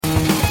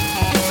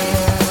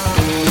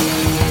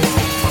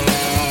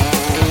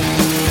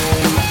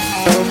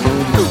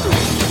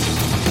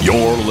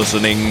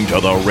listening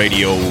to the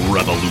Radio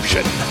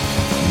Revolution.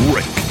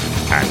 Rick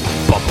and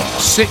Bubba.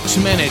 6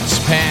 minutes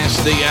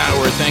past the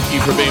hour. Thank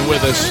you for being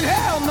with us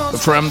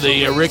from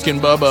the Rick and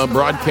Bubba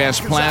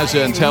Broadcast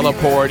Plaza and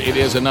Teleport. It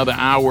is another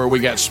hour. We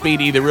got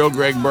Speedy, the real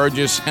Greg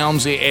Burgess,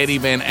 Helmsy, Eddie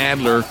Van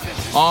Adler,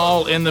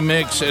 all in the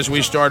mix as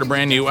we start a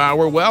brand new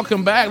hour.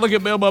 Welcome back. Look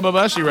at Bill Bubba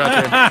Bussy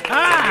right there.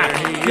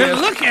 There he Good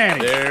is. look at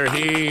him. There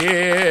he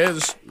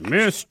is.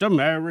 Mr.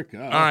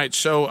 America. All right,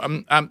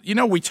 so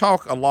we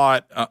talk a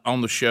lot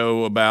on the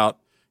show about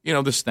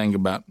this thing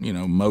about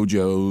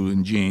mojo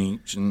and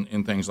jinx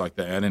and things like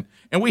that,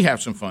 and we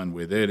have some fun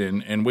with it,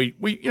 and we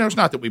it's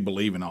not that we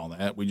believe in all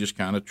that. We just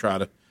kind of try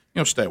to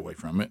stay away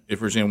from it if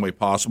there's any way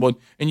possible.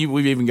 And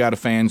we've even got a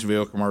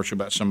Fansville commercial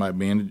about somebody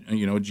being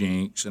a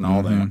jinx and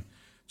all that.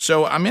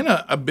 So I'm in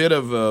a bit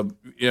of a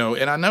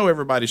and I know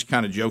everybody's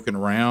kind of joking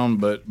around,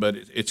 but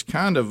it's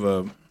kind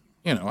of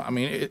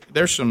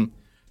there's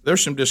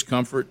some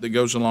discomfort that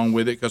goes along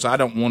with it because I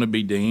don't want to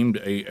be deemed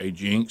a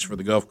jinx for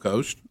the Gulf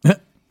Coast.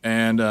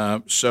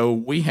 And so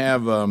we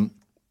have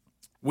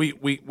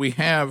we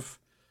have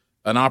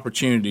an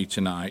opportunity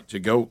tonight to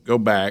go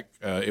back.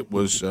 It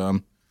was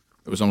on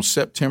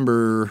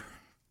September,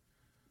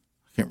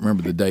 I can't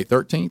remember the date,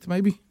 13th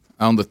maybe.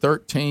 On the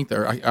 13th,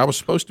 or I was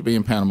supposed to be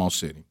in Panama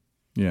City.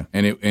 Yeah,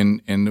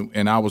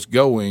 and I was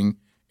going,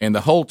 and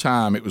the whole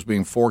time it was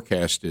being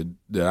forecasted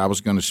that I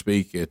was going to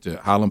speak at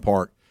Highland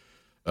Park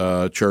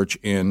Church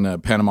in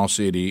Panama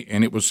City,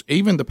 and it was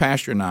even the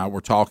pastor and I were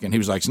talking. He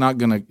was like, "It's not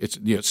gonna.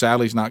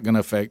 Sadly, it's not gonna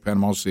affect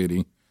Panama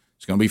City.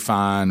 It's gonna be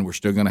fine. We're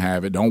still gonna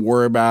have it. Don't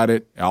worry about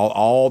it.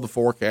 All the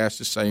forecast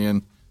is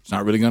saying it's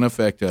not really gonna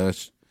affect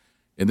us."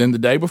 And then the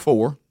day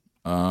before,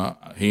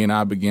 he and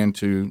I began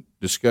to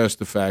discuss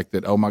the fact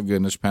that, oh my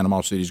goodness,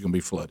 Panama City is gonna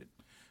be flooded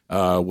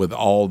with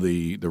all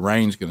the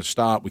rain's gonna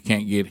stop. We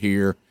can't get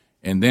here.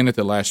 And then at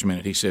the last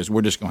minute, he says,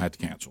 "We're just gonna have to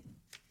cancel."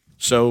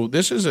 So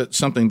this is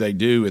something they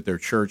do at their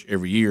church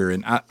every year,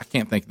 and I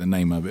can't think of the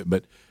name of it,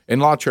 and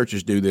a lot of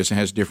churches do this and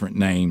has different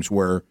names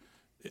where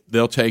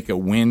they'll take a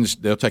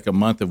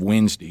month of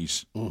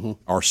Wednesdays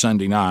or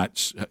Sunday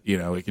nights,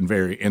 it can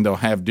vary, and they'll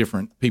have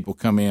different people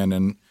come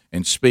in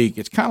and speak.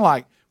 It's kind of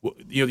like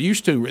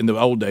used to in the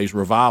old days,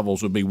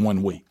 revivals would be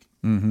 1 week,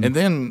 and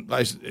then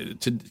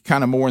to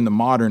kind of more in the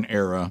modern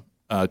era,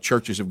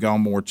 churches have gone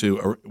more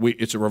to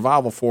it's a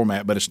revival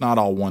format, but it's not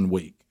all 1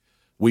 week.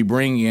 We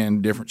bring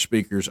in different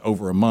speakers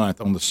over a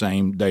month on the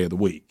same day of the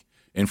week.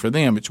 And for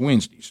them, it's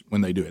Wednesdays when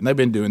they do it. And they've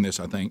been doing this,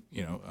 I think,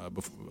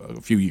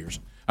 a few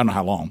years. I don't know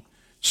how long.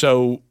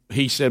 So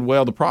he said,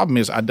 well, the problem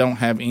is I don't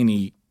have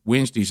any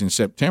Wednesdays in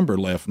September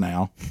left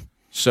now.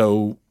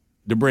 So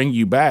to bring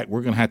you back,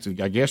 we're going to have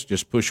to, I guess,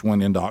 just push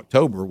one into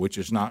October, which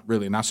is not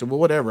really. And I said,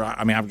 well, whatever.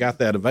 I've got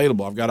that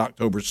available. I've got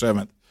October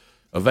 7th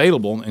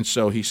available. And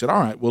so he said, all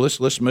right, well,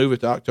 let's move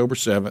it to October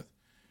 7th,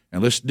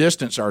 and let's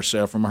distance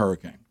ourselves from a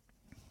hurricane.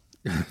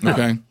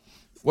 Okay.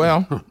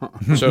 Well,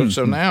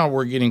 so now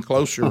we're getting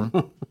closer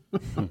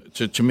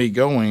to me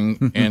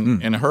going,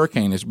 and a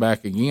hurricane is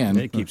back again.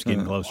 It keeps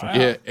getting closer.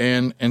 Yeah,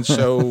 and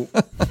so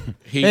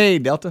hey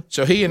Delta.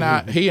 So he and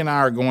I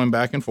are going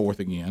back and forth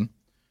again,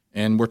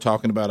 and we're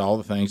talking about all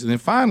the things, and then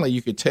finally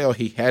you could tell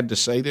he had to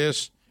say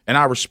this, and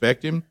I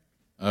respect him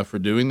for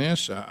doing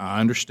this.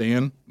 I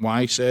understand why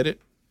he said it,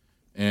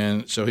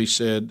 and so he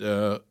said,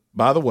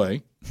 by the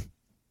way,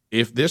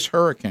 if this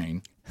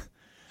hurricane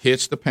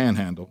hits the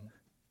Panhandle,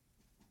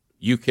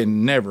 you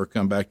can never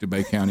come back to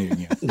Bay County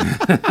again.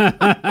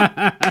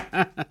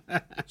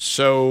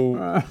 So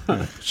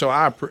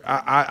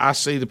I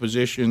see the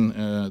position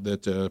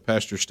that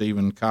Pastor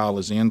Stephen Kyle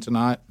is in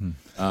tonight.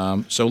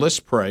 So let's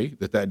pray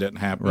that doesn't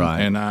happen. Right.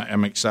 And I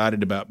am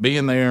excited about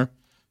being there,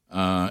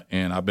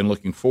 and I've been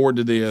looking forward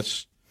to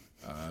this.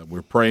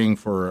 We're praying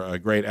for a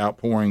great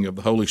outpouring of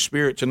the Holy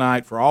Spirit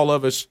tonight for all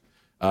of us.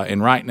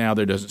 And right now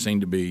there doesn't seem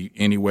to be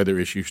any weather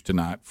issues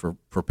tonight for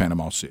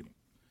Panama City.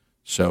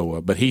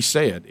 So, but he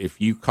said,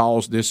 if you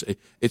cause this,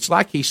 it's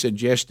like he's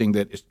suggesting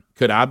that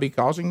could I be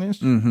causing this?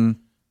 Mm-hmm.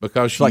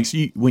 Because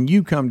when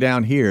you come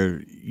down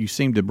here, you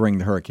seem to bring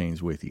the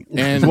hurricanes with you.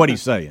 And what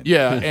he's saying,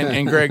 yeah.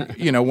 And Greg,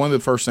 one of the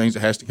first things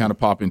that has to kind of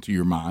pop into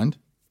your mind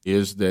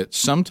is that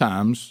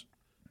sometimes,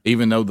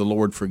 even though the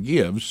Lord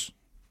forgives,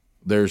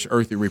 there's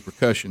earthly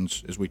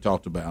repercussions, as we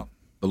talked about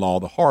the law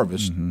of the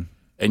harvest. Mm-hmm.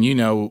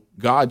 And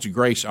God's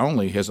grace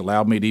only has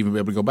allowed me to even be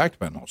able to go back to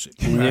Panama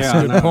City.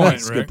 Yeah,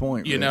 that's a good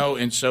point.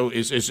 And so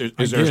is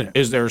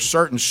there a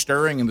certain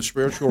stirring in the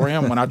spiritual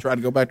realm when I try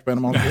to go back to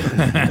Panama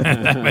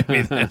City?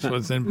 Maybe that's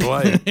what's in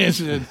play.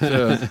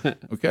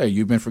 Okay,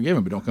 you've been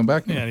forgiven, but don't come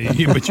back. Yeah,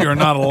 but you're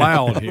not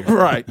allowed here,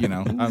 right?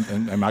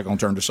 Am I going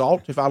to turn to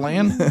salt if I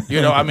land?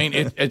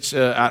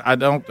 I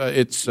don't.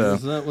 It's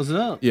what's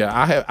up?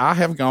 Yeah, I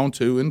have gone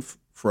to and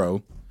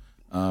fro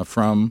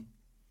from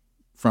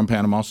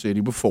Panama City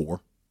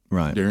before.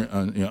 Right.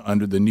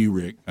 Under the new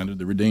rig, under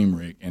the redeemed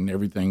rig, and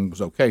everything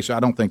was okay. So I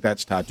don't think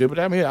that's tied to it. But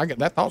I mean, I get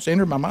that thought's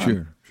entered my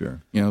mind.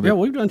 Sure. Yeah,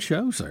 we've done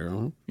shows there.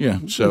 Huh? Yeah.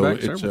 So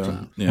back it's. several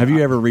times. Yeah, Have you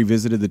ever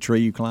revisited the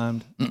tree you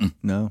climbed?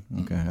 No.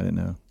 Okay, I didn't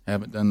know.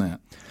 haven't done that?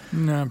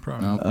 No,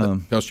 probably not.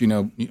 Because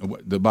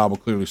the Bible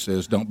clearly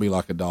says, "Don't be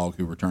like a dog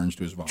who returns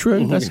to his vomit."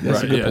 True. That's a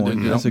good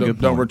point. That's a good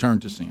point. Don't return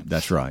to sin.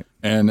 That's right.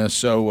 And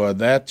so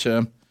that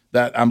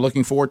I'm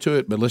looking forward to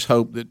it. But let's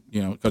hope that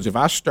because if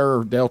I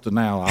stir Delta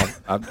now,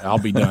 I'll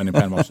be done in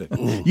Panama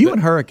City. You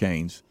and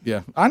hurricanes.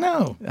 Yeah, I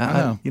know.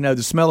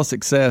 The Smell of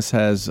Success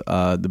has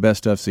the Best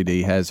Stuff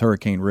CD has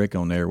Hurricane Rick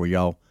on there, where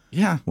y'all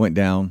went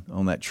down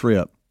on that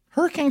trip.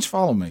 Hurricanes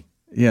follow me.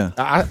 Yeah,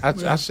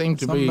 I seem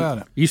to be. About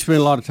it. You spent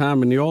a lot of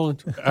time in New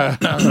Orleans?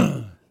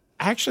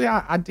 Actually,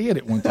 I did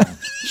at one time.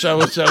 So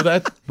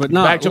that. But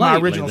not back to my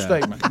lately, original though.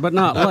 statement. But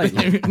not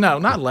lately. No,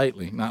 not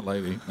lately. Not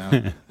lately.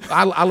 No.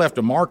 I left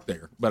a mark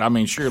there, but I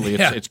mean, surely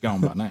it's gone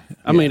by now.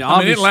 I mean,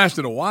 it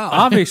lasted a while.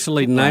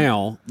 Obviously,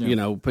 now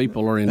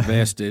people are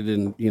invested,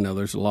 and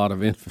there's a lot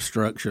of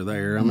infrastructure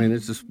there. I mean,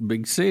 it's this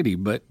big city,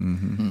 but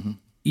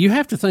you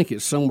have to think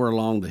it's somewhere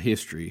along the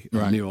history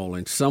of New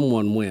Orleans.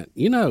 Someone went,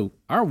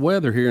 our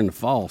weather here in the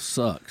fall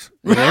sucks.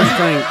 And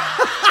everything,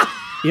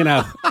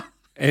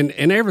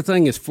 and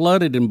everything is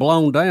flooded and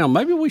blown down.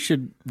 Maybe we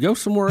should go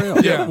somewhere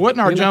else. Yeah, wouldn't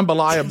our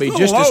jambalaya be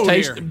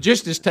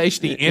just as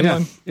tasty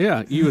inland?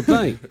 Yeah, you would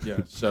think.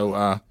 Yeah. So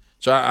I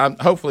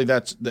hopefully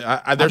that's. There's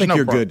think no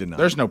you're problem. good tonight.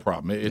 There's no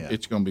problem.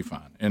 It's going to be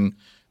fine. And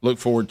look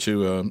forward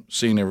to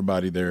seeing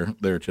everybody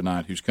there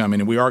tonight who's coming.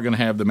 And we are going to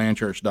have the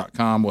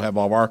manchurch.com. We'll have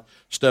all of our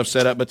stuff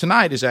set up. But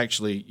tonight is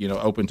actually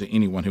open to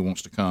anyone who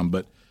wants to come.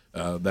 But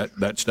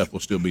that stuff will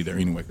still be there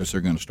anyway because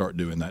they're going to start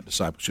doing that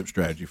discipleship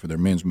strategy for their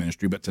men's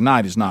ministry. But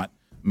tonight is not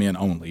men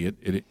only.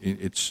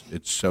 It's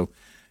so.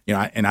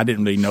 And I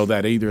didn't really know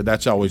that either.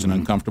 That's always an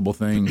uncomfortable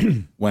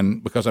thing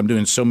because I'm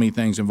doing so many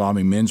things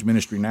involving men's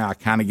ministry now. I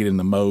kind of get in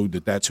the mode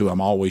that's who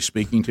I'm always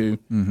speaking to.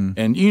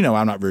 And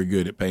I'm not very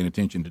good at paying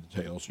attention to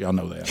details. Y'all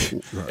know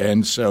that. Right.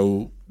 And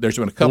so there's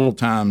been a couple of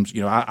times,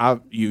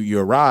 you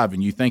arrive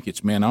and you think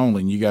it's men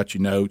only, and you got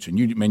your notes, and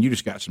you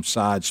just got some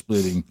side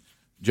splitting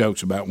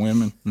jokes about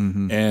women,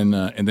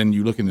 and then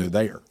you look into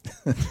there,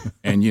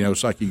 and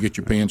it's like you get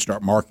your pen,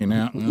 start marking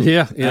out.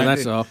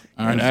 That's all.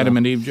 All right, Adam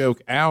and Eve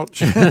joke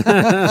out.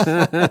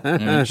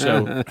 And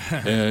so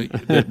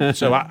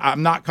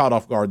I'm not caught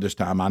off guard this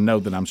time. I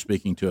know that I'm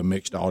speaking to a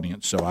mixed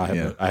audience, so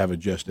I have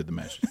adjusted the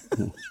message.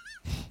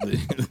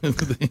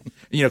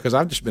 Because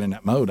I've just been in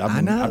that mode.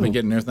 I've been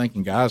getting there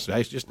thinking, guys,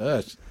 it's just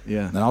us.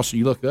 Yeah. And also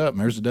you look up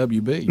and there's the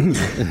WB.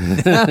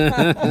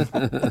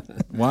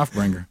 Wife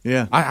bringer.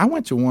 Yeah. I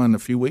went to one a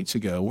few weeks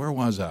ago. Where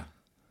was I?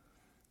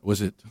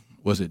 Was it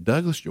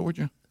Douglas,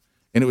 Georgia?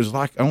 And it was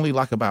only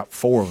about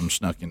 4 of them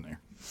snuck in there.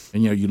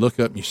 And you look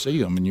up and you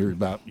see them, and you're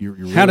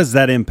How does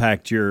that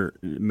impact your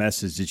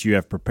message that you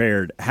have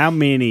prepared? How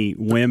many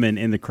women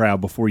in the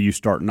crowd before you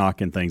start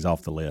knocking things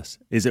off the list?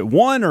 Is it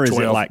 1 or is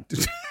 12. it like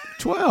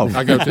 12?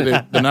 I go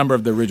to the number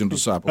of the original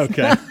disciples.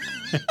 Okay.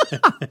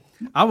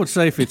 I would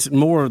say if it's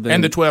more than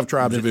and the 12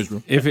 tribes of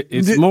Israel. If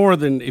it's more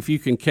than if you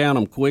can count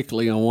them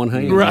quickly on one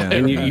hand, right?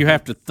 And you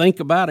have to think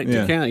about it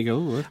to count. You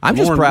go, I'm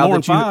just proud more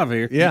that than 5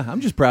 here. Yeah,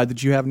 I'm just proud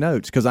that you have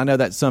notes because I know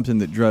that's something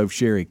that drove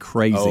Sherry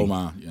crazy. Oh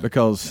my! Yeah.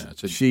 Because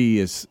she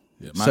is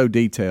so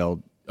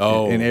detailed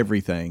in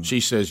everything. She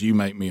says you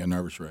make me a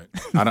nervous wreck.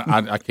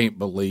 I can't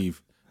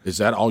believe. Is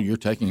that all you're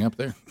taking up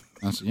there?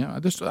 I said, yeah,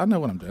 I know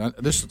what I'm doing.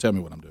 This will tell me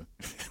what I'm doing.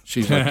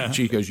 She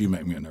goes, you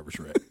make me a nervous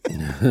wreck.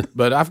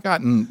 But I've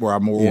gotten where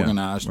I'm more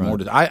organized, more.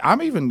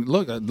 I'm even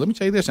look. Let me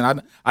tell you this,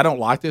 and I don't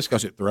like this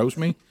because it throws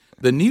me.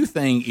 The new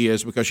thing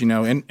is because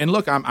and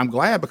look, I'm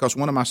glad because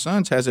one of my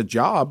sons has a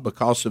job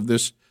because of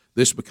this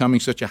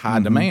becoming such a high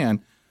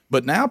demand.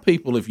 But now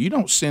people, if you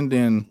don't send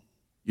in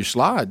your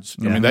slides,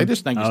 I mean, they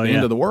just think it's the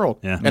end of the world.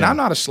 Yeah. And I'm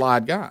not a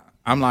slide guy.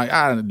 I'm like,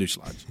 I don't do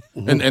slides.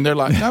 And they're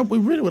like, no, we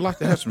really would like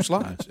to have some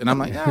slides. And I'm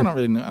like, I don't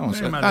really know. I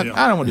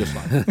don't want to do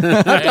slides.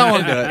 I don't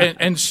want to do it.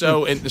 And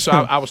so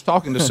I was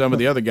talking to some of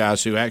the other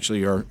guys who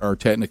actually are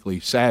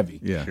technically savvy.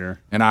 Yeah. Sure.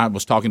 And I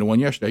was talking to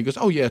one yesterday. He goes,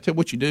 oh, yeah, tell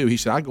what you do. He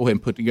said, I go ahead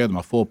and put together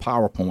my full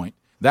PowerPoint.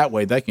 That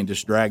way they can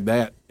just drag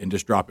that and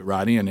just drop it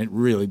right in.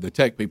 The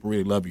tech people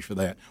really love you for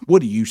that.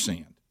 What do you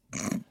send?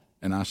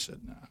 And I said,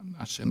 no,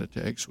 I send a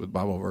text with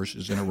Bible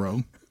verses in a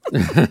row.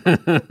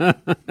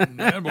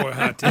 That boy,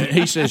 high tech.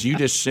 He says you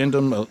just send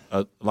them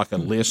a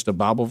list of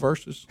Bible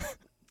verses,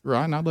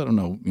 right? And I let them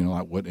know,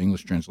 like what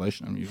English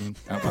translation I'm using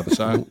out by the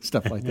side,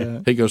 stuff like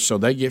that. He goes, so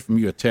they get from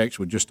you a text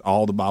with just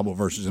all the Bible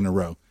verses in a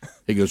row.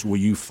 He goes, will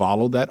you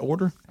follow that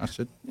order? I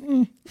said,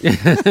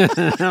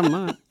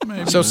 I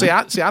might. So see,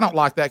 I don't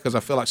like that because I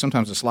feel like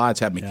sometimes the slides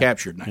have me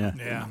captured now.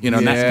 Yeah.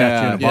 And that's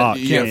got you in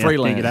a box.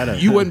 Freelance. Get out of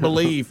it. You wouldn't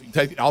believe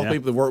all the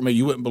people that work with me.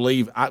 You wouldn't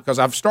believe because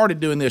I've started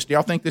doing this. Do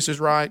y'all think this is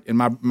right? And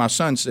my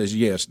son says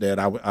yes, Dad.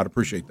 I'd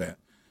appreciate that.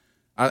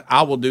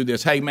 I will do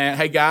this. Hey man,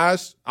 hey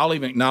guys. I'll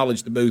even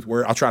acknowledge the booth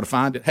where I'll try to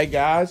find it. Hey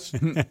guys,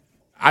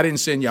 I didn't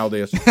send y'all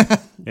this.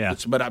 Yeah.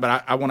 But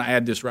I want to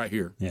add this right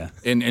here. Yeah.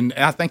 And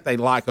I think they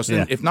like us.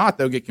 Yeah. If not,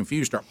 they'll get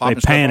confused, start popping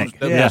They stuff panic.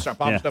 on Yeah. start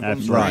popping Yeah, stuff on the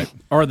absolutely.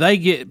 screen. Or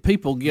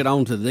people get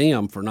onto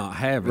them for not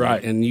having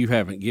Right. it, and you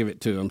haven't give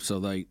it to them, so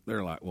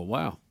they're like, well,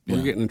 wow,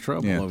 we're getting in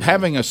trouble. Yeah. Over here.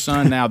 Having a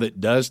son now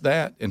that does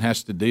that and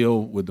has to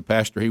deal with the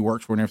pastor he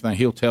works for and everything,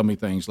 he'll tell me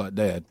things like,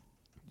 Dad,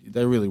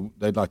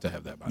 they'd like to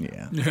have that by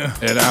now. Yeah.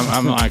 And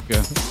I'm like,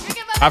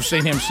 I've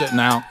seen him sitting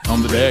out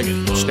on the deck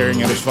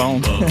staring at his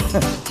phone,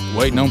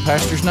 waiting on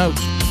pastor's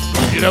notes.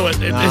 You know what?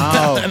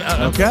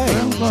 Oh, okay.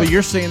 So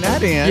you're seeing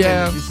that in.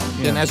 Yeah.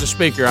 And as a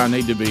speaker, I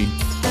need to be.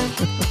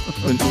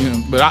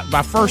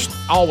 My first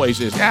always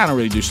is, I don't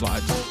really do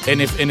slides.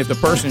 And if the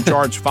person in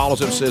charge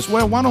follows up and says,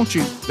 well, why don't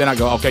you? Then I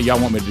go, okay,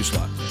 y'all want me to do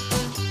slides.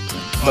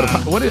 But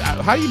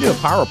how do you do a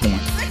PowerPoint?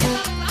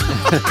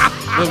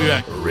 We'll be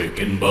back. Rick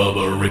and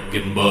Bubba, Rick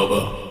and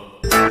Bubba.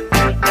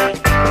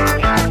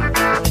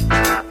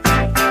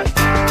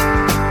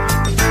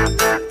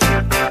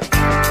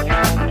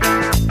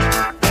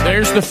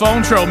 There's the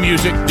phone troll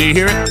music. Do you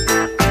hear it?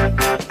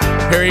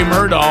 Harry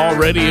Murdahl,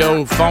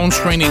 radio phone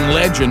screening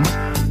legend,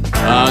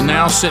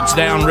 now sits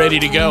down ready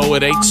to go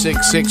at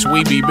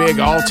 866-WE-BE-BIG.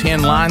 All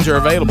 10 lines are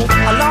available.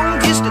 A long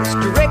distance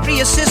directory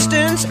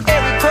assistance,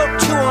 area code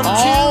 212.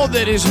 All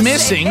that is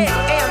missing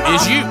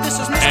is you.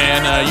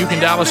 And you can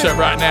dial us up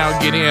right now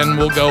and get in.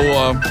 We'll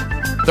go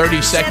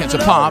 30 seconds a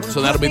pop,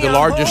 so that'll be the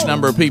largest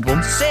number of people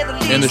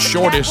in the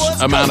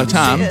shortest amount of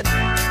time.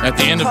 At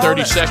the end of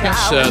 30 seconds,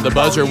 the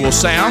buzzer will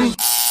sound.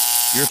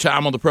 Your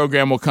time on the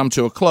program will come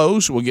to a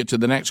close. We'll get to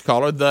the next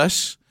caller,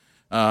 thus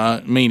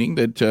meaning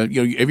that, have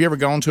you ever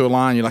gone to a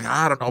line, you're like,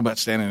 I don't know about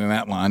standing in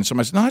that line. And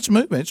somebody says, no, it's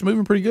moving. It's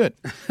moving pretty good.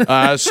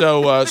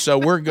 So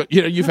we're good.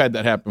 You've had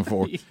that happen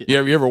before.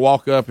 You ever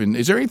walk up, and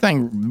is there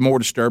anything more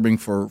disturbing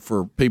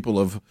for people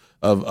of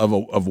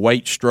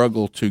weight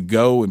struggle to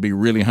go and be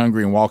really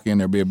hungry and walk in,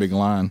 there'll be a big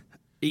line?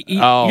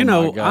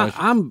 My gosh.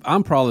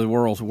 I'm probably the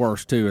world's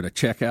worst too at a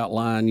checkout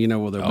line.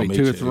 Where there'll be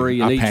two or three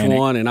in each panic.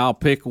 one, and I'll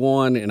pick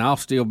one, and I'll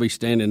still be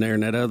standing there,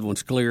 and that other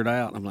one's cleared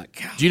out. I'm like,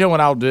 God. Do you know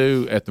what I'll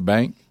do at the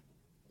bank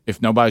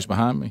if nobody's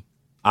behind me?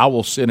 I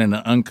will sit in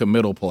an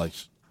uncommittal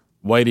place,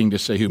 waiting to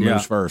see who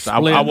moves first. I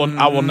will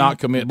not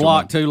commit.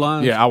 Block to 2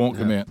 lines. Yeah, I won't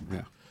commit.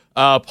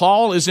 Yeah.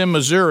 Paul is in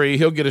Missouri.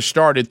 He'll get us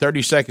started.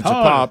 30 seconds a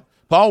pop.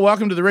 Paul,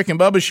 welcome to the Rick and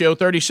Bubba Show.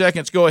 30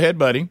 seconds. Go ahead,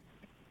 buddy.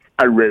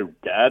 I wrote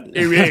that.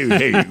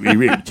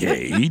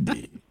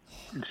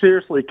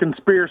 Seriously,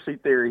 conspiracy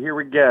theory. Here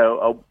we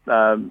go.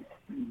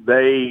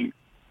 They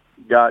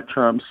got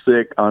Trump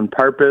sick on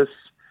purpose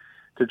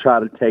to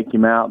try to take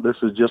him out. This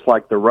is just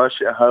like the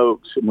Russia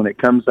hoax. When it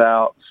comes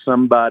out,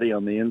 somebody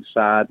on the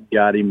inside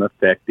got him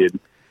affected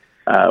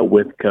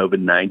with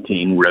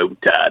COVID-19. Road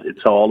Tide.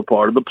 It's all a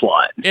part of the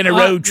plot. In a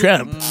road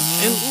Trump.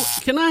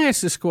 And can I ask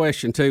this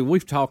question too?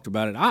 We've talked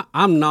about it.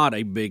 I'm not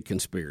a big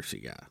conspiracy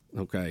guy.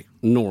 Okay,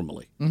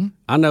 normally. Mm-hmm.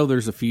 I know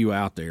there's a few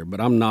out there,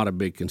 but I'm not a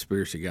big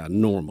conspiracy guy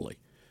normally.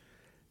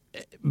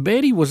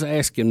 Betty was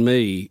asking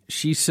me,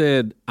 she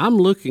said, I'm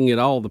looking at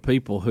all the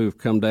people who have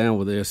come down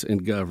with this in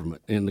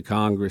government, in the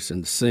Congress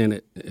and the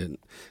Senate, and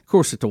of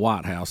course at the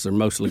White House, they're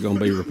mostly going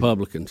to be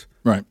Republicans.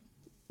 Right.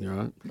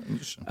 Right.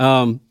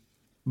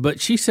 But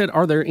she said,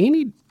 are there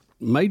any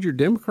major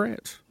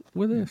Democrats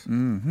with this?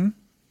 Mm-hmm.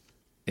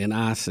 And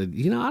I said,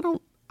 I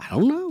don't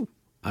know.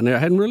 I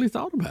hadn't really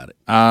thought about it.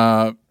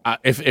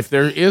 If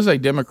there is a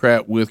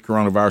Democrat with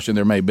coronavirus, and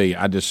there may be,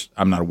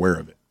 I'm not aware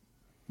of it.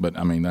 But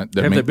I mean, have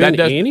there been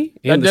any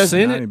in the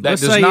Senate?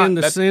 Let's say in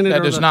the Senate.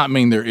 That does not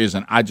mean there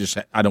isn't. I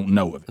don't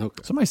know of it.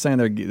 Okay. Somebody's saying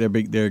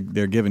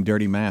they're given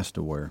dirty masks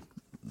to wear.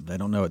 They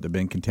don't know it. They've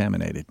been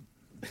contaminated.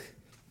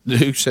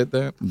 Who said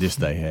that? Yes,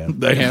 they have.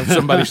 They have.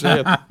 Somebody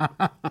said.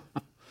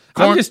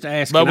 I'm just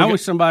asking. I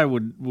wish somebody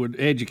would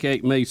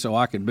educate me so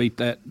I could beat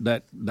that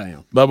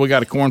down. But we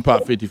got a corn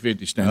pot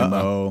 50-50 standing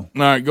by. All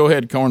right, go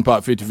ahead, corn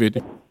pot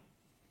 50-50.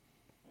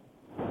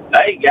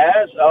 Hey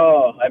guys,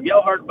 have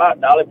y'all heard about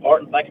Dolly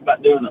Parton thinking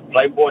about doing a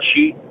Playboy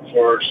shoot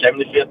for her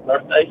 75th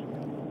birthday?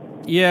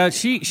 Yeah,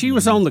 she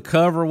was on the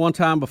cover one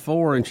time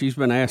before, and she's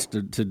been asked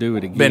to do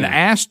it again. Been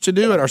asked to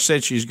do it, or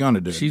said she's going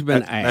to do it? She's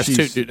been asked.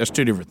 That's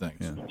two different things.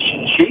 Yeah.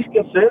 She's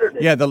considered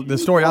it. Yeah, the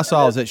story I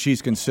saw is that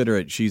she's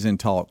considerate. She's in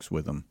talks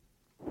with them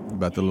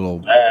about the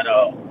little. And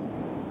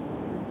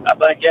I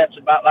think that's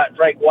about like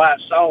Drake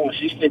White's song.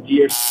 She's 50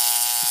 years.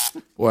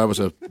 Boy, that was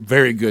a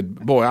very good.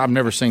 Boy, I've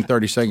never seen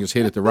 30 seconds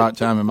hit at the right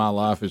time in my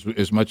life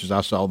as much as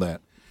I saw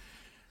that.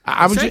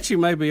 I think she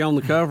may be on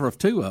the cover of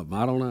 2 of them.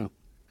 I don't know.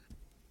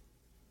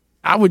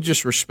 I would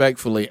just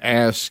respectfully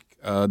ask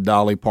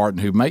Dolly Parton,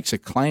 who makes a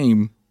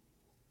claim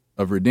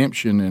of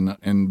redemption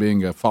and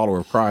being a follower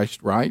of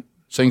Christ, right?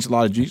 Sings a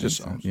lot of Jesus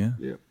songs. Yeah.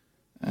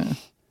 I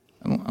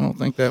don't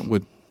think that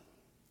would.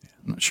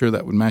 I'm not sure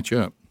that would match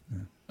up.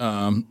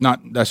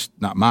 That's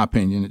not my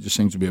opinion. It just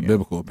seems to be a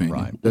biblical opinion.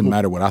 Right. Doesn't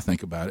matter what I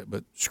think about it,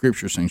 but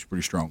Scripture seems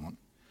pretty strong on it.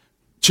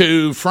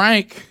 To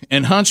Frank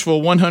in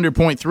Huntsville,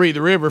 100.3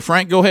 The River.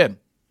 Frank, go ahead.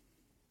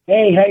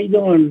 Hey, how you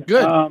doing?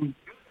 Good.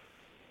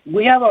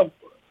 We have a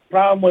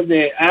problem with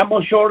the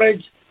ammo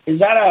shortage. Is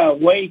that a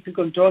way to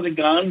control the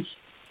guns?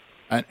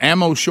 An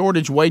ammo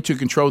shortage way to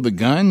control the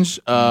guns?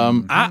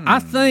 I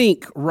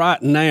think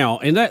right now,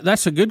 and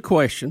that's a good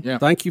question. Yeah.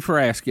 Thank you for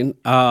asking.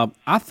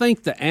 I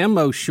think the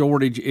ammo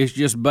shortage is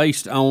just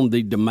based on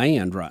the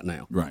demand right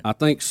now. Right. I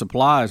think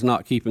supply is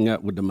not keeping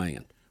up with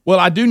demand. Well,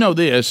 I do know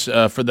this.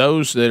 For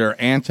those that are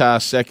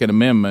anti-Second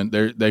Amendment,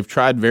 they've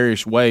tried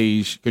various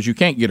ways, because you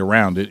can't get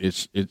around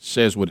it. It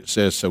says what it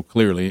says so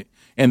clearly,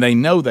 and they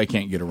know they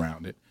can't get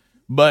around it.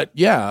 But,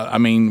 yeah, I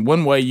mean,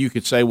 one way you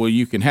could say, well,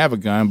 you can have a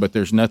gun, but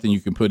there's nothing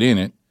you can put in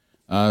it.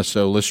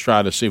 So let's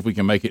try to see if we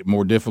can make it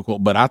more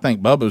difficult. But I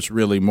think Bubba's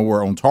really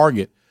more on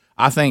target.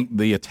 I think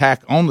the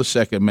attack on the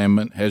Second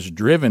Amendment has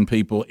driven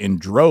people in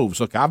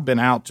droves. Look, I've been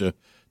out to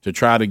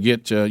try to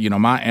get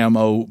my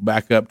ammo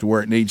back up to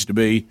where it needs to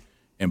be.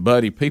 And,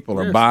 buddy, people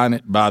are buying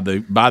it by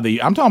the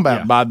I'm talking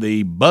about by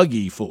the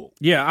buggy full.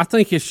 Yeah, I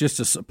think it's just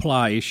a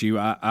supply issue.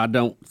 I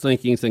don't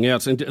think anything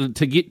else. And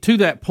to get to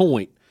that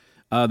point,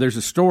 there's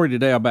a story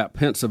today about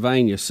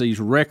Pennsylvania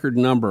sees record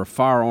number of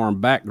firearm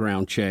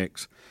background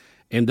checks.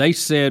 And they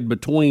said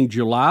between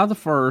July the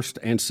 1st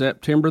and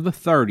September the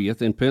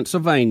 30th in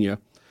Pennsylvania,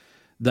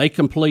 they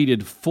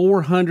completed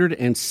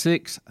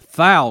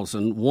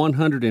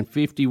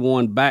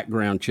 406,151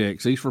 background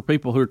checks. These for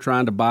people who are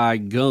trying to buy a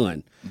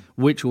gun,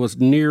 which was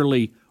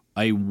nearly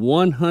a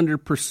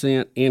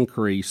 100%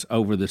 increase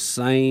over the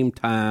same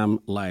time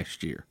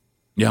last year.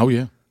 Yeah, oh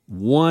yeah.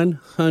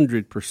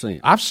 100%.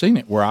 I've seen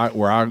it where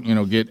I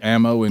get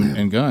ammo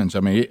and guns.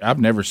 I mean, I've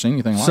never seen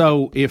anything like it.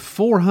 So if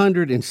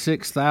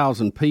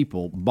 406,000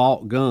 people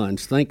bought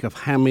guns, think of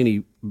how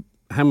many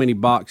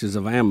boxes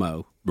of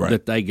ammo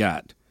that they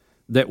got.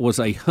 That was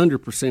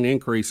 100%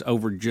 increase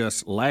over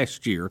just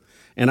last year,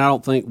 and I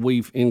don't think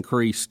we've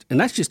increased. And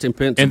that's just in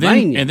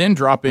Pennsylvania. And then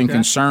drop in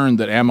concern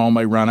that ammo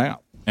may run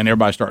out, and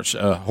everybody starts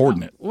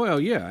hoarding it. Well,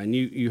 yeah, and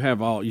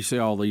you see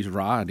all these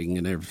rioting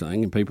and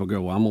everything, and people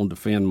go, "Well, I'm going to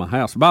defend my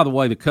house." By the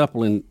way, the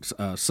couple in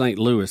St.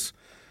 Louis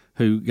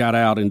who got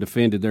out and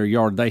defended their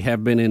yard, they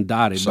have been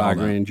indicted by a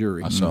grand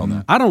jury. I saw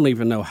that. I don't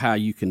even know how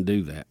you can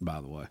do that.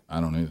 By the way, I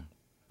don't either.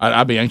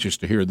 I'd be anxious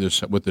to hear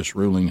this with this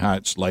ruling, how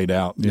it's laid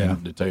out in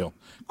detail.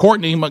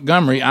 Courtney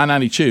Montgomery,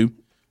 I-92,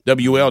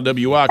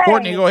 WLWI. Hey.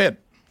 Courtney, go ahead.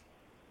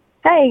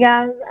 Hey,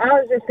 guys. I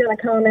was just going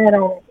to comment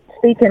on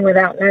speaking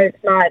without notes.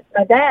 My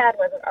dad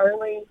was an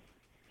early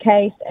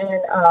case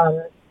in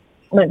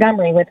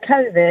Montgomery with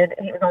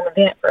COVID. He was on the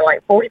vent for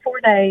like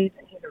 44 days.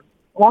 He's a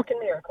walking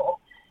miracle.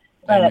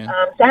 But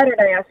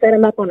Saturday, I set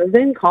him up on a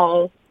Zoom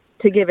call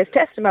to give his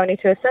testimony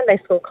to a Sunday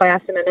school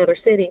class in another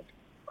city.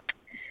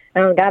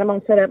 Got him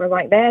on set up. I was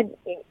like, Dad,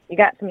 you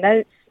got some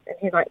notes? And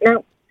he's like,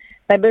 nope.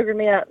 They boogered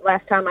me up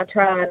last time I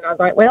tried. And I was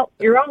like, well,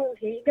 you're wrong.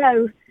 Here you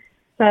go.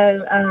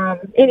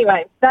 So,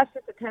 anyway, that's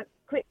just a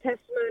quick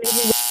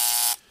testimony.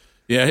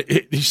 Yeah,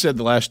 he said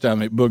the last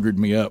time it boogered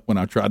me up when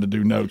I tried to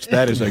do notes.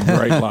 That is a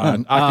great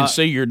line. I can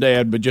see your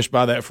dad, but just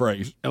by that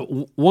phrase.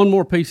 One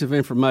more piece of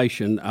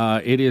information.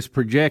 It is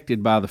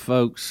projected by the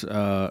folks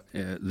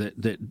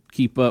that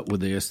keep up with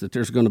this that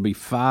there's going to be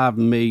 5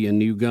 million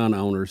new gun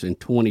owners in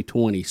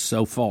 2020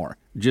 so far,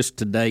 just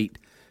to date,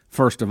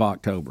 1st of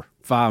October.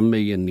 5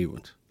 million new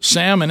ones.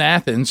 Sam in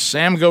Athens.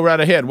 Sam, go right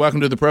ahead.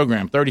 Welcome to the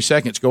program. 30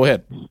 seconds. Go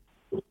ahead.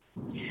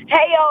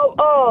 Hey,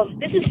 y'all.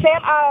 This is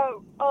Sam. I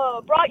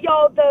brought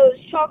y'all those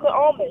chocolate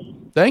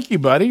almonds. Thank you,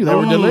 buddy. They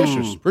were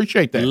delicious.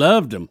 Appreciate that.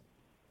 Loved them.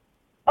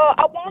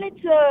 I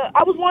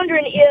was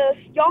wondering if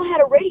y'all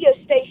had a radio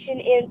station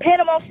in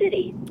Panama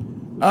City.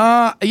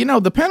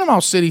 The Panama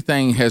City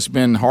thing has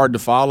been hard to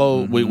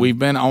follow. Mm-hmm. We've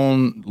been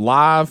on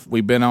live.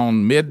 We've been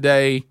on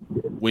midday.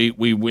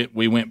 We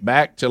went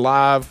back to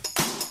live,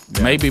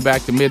 maybe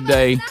back to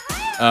midday.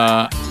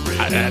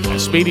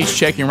 Speedy's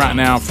checking right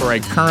now for a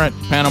current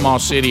Panama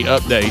City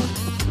update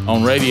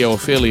on radio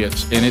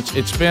affiliates, and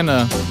it's been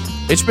a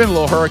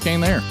little hurricane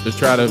there to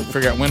try to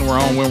figure out when we're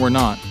on, when we're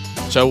not.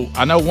 So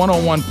I know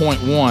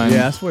 101.1. Yeah,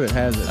 that's what it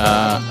has.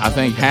 I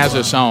think has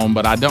us on,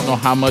 but I don't know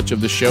how much of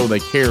the show they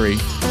carry,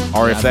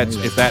 or if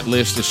that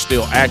list is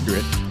still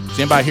accurate. Does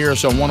anybody hear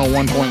us on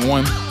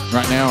 101.1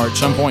 right now, or at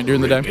some point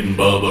during the day? Rick and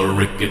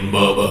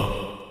Bubba.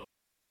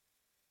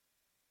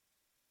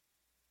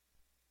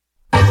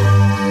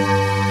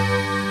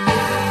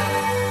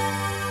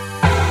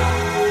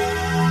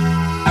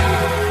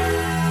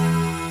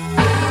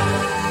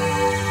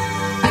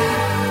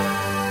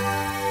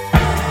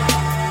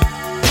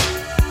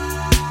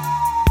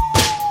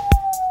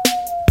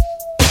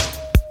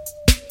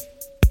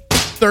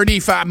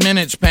 35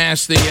 minutes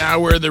past the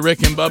hour of the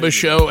Rick and Bubba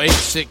Show.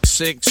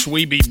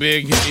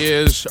 866-WE-BE-BIG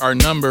is our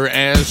number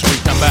as we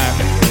come back.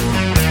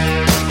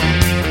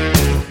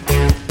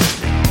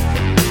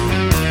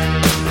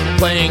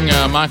 Playing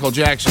Michael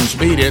Jackson's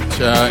Beat It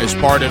is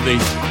part of the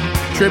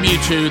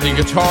tribute to the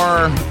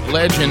guitar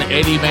legend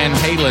Eddie Van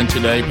Halen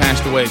today,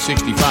 passed away at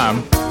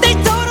 65.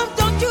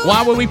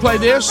 Why would we play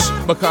this?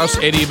 Because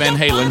Eddie Van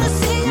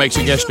Halen makes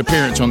a guest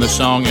appearance on this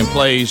song and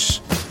plays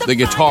the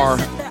guitar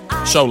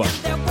solo.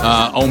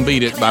 on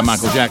Beat It by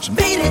Michael Jackson.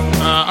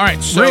 All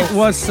right, so Rick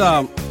was,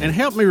 and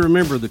help me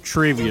remember the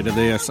trivia to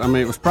this. I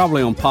mean, it was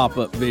probably on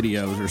pop-up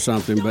videos or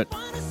something, but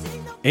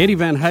Eddie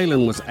Van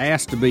Halen was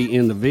asked to be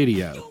in the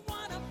video,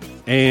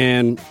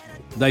 and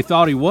they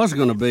thought he was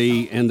going to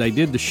be, and they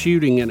did the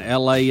shooting in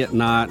L.A. at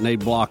night, and they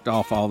blocked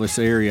off all this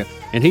area,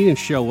 and he didn't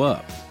show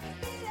up.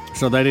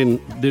 So they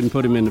didn't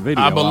put him in the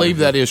video. I believe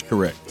that is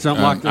correct.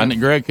 Something like that.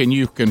 Greg, can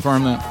you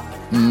confirm that?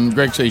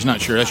 Greg says he's not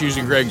sure. That's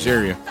usually Greg's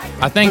area.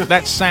 I think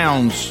that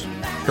sounds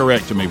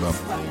correct to me, Bob.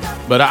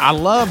 But I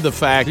love the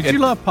fact. Did you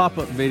love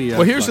pop-up videos?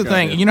 Well, here's the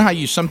thing. You know how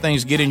some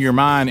things get in your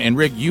mind, and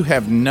Rick, you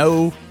have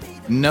no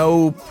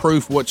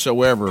proof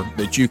whatsoever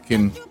that you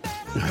can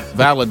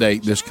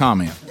validate this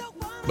comment.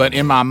 But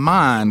in my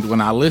mind,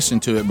 when I listen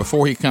to it,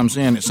 before he comes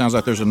in, it sounds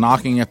like there's a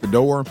knocking at the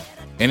door.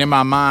 And in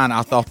my mind,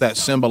 I thought that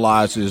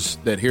symbolizes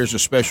that here's a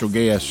special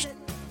guest.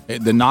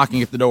 The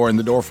knocking at the door, and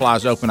the door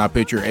flies open. I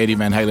picture Eddie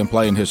Van Halen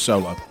playing his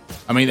solo.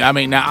 I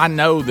mean, now I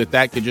know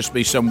that could just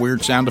be some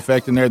weird sound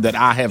effect in there that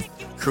I have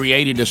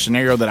created a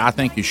scenario that I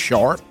think is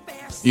sharp,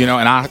 and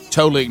I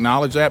totally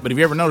acknowledge that. But have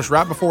you ever noticed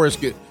right before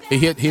he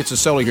hits a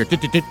solo here,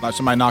 like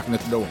somebody knocking at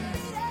the door?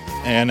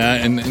 And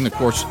of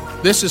course,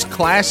 this is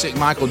classic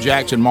Michael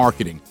Jackson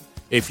marketing.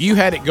 If you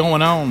had it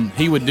going on,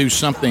 he would do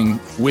something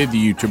with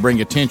you to bring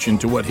attention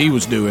to what he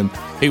was doing.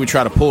 He would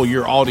try to pull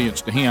your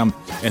audience to him,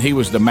 and he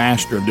was the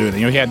master of doing it.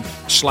 He had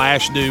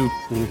Slash do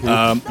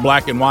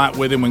Black and White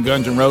with him when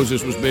Guns N'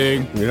 Roses was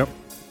big. Yep.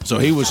 So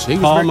he was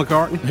Paul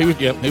McCartney.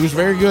 He was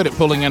very good at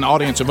pulling an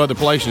audience of other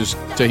places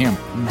to him.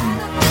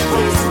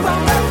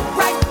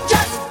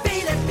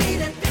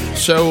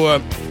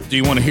 So, do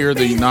you want to hear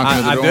the knocking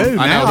of the door?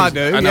 I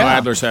do. I know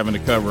Adler's having to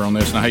cover on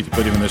this, and I hate to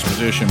put him in this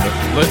position,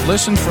 but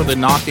listen for the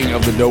knocking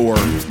of the door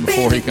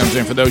before he comes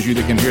in, for those of you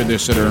that can hear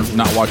this that are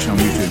not watching on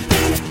YouTube.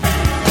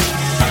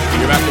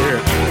 You're about to hear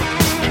it.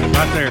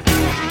 Right there.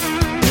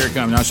 Here it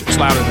comes. Now, it's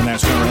louder than that.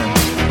 It's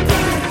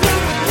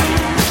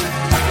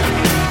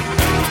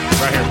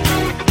right here.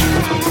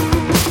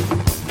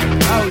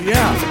 Oh,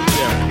 yeah.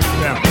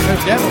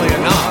 There's definitely a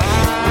knock.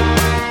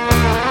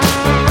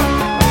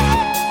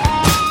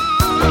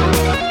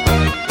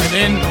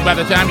 And then by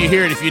the time you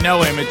hear it, if you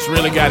know him, it's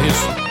really got his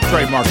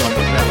trademark on it.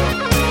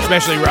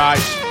 Especially right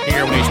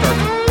here when he starts.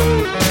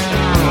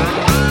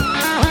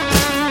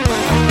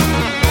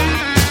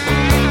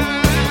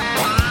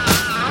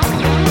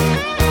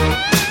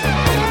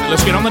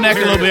 Let's get on the neck a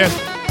little bit.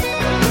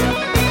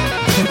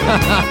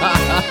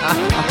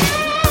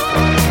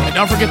 And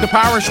don't forget the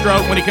power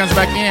stroke when he comes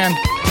back in.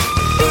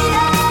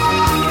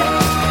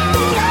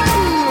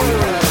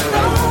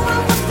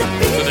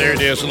 So there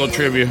it is, a little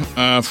trivia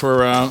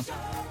for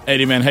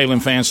Eddie Van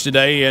Halen fans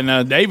today.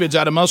 And David's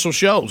out of Muscle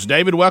Shoals.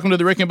 David, welcome to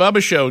the Rick and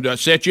Bubba Show.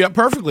 Set you up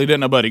perfectly,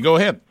 didn't I, buddy? Go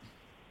ahead.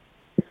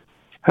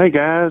 Hey,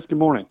 guys. Good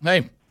morning.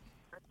 Hey.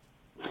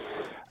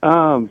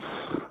 Not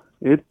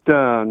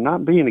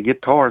being a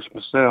guitarist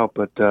myself,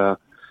 but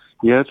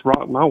it's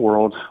rocked my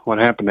world what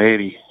happened to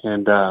Eddie.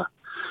 And,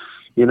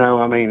 it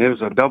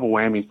was a double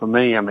whammy for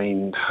me.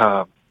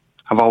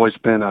 I've always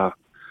been a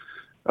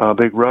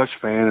big Rush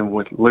fan, and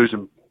with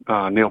losing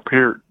Neil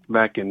Peart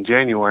back in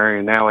January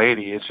and now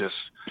Eddie, it's just,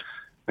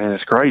 man,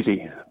 it's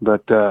crazy.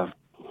 But, I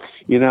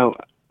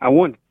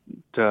want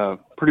to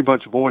pretty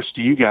much voice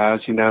to you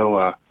guys,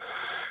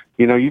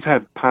 you've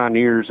had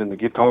pioneers in the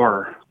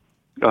guitar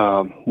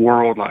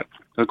world, like,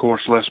 of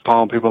course, Les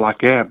Paul and people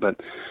like that,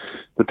 but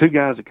the two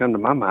guys that come to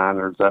my mind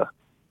are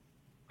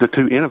the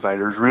two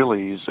innovators,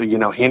 really, is,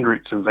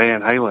 Hendrix and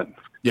Van Halen.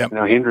 Yep.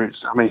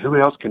 Hendrix, who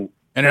else can...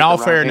 And in all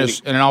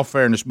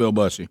fairness, Bill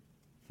Bussey.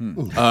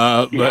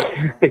 But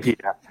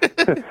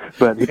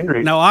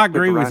Hendrix... No, I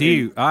agree with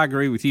you.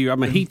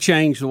 He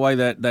changed the way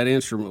that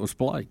instrument was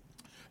played.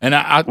 And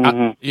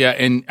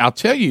and I'll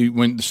tell you,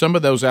 when some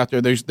of those out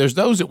there, there's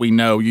those that we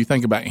know. You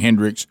think about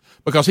Hendrix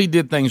because he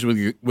did things with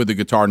the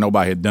guitar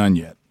nobody had done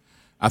yet.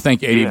 I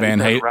think Eddie Van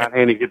Halen,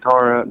 right-handed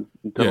guitar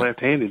to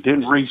left-handed,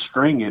 didn't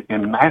restring it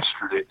and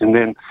mastered it, and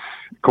then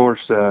of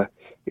course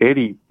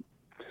Eddie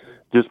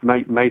just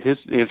made his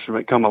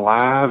instrument come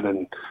alive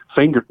and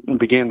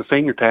began the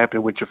finger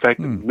tapping, which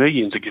affected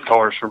millions of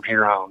guitars from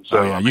here on.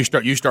 So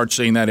you start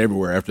seeing that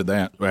everywhere after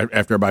that. After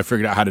everybody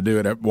figured out how to do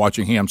it,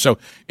 watching him. So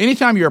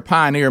anytime you're a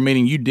pioneer,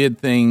 meaning you did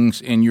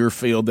things in your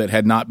field that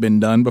had not been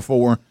done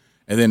before,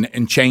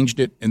 and changed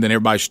it, and then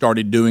everybody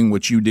started doing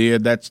what you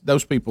did.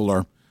 Those people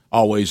are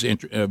always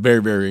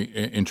very,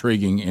 very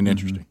intriguing and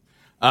interesting.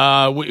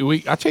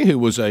 I tell you who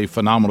was a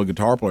phenomenal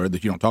guitar player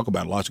that you don't talk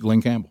about a lot. It's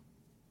Glenn Campbell.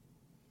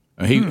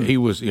 He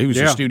was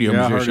a studio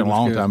musician a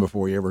long time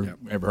before you ever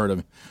heard of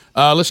him.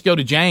 Let's go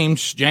to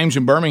James. James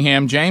in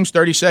Birmingham. James,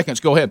 30 seconds.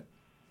 Go ahead.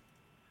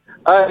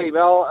 Hey,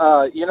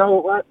 Mel, you know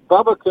what?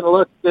 Bubba can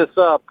look this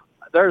up.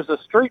 There's a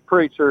street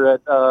preacher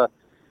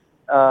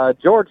at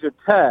Georgia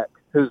Tech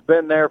who's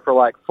been there for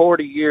like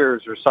 40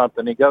 years or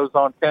something. He goes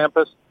on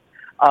campus.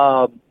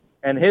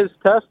 And his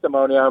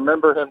testimony, I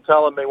remember him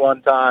telling me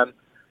one time,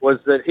 was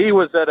that he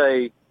was at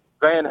a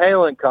Van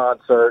Halen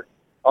concert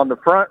on the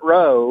front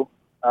row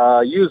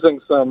using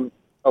some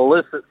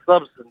illicit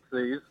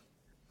substances,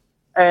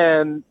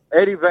 and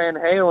Eddie Van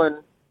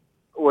Halen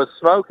was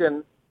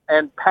smoking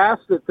and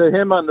passed it to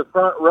him on the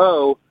front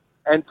row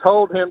and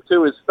told him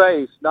to his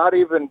face, not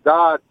even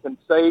God can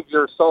save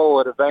your soul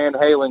at a Van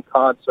Halen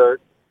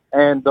concert.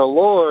 And the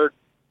Lord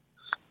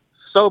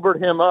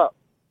sobered him up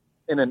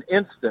in an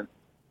instant.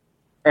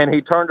 And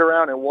he turned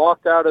around and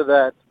walked out of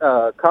that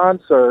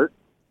concert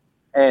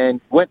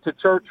and went to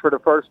church for the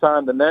first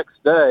time the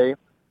next day.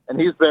 And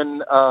he's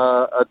been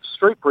a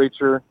street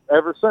preacher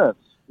ever since.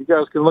 You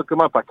guys can look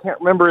him up. I can't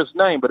remember his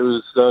name, but it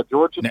was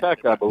Georgia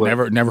Tech, I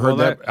believe. Never heard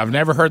that. I've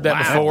never heard that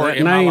before. That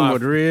in my name life.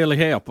 would really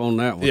help on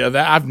that one. Yeah,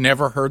 I've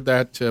never heard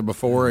that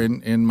before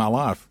in my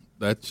life.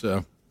 That's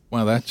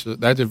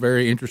that's a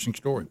very interesting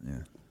story.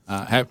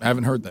 Yeah,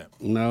 haven't heard that.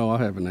 No, I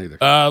haven't either.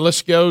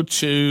 Let's go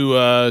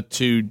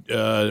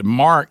to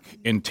Mark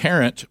in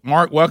Tarrant.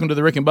 Mark, welcome to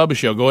the Rick and Bubba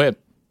Show. Go ahead.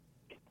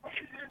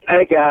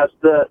 Hey guys,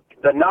 the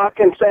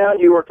knocking sound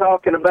you were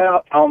talking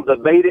about on the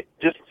Beat It,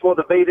 just before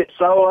the Beat It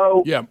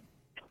solo. Yeah.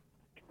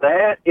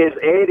 That is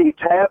Eddie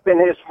tapping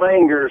his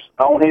fingers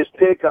on his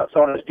pickups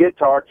on his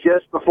guitar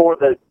just before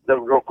the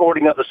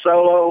recording of the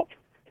solo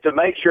to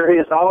make sure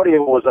his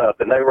audio was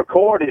up, and they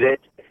recorded it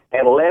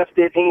and left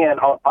it in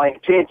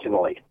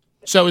intentionally.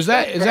 So is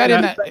that in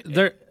that?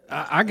 There,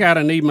 I got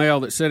an email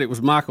that said it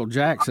was Michael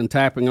Jackson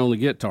tapping on the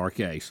guitar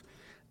case.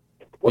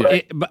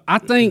 But I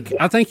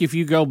think if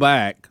you go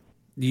back,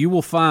 you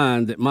will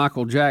find that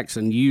Michael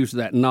Jackson used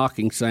that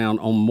knocking sound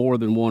on more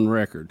than one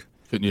record.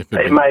 It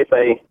may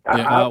be.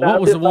 Yeah.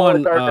 What was the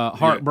one?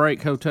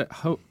 Heartbreak Hotel.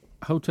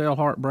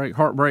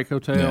 Heartbreak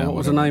Hotel. Yeah, what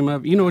was the name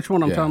of it? You know which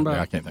one I'm talking about?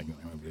 Yeah, I can't think of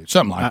the name of it.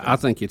 Something like that. I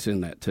think it's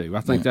in that too.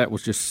 I think that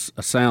was just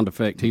a sound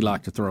effect he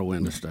liked to throw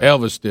into stuff.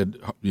 Elvis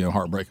did,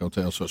 Heartbreak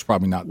Hotel, so it's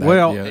probably not that.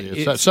 Well,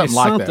 it's something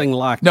like that.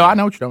 Like no, I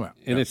know what you're talking about.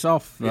 And it's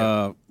off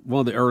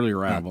one of the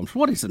earlier albums.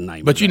 What is the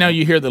name? But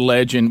you hear the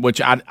legend, which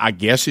I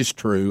guess is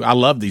true. I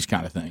love these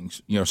kind of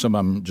things. Some of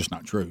them just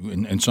not true,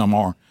 and some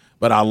are.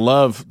 But I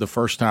love the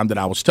first time that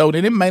I was told,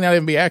 and it may not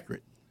even be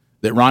accurate,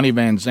 that Ronnie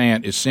Van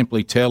Zant is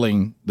simply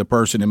telling the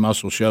person in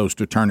Muscle Shoals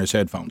to turn his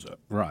headphones up.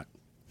 Right.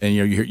 And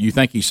you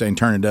think he's saying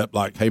turn it up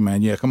like, hey,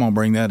 man, yeah, come on,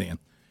 bring that in.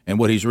 And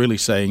what he's really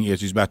saying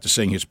is he's about to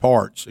sing his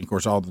parts. And, of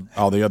course, all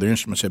the other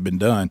instruments have been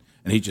done,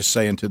 and he's just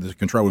saying to the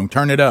control room,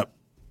 turn it up.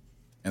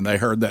 And they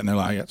heard that, and they're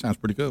like, that sounds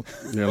pretty cool.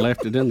 They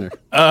left it in there.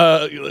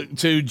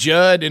 To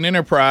Judd in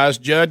Enterprise.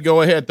 Judd,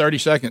 go ahead, 30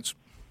 seconds.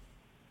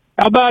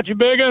 How about you,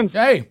 Biggins?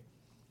 Hey,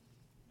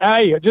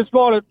 I just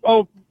want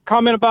to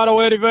comment about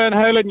Eddie Van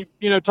Halen.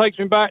 Takes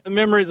me back to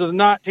memories of the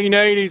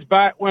 1980s,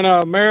 back when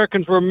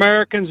Americans were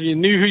Americans, and you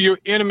knew who your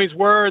enemies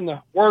were, and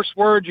the worst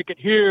word you could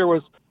hear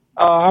was,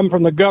 I'm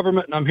from the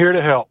government, and I'm here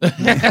to help.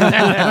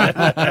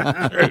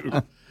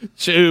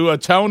 To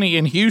Tony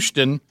in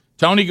Houston.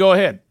 Tony, go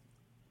ahead.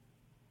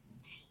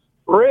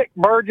 Rick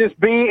Burgess,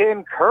 be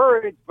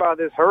encouraged by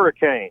this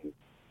hurricane.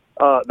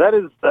 That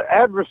is the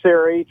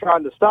adversary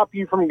trying to stop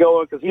you from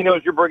going because he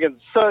knows you're bringing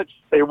such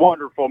a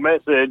wonderful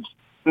message.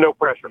 No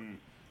pressure.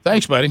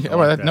 Thanks, buddy.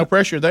 No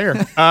pressure there.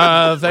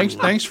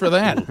 Thanks for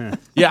that.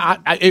 Yeah,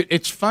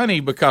 it's funny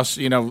because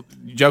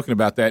joking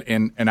about that,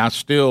 and I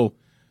still,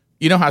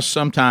 how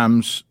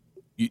sometimes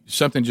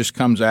something just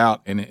comes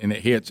out and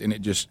it hits,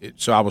 and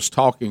so I was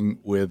talking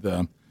with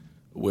a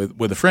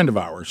friend of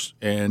ours,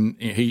 and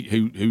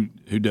he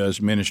who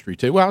does ministry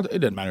too. Well, it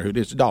doesn't matter who it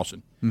is,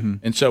 Dawson. Mm-hmm.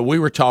 And so we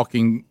were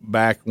talking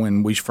back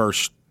when we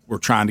first were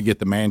trying to get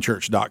the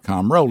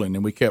manchurch.com rolling,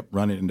 and we kept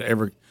running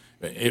into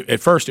at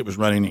first it was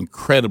running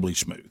incredibly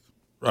smooth.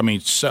 I mean,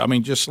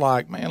 just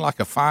like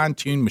a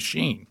fine-tuned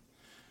machine,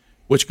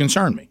 which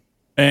concerned me.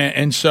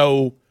 And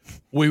so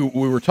we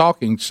were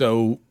talking.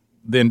 So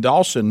then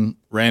Dawson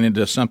ran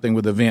into something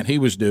with an event he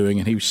was doing,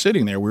 and he was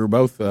sitting there. We were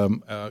both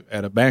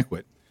at a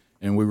banquet.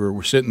 And we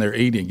were sitting there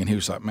eating, and he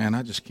was like, man,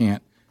 I just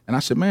can't. And I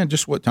said, man,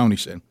 just what Tony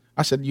said.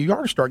 I said, you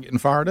ought to start getting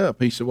fired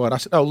up. He said, what? I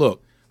said, oh,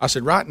 look. I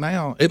said, right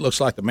now, it looks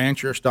like the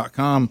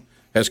manchurch.com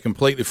has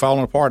completely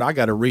fallen apart. I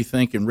got to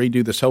rethink and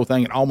redo this whole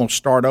thing and almost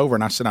start over.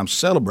 And I said, I'm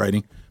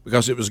celebrating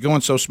because it was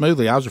going so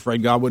smoothly, I was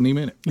afraid God wasn't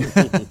even in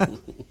it.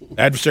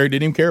 Adversary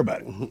didn't even care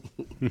about it.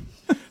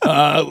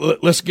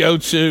 Let's go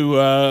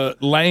to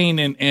Lane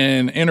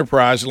in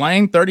Enterprise.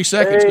 Lane, 30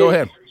 seconds. Hey. Go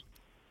ahead.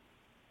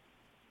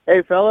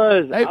 Hey,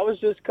 fellas, I was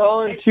just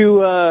calling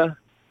to,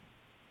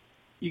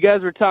 you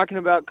guys were talking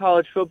about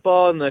college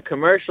football and the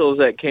commercials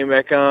that came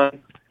back on.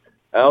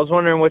 I was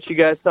wondering what you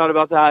guys thought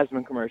about the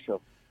Heisman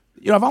commercial.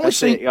 I've only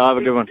seen. Y'all have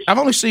a good one. I've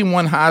only seen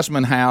one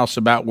Heisman house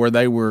about where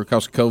they were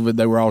because of COVID.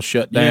 They were all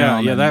shut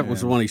down. Yeah, that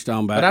was the one he's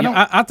talking about.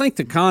 But I think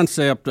the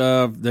concept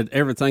of that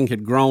everything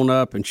had grown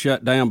up and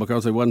shut down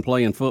because they wasn't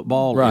playing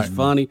football is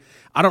funny.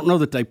 I don't know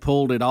that they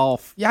pulled it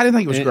off. Yeah, I didn't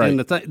think it was great. And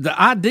the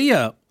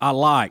idea I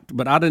liked,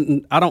 but I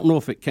don't know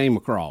if it came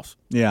across.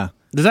 Yeah.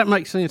 Does that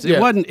make sense?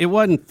 Yeah. It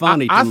wasn't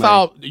funny. I to me.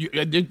 thought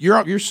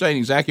you're saying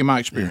exactly my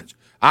experience.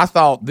 I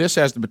thought this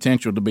has the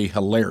potential to be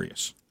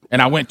hilarious,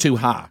 and I went too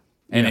high.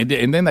 And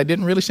then they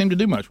didn't really seem to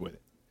do much with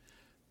it.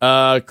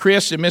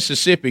 Chris in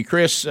Mississippi.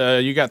 Chris,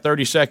 you got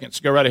 30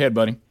 seconds. Go right ahead,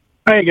 buddy.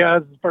 Hey,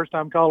 guys.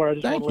 First-time caller. I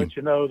just want to Thank let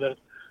you know that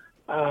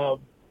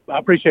I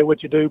appreciate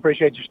what you do.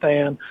 Appreciate your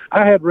stand.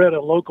 I had read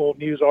a local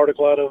news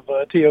article out of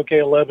TOK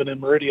 11 in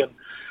Meridian.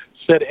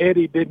 Said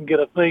Eddie didn't get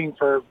a thing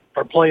for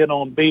playing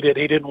on Beat It.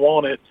 He didn't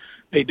want it.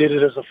 He did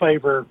it as a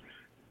favor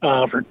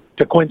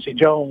to Quincy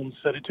Jones.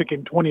 Said it took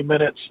him 20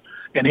 minutes,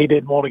 and he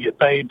didn't want to get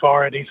paid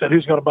for it. He said,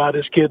 who's going to buy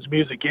this kid's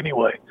music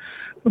anyway?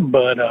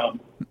 But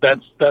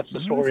that's the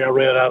story I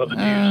read out of the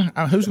news.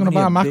 Who's going to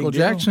buy Michael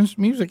Jackson's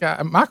music?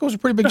 Michael's a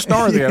pretty big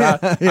star there.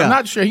 I'm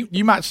not sure.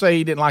 You might say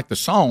he didn't like the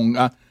song.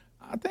 I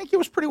think it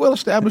was pretty well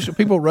established that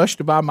people rushed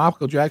to buy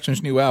Michael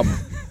Jackson's new album.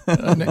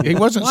 He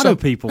wasn't Why do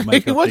people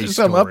make he up wasn't these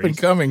some stories? up and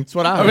coming. That's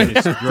what I heard.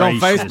 It's on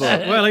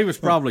Facebook. Well, he was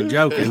probably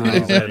joking.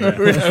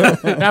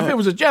 Now, if it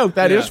was a joke,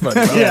 that is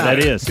funny. Yeah, that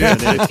is. Yeah,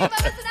 it is.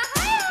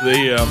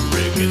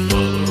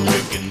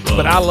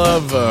 But I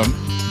love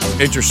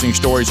interesting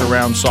stories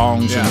around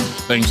songs and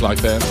things like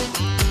that.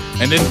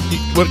 And then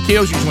what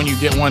kills you is when you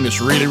get one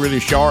that's really, really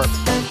sharp,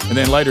 and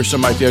then later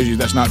somebody tells you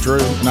that's not true,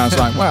 and I was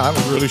like, wow, that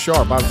was really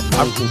sharp. I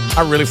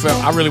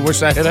really wish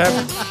that had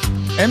happened.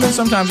 And then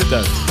sometimes it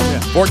does.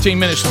 14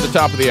 minutes to the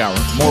top of the hour.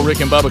 More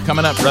Rick and Bubba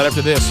coming up right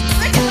after this.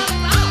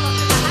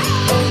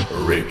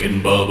 Rick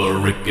and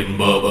Bubba, Rick and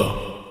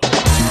Bubba.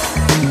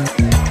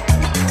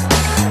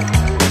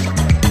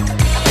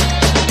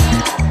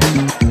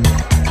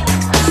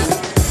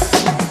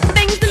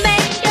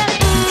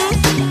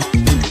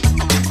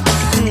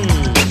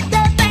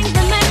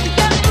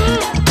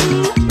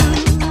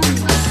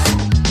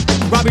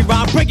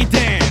 Break it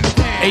down.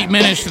 8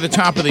 minutes to the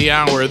top of the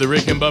hour. The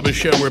Rick and Bubba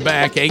Show. We're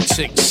back.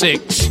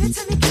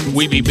 866.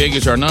 We Be Big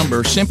is our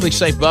number.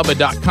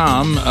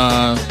 SimplySafeBubba.com.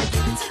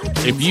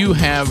 If you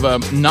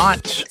have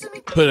not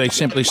put a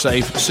Simply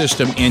Safe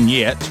system in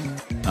yet,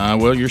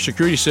 well, your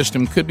security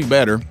system could be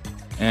better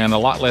and a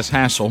lot less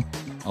hassle,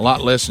 a lot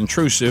less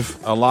intrusive,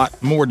 a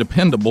lot more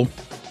dependable.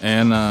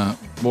 And,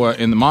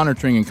 in the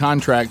monitoring and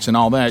contracts and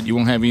all that, you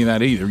won't have any of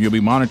that either. You'll be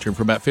monitored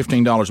for about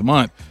 $15 a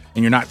month,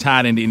 and you're not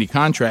tied into any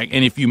contract.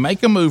 And if you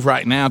make a move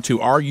right now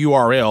to our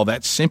URL,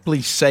 that's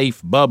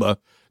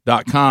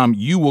simplysafebubba.com,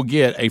 you will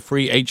get a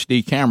free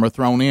HD camera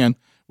thrown in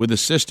with a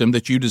system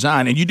that you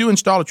design. And you do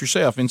install it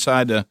yourself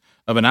inside of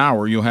an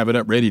hour. You'll have it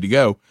up ready to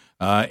go.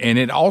 And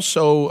it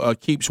also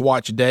keeps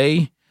watch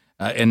day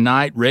and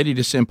night ready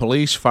to send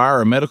police, fire,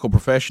 or medical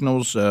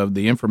professionals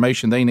the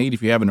information they need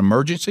if you have an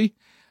emergency.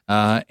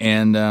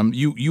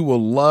 You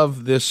will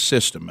love this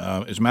system.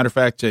 As a matter of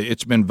fact,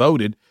 it's been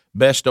voted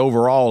best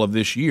overall of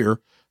this year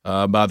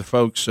by the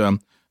folks who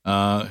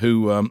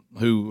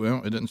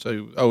it didn't say,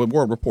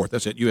 World Report.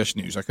 That's it, U.S.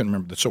 News. I couldn't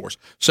remember the source.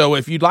 So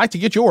if you'd like to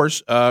get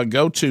yours,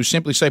 go to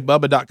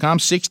simplysafebubba.com,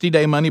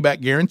 60-day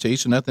money-back guarantee,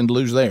 so nothing to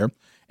lose there.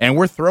 And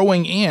we're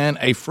throwing in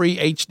a free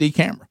HD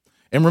camera.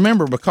 And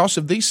remember, because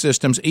of these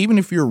systems, even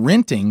if you're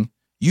renting,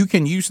 you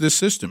can use this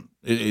system.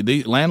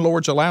 The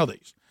landlords allow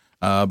these.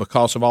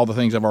 Because of all the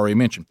things I've already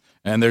mentioned.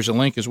 And there's a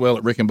link as well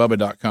at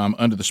rickandbubba.com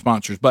under the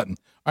sponsors button.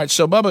 All right,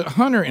 so Bubba,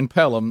 Hunter in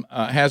Pelham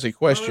has a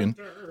question.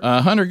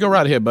 Hunter, go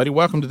right ahead, buddy.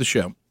 Welcome to the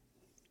show.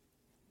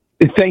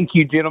 Thank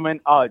you, gentlemen.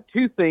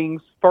 Two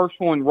things. First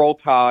one, Roll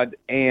Tide.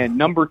 And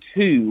number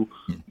two,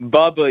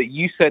 Bubba,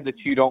 you said that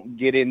you don't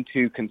get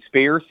into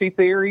conspiracy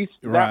theories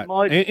that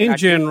much. In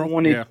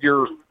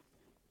general,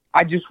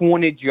 I just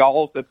wanted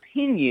y'all's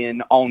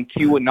opinion on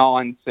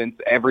QAnon, since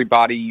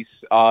everybody's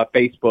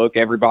Facebook,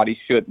 everybody's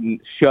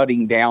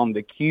shutting down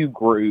the Q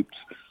groups.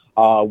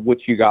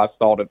 What you guys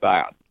thought of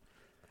that?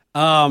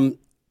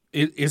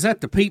 Is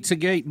that the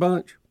Pizzagate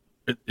bunch?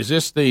 Is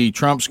this the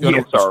Trump's going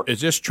to? Yes, sir.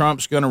 Is this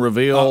Trump's going to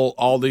reveal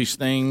all these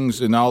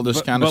things and all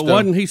this kind of stuff? But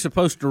wasn't he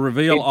supposed to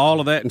reveal all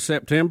of that in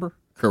September?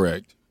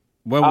 Correct.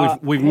 Well,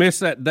 we've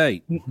missed that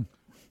date.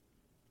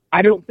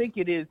 I don't think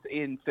it is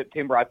in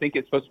September. I think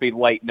it's supposed to be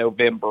late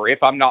November,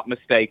 if I'm not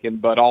mistaken.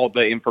 But all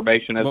the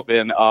information has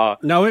been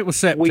no, it was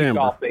September. Leaked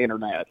off the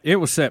internet. It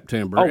was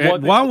September. Oh,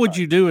 why would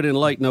you do it in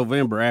late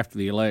November after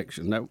the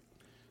election?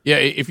 Yeah,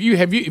 if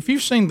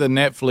you've seen the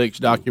Netflix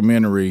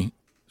documentary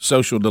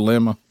Social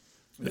Dilemma,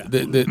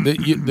 the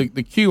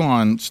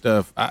QAnon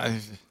stuff.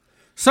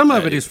 Some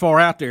of it is far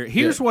out there.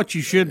 Here's what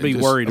you should be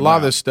worried about. A lot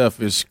of this stuff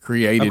is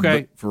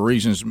created for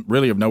reasons,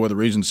 really of no other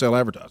reason to sell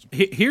advertising.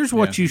 Here's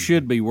what you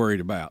should be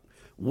worried about.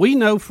 We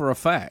know for a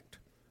fact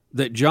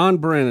that John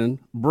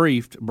Brennan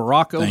briefed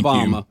Barack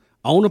Obama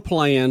on a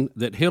plan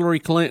that Hillary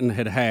Clinton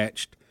had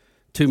hatched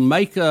to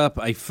make up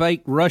a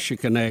fake Russia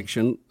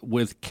connection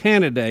with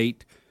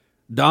candidate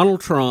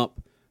Donald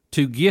Trump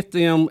to get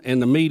them and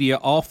the media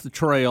off the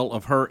trail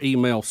of her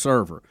email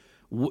server.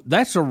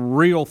 That's a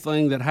real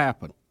thing that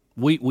happened.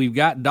 We've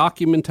got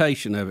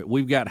documentation of it.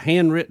 We've got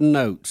handwritten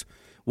notes.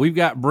 We've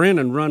got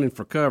Brennan running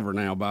for cover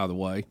now, by the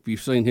way, if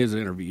you've seen his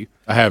interview.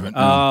 I haven't.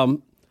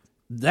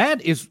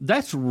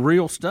 That's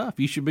real stuff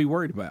you should be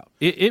worried about.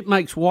 It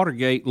makes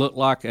Watergate look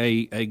like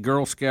a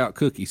Girl Scout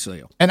cookie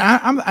sale. And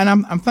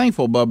I'm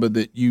thankful, Bubba,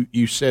 that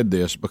you said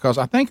this, because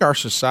I think our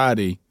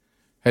society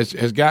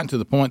has gotten to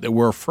the point that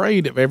we're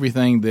afraid of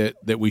everything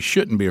that we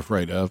shouldn't be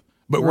afraid of,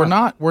 But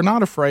we're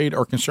not afraid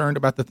or concerned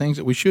about the things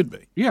that we should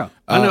be. Yeah,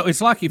 I know.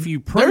 It's like if you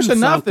prove there's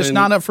enough that's something-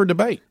 not up for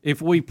debate.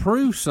 If we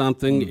prove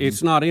something,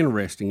 it's not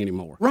interesting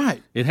anymore.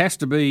 Right. It has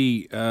to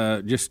be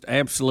just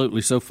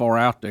absolutely so far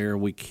out there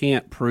we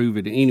can't prove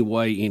it in any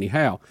way,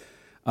 anyhow.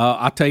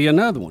 I'll tell you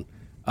another one.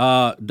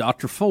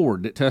 Dr.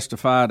 Ford that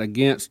testified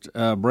against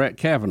Brett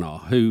Kavanaugh,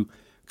 who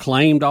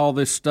claimed all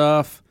this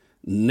stuff,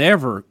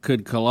 never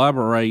could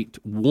corroborate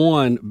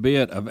one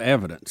bit of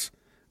evidence.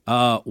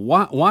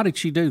 Why did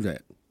she do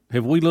that?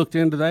 Have we looked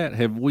into that?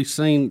 Have we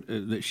seen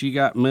that she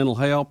got mental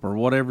help or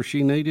whatever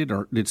she needed,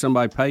 or did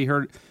somebody pay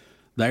her?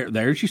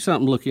 There's you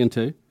something to look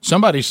into.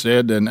 Somebody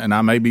said, and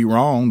I may be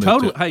wrong.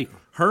 That hey,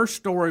 her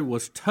story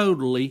was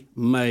totally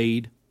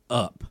made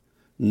up.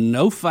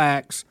 No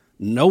facts,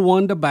 no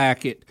one to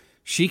back it.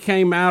 She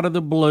came out of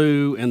the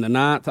blue in the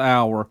 9th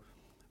hour.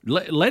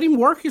 Let him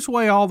work his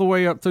way all the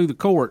way up through the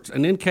courts,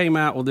 and then came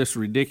out with this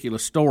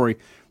ridiculous story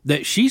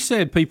that she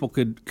said people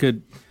could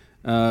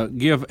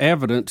give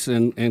evidence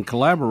and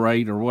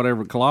collaborate or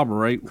whatever,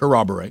 corroborate.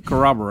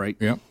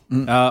 Yep.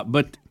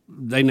 But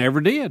they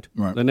never did.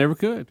 Right. They never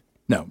could.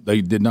 No,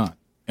 they did not.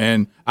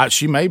 And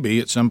she may be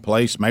at some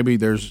place. Maybe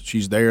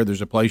she's there.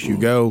 There's a place you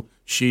go.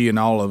 She and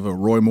all of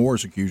Roy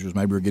Moore's accusers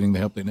maybe are getting the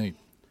help they need.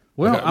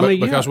 Well,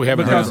 because we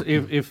haven't because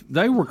heard. if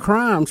they were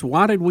crimes,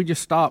 why did we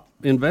just stop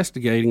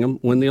investigating them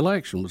when the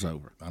election was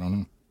over? I don't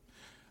know.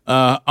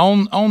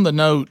 On the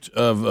note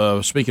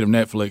of speaking of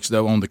Netflix,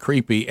 though, on the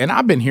creepy, and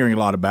I've been hearing a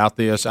lot about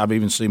this. I've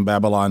even seen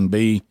Babylon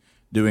Bee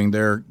doing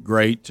their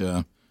great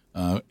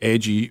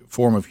edgy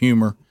form of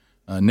humor.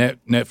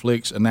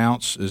 Netflix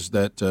announces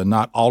that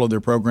not all of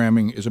their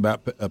programming is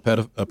about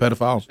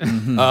pedophiles,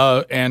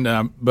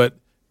 but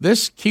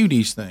this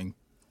cuties thing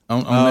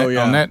on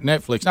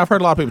Netflix. I've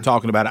heard a lot of people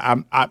talking about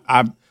it.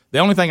 I the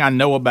only thing I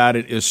know about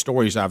it is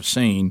stories I've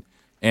seen,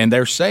 and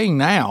they're saying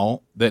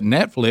now that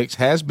Netflix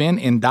has been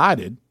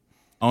indicted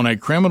on a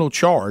criminal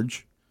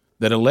charge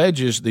that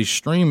alleges the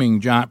streaming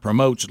giant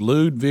promotes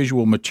lewd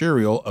visual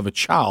material of a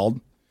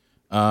child,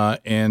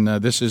 and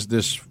this is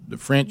the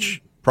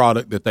French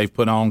product that they've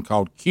put on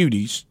called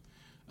Cuties.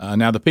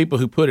 Now, the people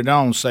who put it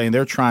on saying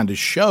they're trying to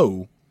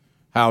show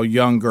how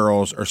young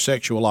girls are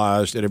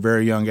sexualized at a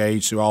very young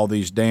age through all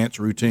these dance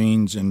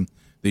routines and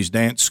these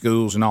dance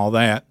schools and all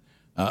that.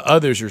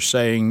 Others are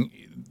saying,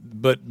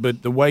 but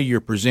the way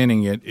you're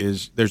presenting it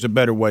is there's a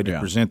better way to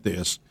present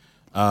this.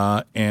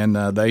 And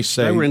they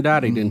say they were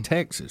indicted in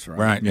Texas, right?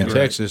 Right, in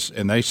Texas,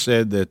 and they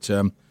said that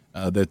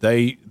that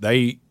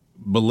they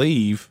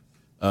believe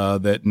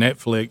that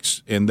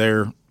Netflix, in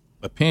their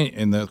opinion,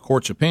 in the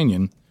court's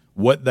opinion,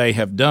 what they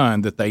have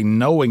done, that they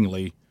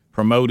knowingly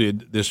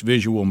promoted this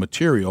visual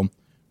material,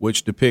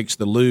 which depicts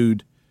the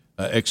lewd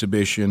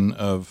exhibition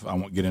of. I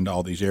won't get into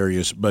all these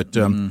areas, but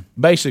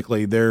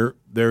basically,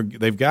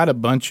 they've got a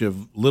bunch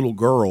of little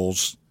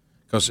girls.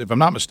 Because if I'm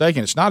not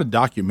mistaken, it's not a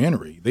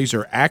documentary. These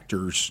are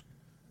actors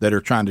that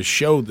are trying to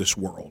show this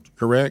world.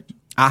 Correct?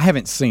 I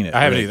haven't seen it.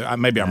 I haven't either.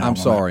 Maybe I'm wrong. I'm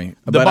sorry,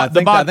 on but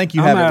I think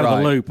you have it right. I'm out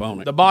of the loop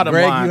on it. The bottom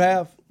Greg, line. you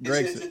have.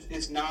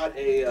 It's not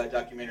a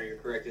documentary. You're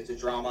correct. It's a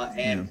drama,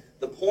 and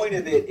the point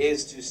of it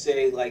is to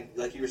say,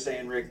 like you were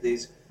saying, Rick,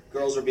 these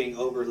girls are being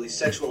overly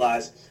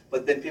sexualized.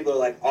 But then people are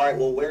like, all right,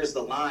 well, where's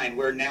the line?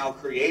 We're now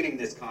creating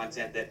this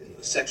content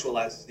that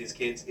sexualizes these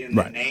kids in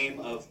the name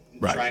of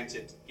trying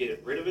to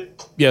get rid of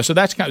it. Yeah, so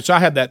that's so I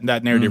had that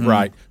narrative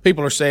right.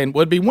 People are saying,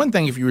 well, it'd be one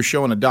thing if you were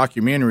showing a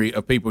documentary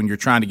of people and you're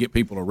trying to get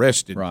people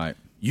arrested. Right.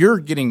 You're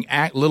getting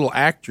little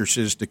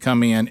actresses to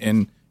come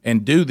in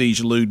and do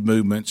these lewd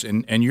movements,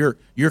 and you're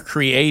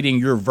creating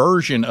your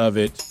version of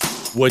it,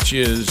 which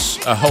is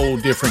a whole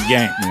different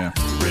game. Yeah.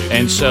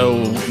 And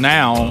so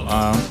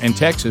now in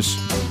Texas,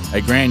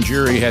 a grand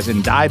jury has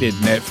indicted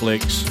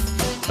Netflix,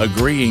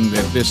 agreeing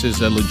that this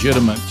is a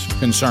legitimate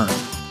concern.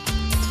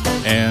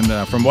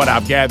 And from what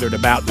I've gathered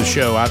about the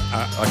show, like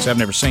I said, I've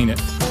never seen it.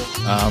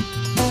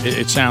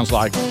 It sounds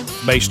like,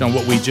 based on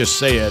what we just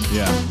said,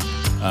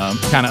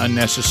 kind of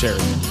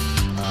unnecessary.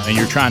 And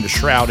you're trying to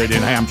shroud it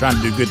in, hey, I'm trying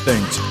to do good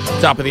things.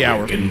 Top of the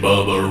hour. Rick and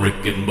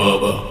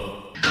Bubba.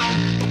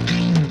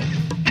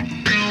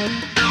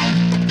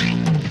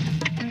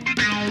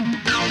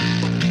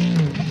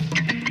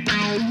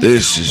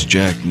 This is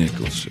Jack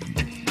Nicholson.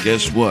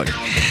 Guess what?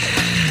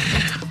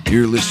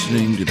 You're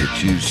listening to the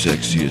two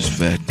sexiest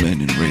fat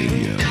men in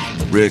radio,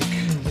 Rick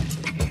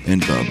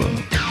and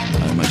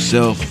Bubba. I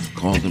myself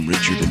call them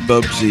Richard and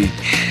Bubsy,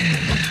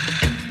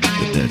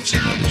 but that's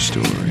another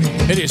story.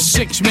 It is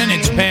 6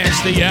 minutes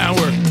past the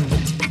hour.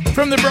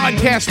 From the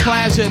Broadcast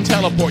Plaza and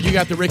Teleport, you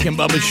got the Rick and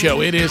Bubba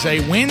Show. It is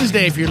a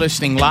Wednesday if you're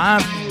listening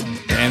live,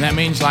 and that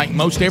means like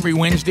most every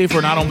Wednesday if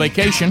we're not on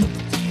vacation.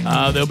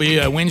 There'll be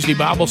a Wednesday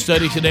Bible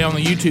study today on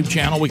the YouTube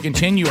channel. We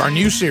continue our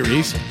new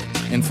series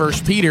in 1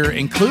 Peter,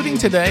 including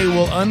today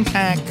we'll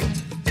unpack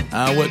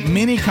what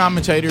many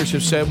commentators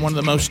have said one of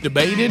the most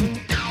debated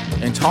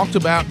and talked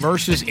about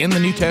verses in the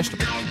New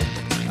Testament.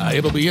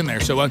 It'll be in there.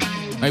 So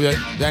Maybe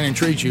that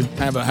intrigues you.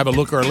 Have a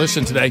look or a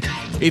listen today,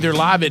 either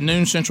live at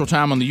noon Central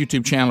Time on the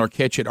YouTube channel or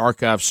catch it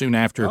archived soon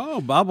after.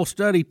 Oh, Bible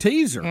study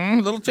teaser.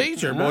 Little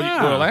teaser. Boy,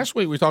 well, last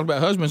week we talked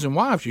about husbands and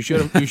wives. You should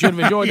have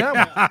enjoyed that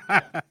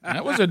one.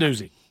 That was a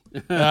doozy.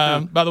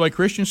 By the way,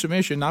 Christian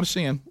submission, not a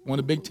sin. One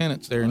of the big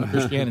tenets there in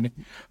Christianity.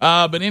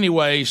 But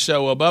anyway,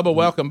 so Bubba,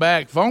 welcome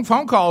back. Phone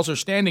calls are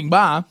standing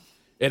by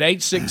at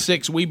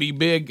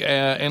 866-WE-BE-BIG.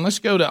 And let's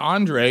go to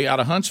Andre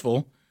out of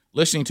Huntsville,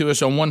 listening to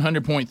us on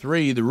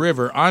 100.3 The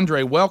River.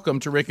 Andre, welcome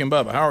to Rick and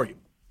Bubba. How are you?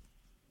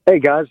 Hey,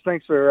 guys.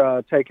 Thanks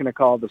for taking a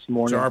call this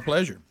morning. It's our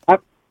pleasure. I'm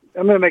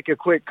going to make a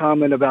quick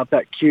comment about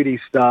that cutie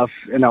stuff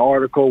in the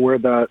article where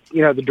the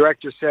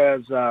director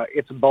says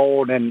it's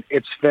bold and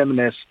it's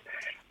feminist.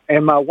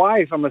 And my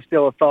wife, I'm going to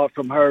steal a thought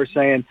from her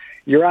saying,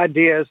 your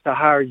idea is to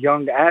hire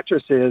young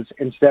actresses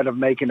instead of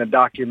making a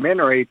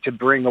documentary to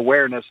bring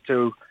awareness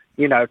to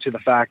the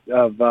fact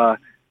of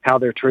how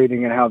they're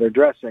treating and how they're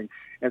dressing.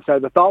 And so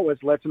the thought was,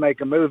 let's make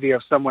a movie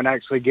of someone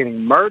actually getting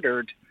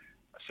murdered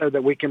so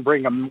that we can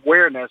bring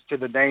awareness to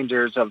the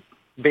dangers of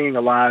being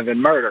alive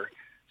and murder.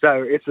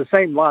 So it's the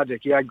same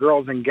logic. You had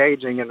girls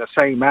engaging in the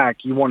same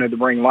act you wanted to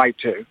bring light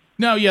to.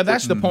 No, yeah,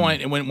 that's the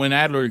point. And when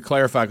Adler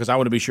clarified, because I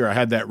want to be sure I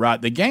had that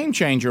right, the game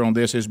changer on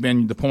this has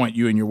been the point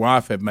you and your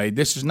wife have made.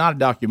 This is not a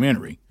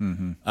documentary.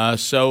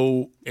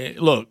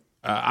 Look,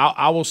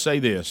 I will say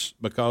this,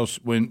 because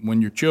when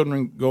your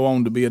children go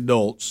on to be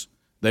adults,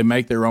 they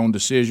make their own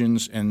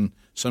decisions, and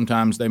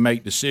sometimes they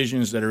make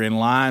decisions that are in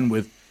line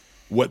with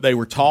what they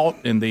were taught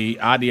and the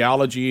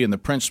ideology and the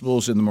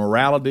principles and the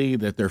morality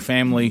that their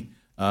family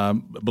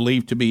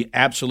believe to be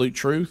absolute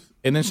truth,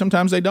 and then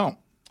sometimes they don't.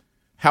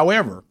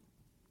 However,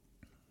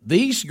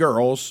 these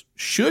girls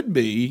should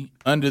be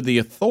under the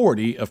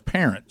authority of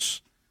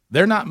parents.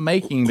 They're not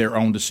making their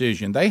own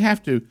decision.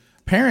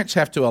 Parents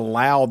have to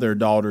allow their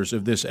daughters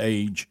of this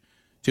age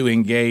to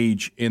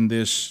engage in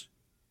this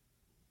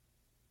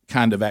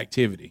kind of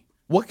activity.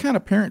 What kind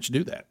of parents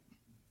do that?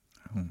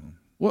 I don't know.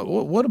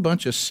 What a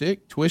bunch of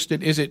sick,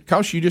 twisted. Is it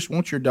because you just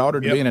want your daughter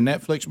to be in a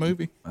Netflix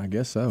movie? I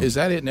guess so. Is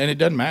that it? And it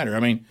doesn't matter.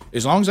 I mean,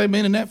 as long as they've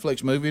been in a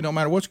Netflix movie, it don't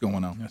matter what's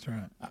going on. That's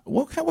right.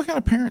 What kind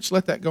of parents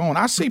let that go on?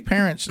 I see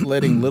parents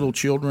letting little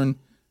children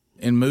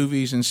in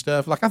movies and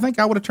stuff. Like, I think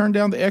I would have turned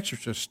down The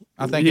Exorcist.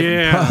 I think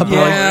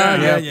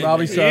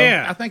probably so.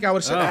 Yeah. I think I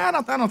would have said,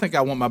 I don't think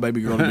I want my baby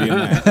girl to be in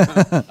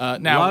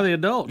that. Now, a lot of the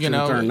adults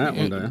turned that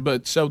one down.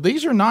 But so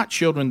these are not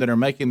children that are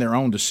making their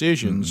own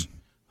decisions.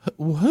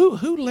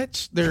 Who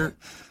lets their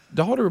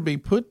daughter be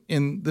put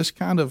in this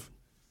kind of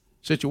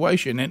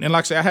situation? And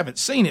like I say, I haven't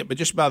seen it, but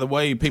just by the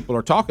way people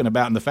are talking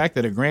about and the fact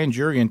that a grand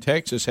jury in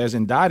Texas has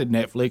indicted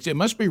Netflix, it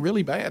must be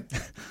really bad.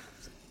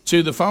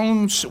 To the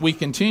phones we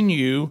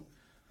continue.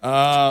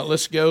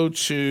 Let's go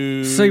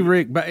to... See,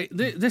 Rick,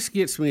 this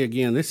gets me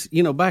again.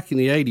 Back in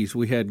the 80s,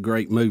 we had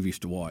great movies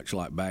to watch,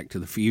 like Back to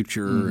the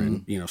Future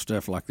and,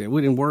 stuff like that.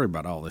 We didn't worry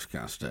about all this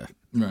kind of stuff.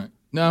 Right.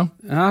 No?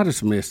 I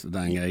just miss the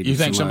dang 80s. You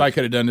think somebody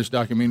could have done this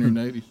documentary in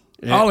the 80s?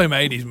 Yeah. All them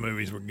 80s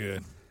movies were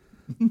good.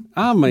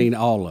 I mean,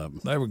 all of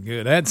them. They were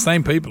good. They had the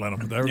same people in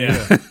them. They were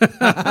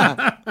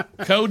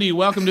good. Cody,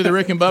 welcome to the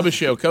Rick and Bubba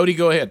Show. Cody,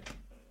 go ahead.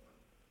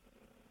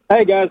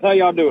 Hey, guys. How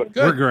y'all doing?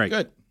 Good. We're great.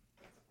 Good.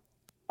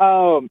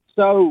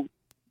 So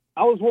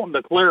I was wanting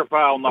to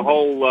clarify on the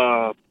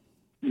whole,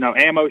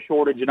 ammo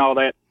shortage and all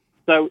that.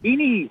 So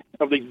any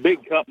of these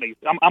big companies,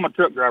 I'm a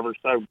truck driver,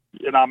 so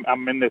and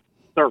I'm in this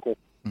circle.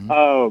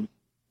 Mm-hmm.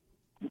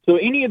 So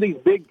any of these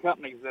big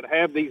companies that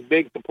have these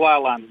big supply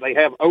lines, they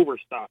have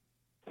overstock.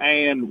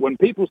 And when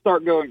people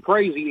start going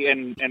crazy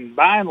and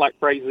buying like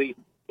crazy,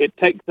 it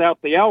takes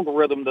out the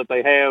algorithm that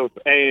they have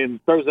and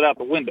throws it out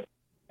the window.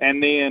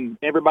 And then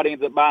everybody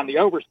ends up buying the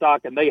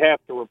overstock, and they have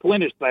to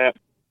replenish that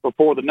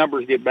before the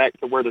numbers get back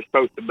to where they're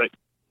supposed to be.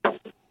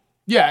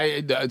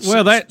 Yeah.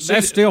 Well, that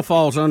still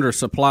falls under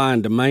supply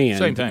and demand.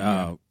 Same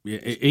thing.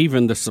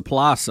 Even the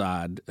supply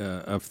side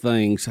of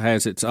things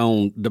has its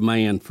own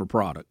demand for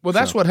product. Well,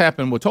 that's what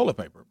happened with toilet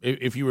paper.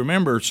 If you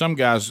remember, some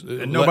guys...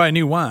 nobody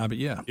knew why, but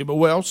yeah.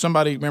 Well,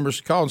 somebody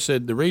remembers called and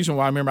said, the reason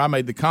why, I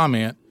made the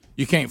comment,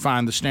 you can't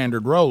find the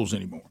standard rolls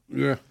anymore.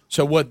 Yeah.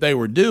 So what they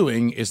were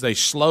doing is they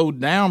slowed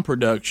down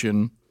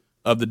production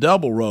of the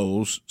double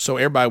rolls so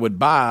everybody would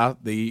buy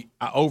the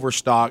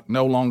overstock,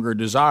 no longer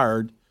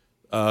desired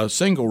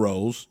single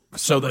rolls.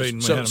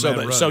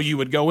 So you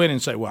would go in and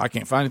say, well, I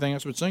can't find anything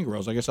else but single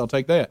rolls. I guess I'll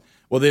take that.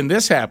 Well, then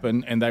this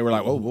happened, and they were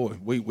like, oh, boy,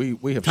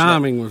 we have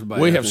was bad.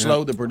 We have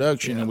slowed the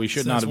production, and we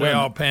should not have done it. We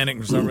all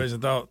panicked for some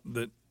reason, thought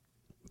that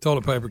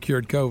toilet paper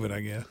cured COVID, I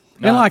guess.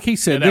 And like he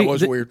said, that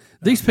was weird.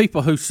 These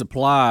people who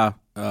supply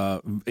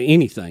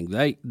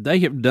anything, they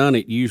have done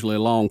it usually a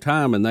long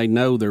time, and they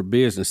know their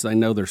business. They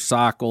know their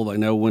cycle. They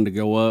know when to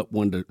go up,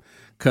 when to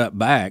cut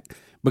back,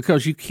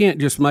 because you can't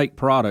just make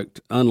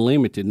product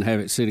unlimited and have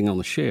it sitting on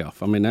the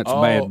shelf. I mean, that's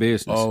bad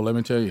business. Oh, let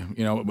me tell you,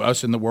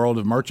 us in the world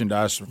of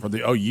merchandise for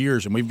the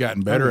years, and we've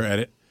gotten better at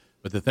it.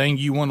 But the thing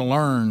you want to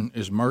learn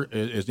is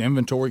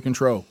inventory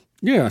control.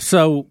 Yeah,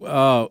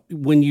 so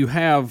when you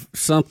have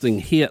something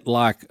hit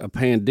like a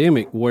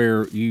pandemic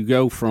where you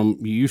go from,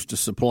 you used to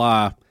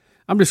supply,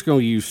 I'm just going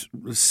to use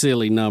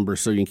silly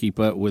numbers so you can keep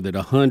up with it.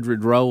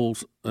 100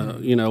 rolls, a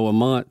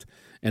month.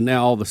 And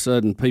now all of a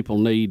sudden, people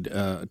need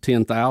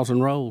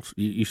 10,000 rolls.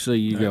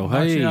 You go,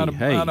 hey.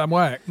 Out of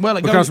whack. Well,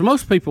 because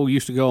most people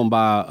used to go and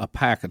buy a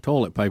pack of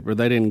toilet paper.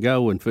 They didn't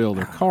go and fill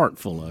their cart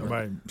full of it.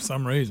 By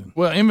some reason.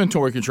 Well,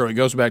 inventory control, it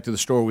goes back to the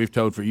story we've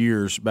told for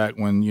years, back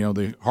when,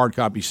 the hard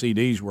copy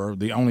CDs were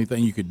the only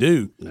thing you could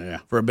do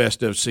for a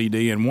best of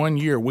CD. And 1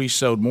 year, we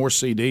sold more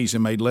CDs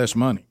and made less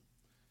money.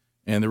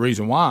 And the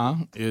reason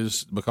why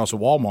is because of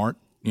Walmart,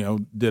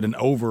 did an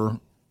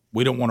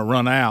we don't want to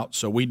run out,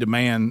 so we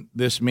demand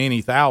this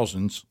many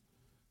thousands.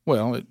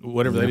 Well,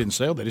 whatever they didn't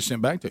sell, they just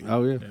sent back to you.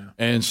 Oh, yeah.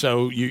 And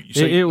so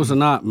it was a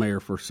nightmare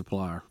for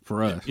supplier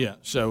for us. Yeah.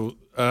 So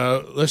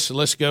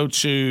let's go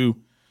to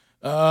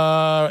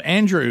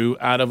Andrew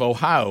out of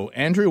Ohio.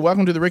 Andrew,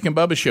 welcome to the Rick and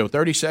Bubba Show.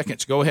 30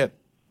 seconds. Go ahead.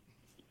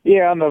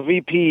 Yeah, on the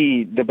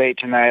VP debate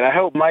tonight, I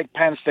hope Mike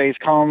Pence stays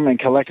calm and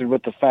collected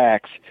with the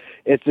facts.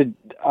 It's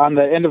on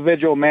the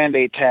individual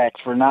mandate tax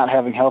for not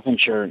having health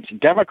insurance.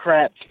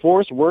 Democrats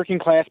force working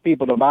class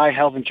people to buy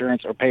health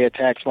insurance or pay a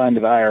tax fine to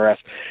the IRS.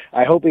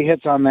 I hope he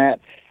hits on that.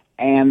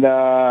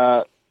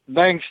 And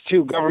thanks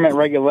to government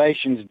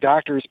regulations,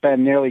 doctors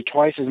spend nearly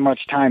twice as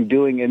much time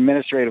doing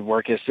administrative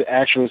work as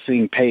actually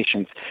seeing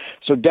patients.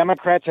 So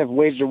Democrats have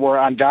waged a war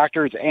on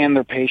doctors and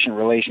their patient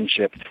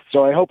relationship.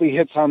 So I hope he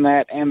hits on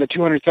that and the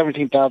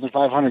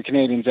 217,500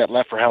 Canadians that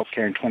left for health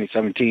care in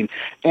 2017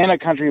 and a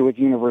country with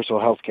universal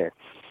health care.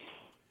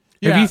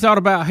 Have you thought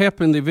about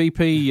helping the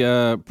VP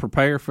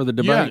prepare for the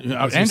debate?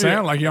 Yeah, Andrew,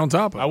 sound like you're on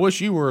top of it. I wish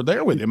you were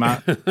there with him.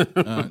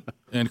 And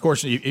of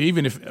course,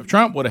 even if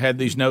Trump would have had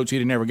these notes, he'd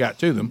have never got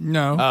to them.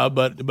 No.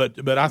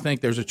 But I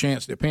think there's a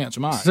chance that Pence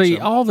might. See,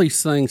 all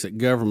these things that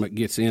government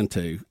gets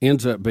into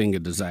ends up being a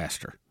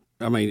disaster.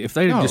 I mean, if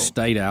they had just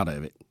stayed out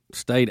of it,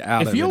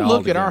 if you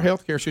look at our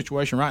health care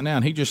situation right now,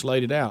 and he just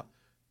laid it out,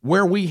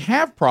 where we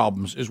have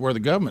problems is where the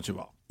government's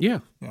involved. Yeah,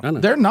 I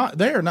know. They're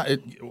not.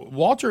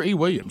 Walter E.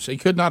 Williams, he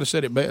could not have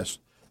said it best.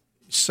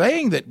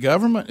 Saying that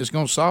government is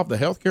going to solve the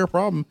health care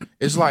problem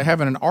is like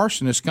having an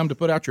arsonist come to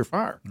put out your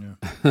fire.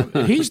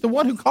 Yeah. He's the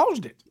one who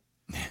caused it.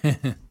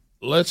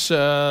 Let's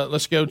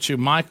go to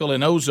Michael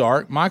in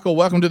Ozark. Michael,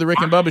 welcome to the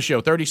Rick and Bubba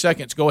Show. 30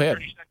 seconds. Go ahead.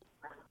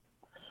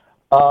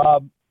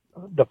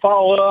 To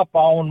follow up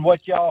on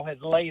what y'all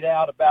had laid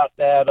out about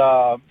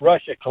that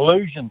Russia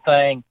collusion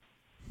thing,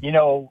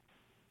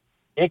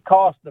 it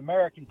cost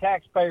American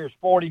taxpayers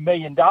 $40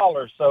 million.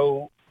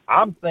 So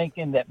I'm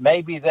thinking that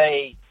maybe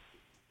they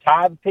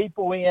tie the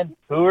people in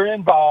who are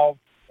involved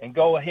and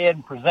go ahead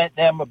and present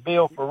them a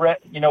bill for,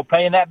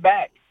 paying that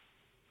back.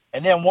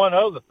 And then one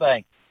other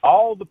thing,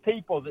 all the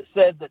people that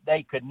said that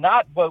they could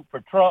not vote for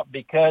Trump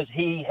because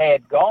he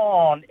had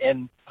gone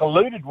and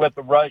colluded with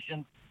the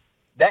Russians,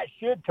 that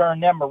should turn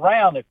them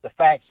around if the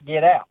facts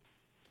get out.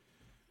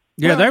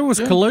 Yeah, there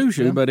was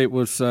collusion, but it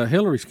was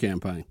Hillary's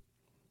campaign.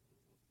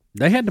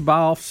 They had to buy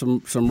off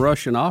some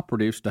Russian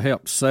operatives to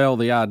help sell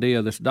the idea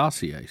of this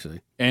dossier. See,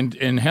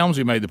 and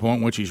Helmsley made the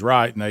point, which he's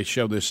right, and they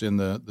show this in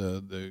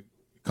the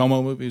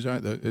Como movies,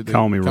 right? The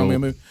Comey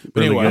movie. But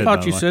really anyway, I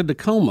thought you said the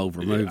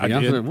Comb-Over movie. I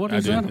said, what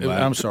is that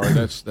about? I'm sorry,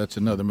 that's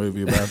another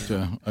movie about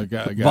a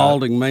guy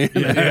balding man.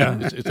 Yeah,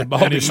 it's a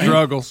balding man.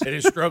 Struggles. And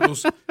his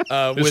struggles.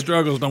 His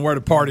struggles on where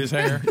to part his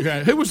hair.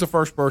 Who was the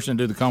first person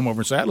to do the Comb-Over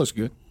and say, that looks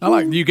good? I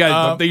like you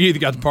guys. They either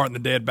got the part in the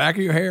dead back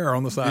of your hair or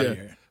on the side of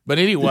your hair. But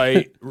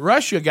anyway,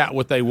 Russia got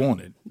what they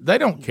wanted. They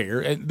don't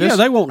care.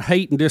 They want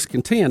hate and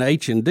discontent,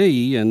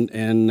 H&D,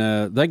 and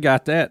they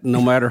got that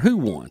no matter who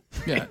won.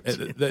 Yeah,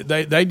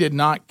 they did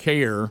not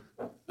care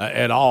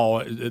at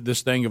all.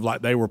 This thing of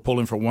like they were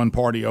pulling for one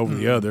party over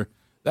the other.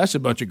 That's a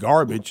bunch of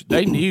garbage.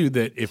 They knew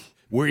that if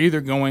we're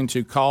either going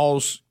to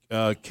cause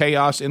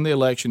chaos in the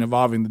election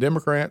involving the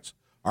Democrats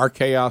or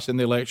chaos in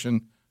the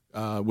election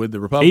with the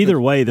Republicans.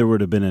 Either way, there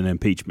would have been an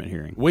impeachment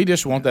hearing. We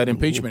just want that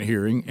impeachment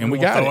hearing, and we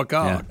got it.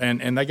 Yeah.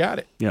 And they got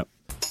it. Yep.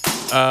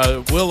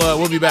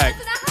 We'll be back.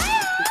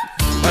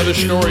 Other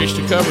stories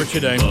to cover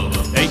today.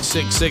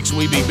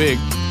 866-WE-BE-BIG.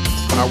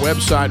 Our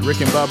website,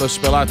 Rick and Bubba,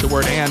 spell out the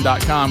word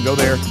and.com. Go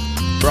there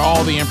for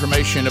all the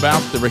information about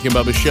the Rick and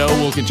Bubba Show.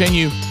 We'll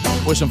continue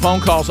with some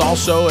phone calls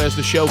also as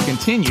the show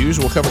continues.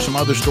 We'll cover some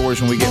other stories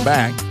when we get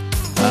back.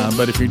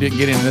 But if you didn't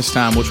get in this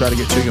time, we'll try to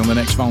get to you on the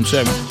next phone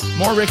segment.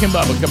 More Rick and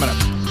Bubba coming up.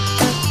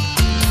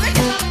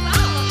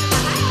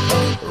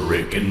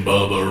 Rick and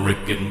Bubba,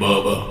 Rick and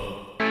Bubba.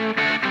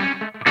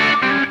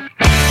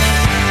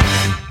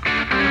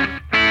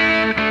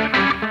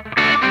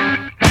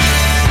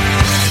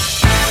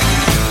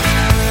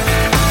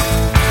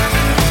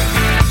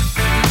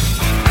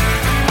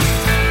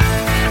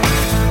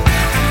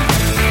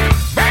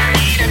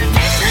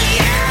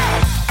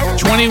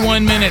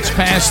 21 minutes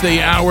past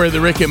the hour of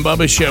the Rick and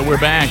Bubba Show. We're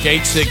back.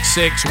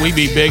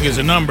 866-WE-BE-BIG is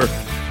a number.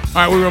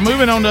 All right, we were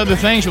moving on to other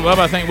things. Bubba,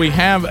 I think we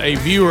have a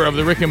viewer of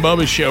the Rick and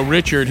Bubba Show,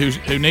 Richard,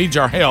 who needs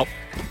our help.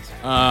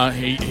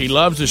 He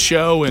loves the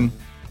show, and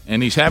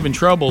he's having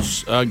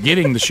troubles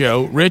getting the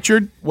show.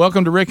 Richard,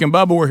 welcome to Rick and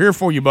Bubba. We're here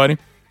for you, buddy.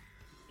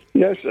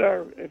 Yes,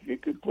 sir. If you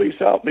could please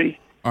help me.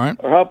 All right.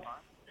 Or help.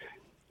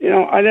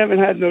 I haven't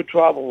had no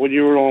trouble when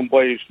you were on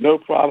Blaze. No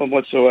problem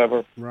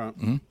whatsoever. Right.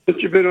 Mm-hmm.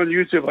 Since you've been on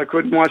YouTube, I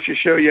couldn't watch your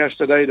show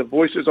yesterday. The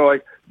voices are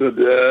like, is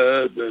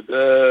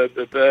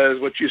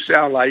what you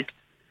sound like.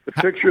 The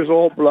picture's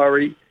all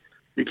blurry.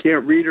 You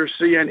can't read or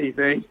see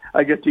anything.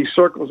 I get these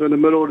circles in the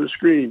middle of the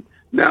screen.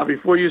 Now,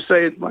 before you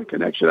say it's my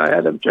connection, I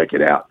had them check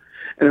it out.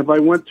 And if I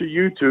went to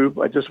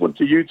YouTube, I just went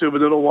to YouTube a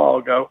little while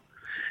ago,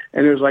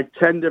 and there's like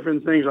 10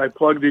 different things I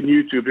plugged in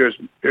YouTube.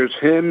 There's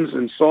hymns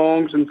and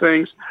songs and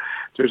things.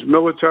 There's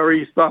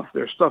military stuff.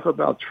 There's stuff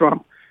about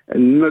Trump.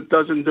 And it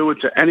doesn't do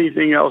it to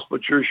anything else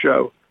but your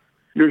show.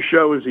 Your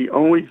show is the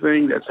only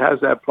thing that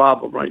has that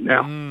problem right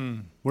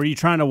now. Were you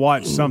trying to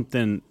watch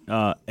something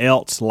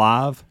else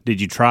live? Did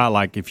you try,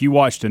 like, if you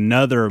watched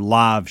another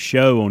live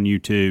show on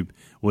YouTube,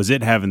 was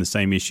it having the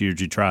same issue?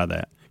 Did you try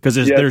that? Because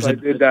I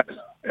did that.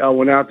 I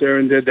went out there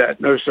and did that.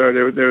 No,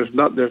 sir, there's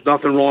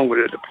nothing wrong with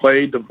it. It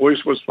played. The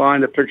voice was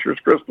fine. The picture was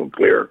crystal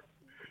clear.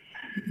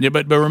 Yeah,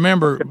 but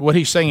remember, what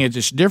he's saying is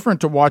it's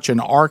different to watch an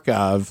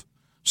archive,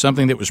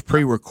 something that was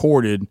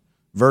pre-recorded,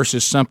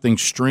 versus something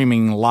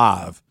streaming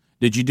live.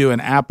 Did you do an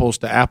apples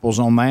to apples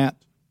on that?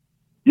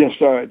 Yes,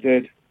 sir, I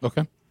did.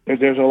 Okay.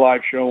 There's a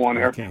live show on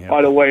there.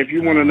 By the way, if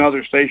you want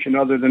another station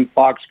other than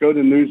Fox, go to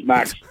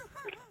Newsmax.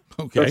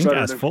 Okay.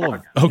 That's full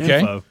of info.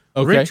 Okay.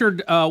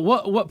 Richard,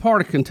 what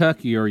part of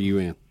Kentucky are you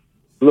in?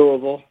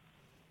 Louisville.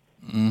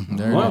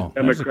 There you go.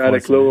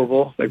 Democratic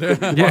Louisville. They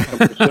put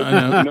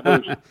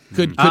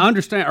I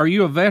understand. Are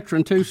you a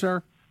veteran too,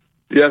 sir?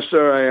 Yes,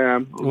 sir, I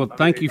am. Well,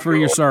 thank you for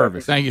your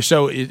service. Thank you.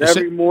 So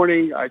every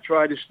morning I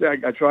try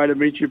to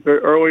meet you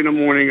early in the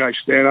morning. I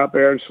stand up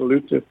there and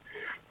salute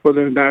for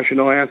the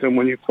national anthem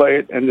when you play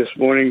it. And this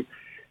morning,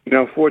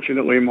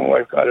 fortunately, my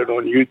wife got it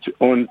on YouTube,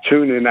 on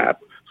TuneIn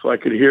app, so I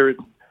could hear it.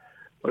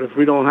 But if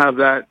we don't have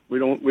that, we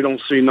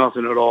don't see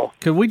nothing at all.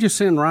 Could we just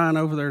send Ryan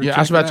over there? I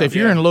was about to say, if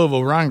you're in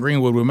Louisville, Ryan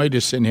Greenwood, we may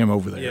just send him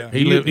over there. Yeah. Do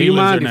you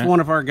mind if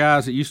one of our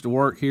guys that used to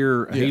work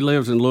here, he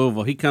lives in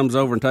Louisville, he comes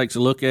over and takes a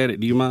look at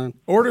it? Do you mind?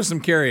 Order some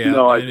carry-out,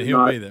 No, and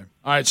he'll be there.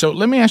 All right, so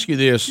let me ask you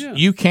this: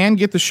 you can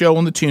get the show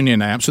on the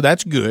TuneIn app, so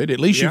that's good. At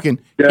least you can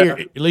hear.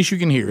 At least you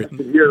can hear it.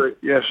 Hear it,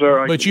 yes,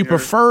 sir. But you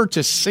prefer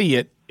to see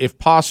it if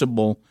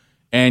possible,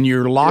 and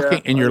you're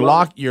locking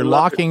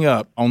locking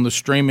up on the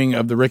streaming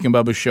of the Rick and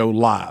Bubba show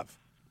live.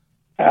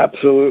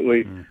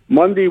 Absolutely.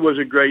 Monday was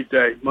a great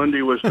day.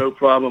 Monday was no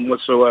problem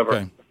whatsoever.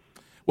 Okay.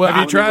 Well,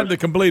 have you tried the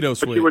Completo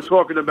switch? But you were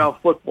talking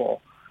about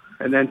football,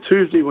 and then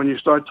Tuesday when you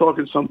start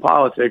talking some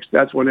politics,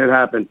 that's when it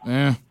happened.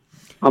 Yeah.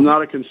 I'm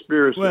not a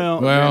conspiracy. Well,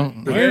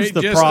 here's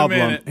the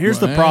problem. Here's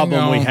the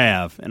problem we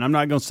have, and I'm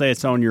not going to say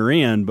it's on your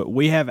end, but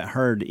we haven't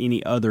heard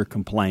any other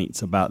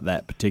complaints about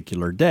that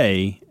particular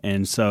day,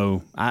 and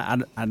so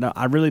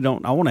I really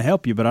don't. I want to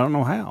help you, but I don't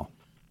know how.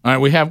 All right,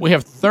 we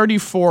have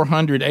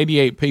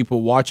 3,488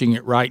 people watching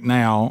it right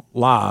now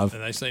live,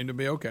 and they seem to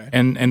be okay.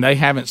 And they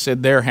haven't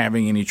said they're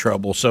having any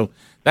trouble, so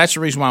that's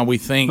the reason why we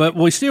think. But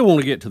we still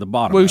want to get to the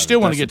bottom. We still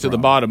want to get to the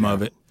bottom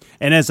of it.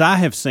 And as I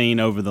have seen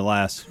over the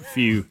last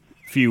few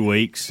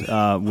weeks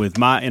with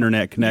my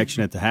internet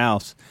connection at the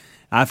house,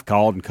 I've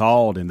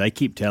called, and they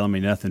keep telling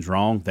me nothing's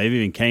wrong. They've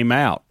even came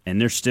out,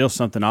 and there's still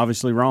something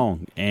obviously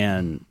wrong.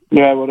 And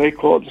yeah, well, they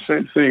called the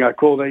same thing. I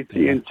called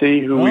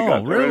AT&T, who we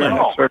got. Really?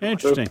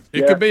 Interesting.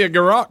 It could be a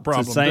Garrock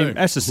problem, too.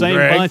 That's the same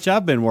bunch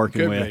I've been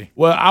working with.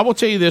 Well, I will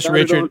tell you this,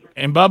 Richard,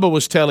 and Bubba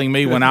was telling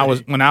me when I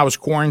was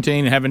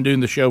quarantined and having doing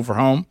the show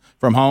from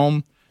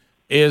home,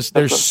 is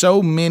there's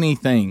so many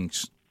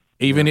things.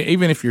 Even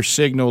if your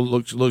signal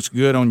looks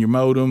good on your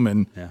modem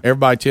and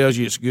everybody tells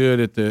you it's good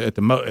at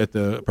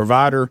the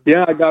provider.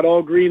 Yeah, I got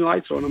all green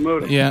lights on the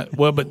modem. Yeah,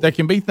 well, but there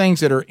can be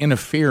things that are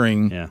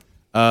interfering. Yeah.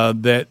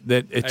 That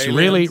it's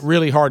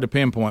really hard to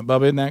pinpoint.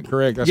 Bubba, isn't that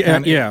correct? That's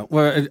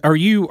Well, are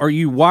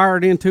you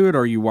wired into it or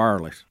are you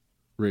wireless,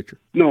 Richard?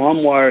 No,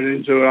 I'm wired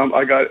into it.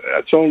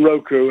 It's on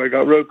Roku. I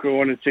got Roku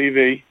on the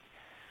TV.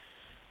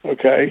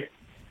 Okay,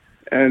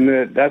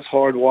 and that's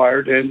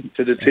hardwired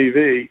into the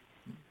TV.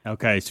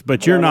 Okay,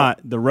 but you're not.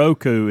 The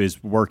Roku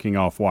is working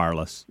off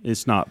wireless.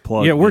 It's not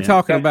plugged. Yeah, we're in.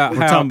 talking about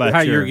how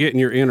you're getting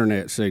your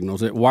internet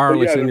signals. Is it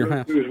wireless in your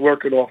house? The Roku is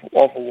working off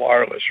of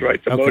wireless,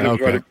 right? The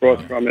modem's right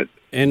across from it.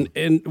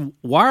 And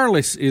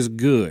wireless is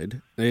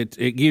good.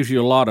 It gives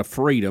you a lot of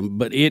freedom,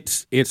 but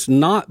it's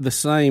not the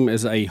same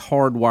as a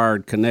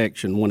hardwired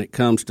connection when it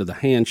comes to the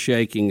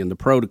handshaking and the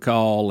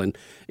protocol. And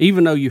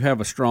even though you have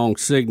a strong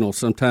signal,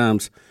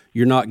 sometimes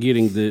you're not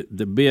getting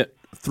the bit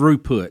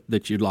throughput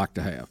that you'd like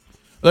to have.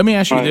 Let me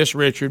ask you this,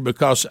 Richard,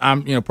 because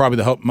I'm probably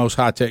the most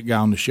high-tech guy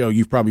on the show.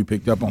 You've probably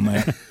picked up on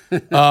that.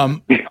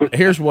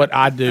 Here's what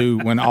I do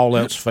when all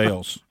else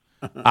fails.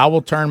 I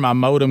will turn my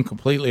modem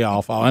completely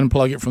off. I'll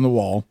unplug it from the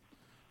wall.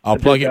 I'll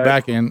plug it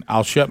back in.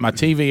 I'll shut my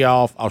TV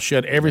off. I'll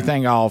shut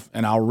everything off,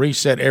 and I'll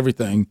reset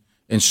everything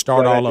and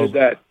start all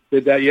over.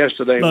 Did that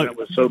yesterday when it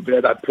was so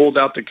bad. I pulled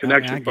out the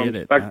connection from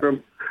the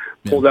Spectrum,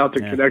 pulled out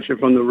the connection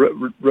from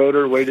the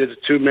rotor, waited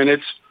 2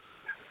 minutes,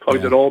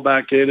 plugged it all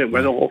back in. It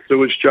went all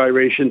through its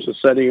gyrations of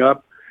setting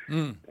up,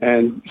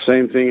 And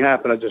same thing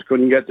happened. I just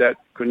couldn't get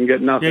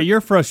nothing. Yeah,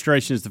 your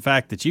frustration is the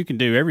fact that you can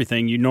do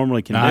everything you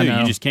normally can do.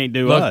 You just can't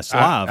do us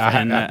live.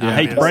 I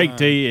hate to break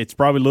to you, it's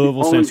probably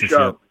Louisville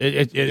censorship.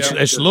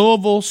 It's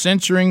Louisville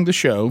censoring the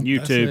show.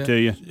 YouTube to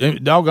you.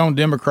 Doggone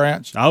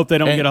Democrats. I hope they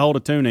don't get a hold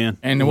of TuneIn.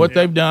 And what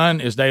they've done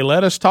is they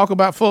let us talk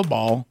about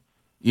football,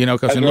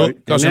 because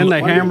then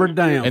they hammered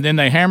down. And then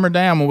they hammer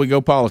down when we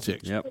go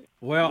politics. Yep.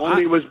 Well,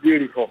 Monday was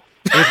beautiful.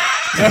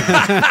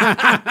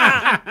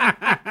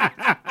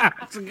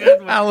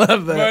 I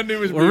love that.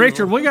 Well,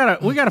 Richard, we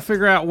gotta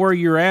figure out where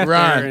you're at.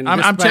 Right. There and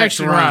I'm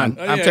texting Ryan.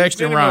 Oh, I'm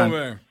texting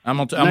Ryan.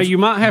 Now you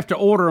might have to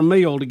order a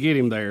meal to get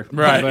him there.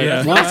 Right. But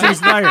yeah. once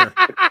he's there,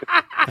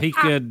 he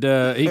could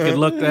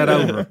look that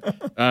over. All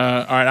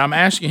right. I'm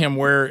asking him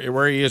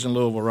where he is in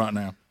Louisville right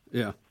now.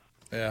 Yeah.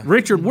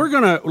 Richard, we're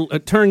going to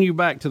turn you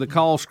back to the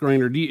call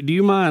screener. Do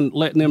you mind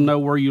letting them know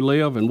where you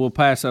live, and we'll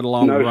pass that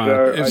along to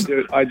Ryan? No,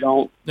 sir. I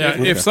don't. Yeah,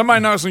 if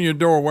somebody knocks on your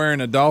door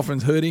wearing a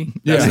Dolphins hoodie,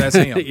 that's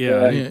him.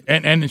 Yeah.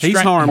 And he's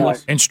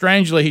harmless. And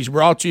strangely, he's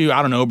brought you,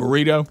 I don't know, a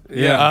burrito.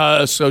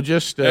 Yeah. So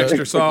just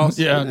extra sauce.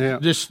 Yeah.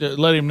 Just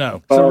let him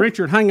know. So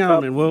Richard, hang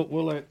on, and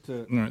we'll let.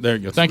 There you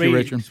go. Thank you,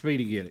 Richard.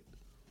 Speedy get it.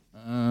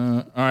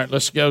 All right,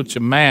 let's go to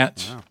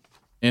Matt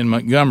in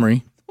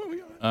Montgomery.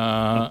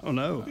 Oh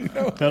no! I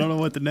don't know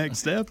what the next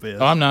step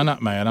is. Oh, I'm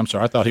not mad. I'm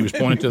sorry. I thought he was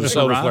pointing to the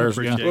solar flares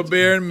again. We'll be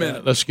here in a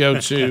minute. Let's go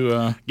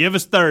to give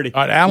us 30.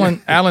 All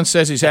right, Alan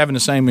says he's having the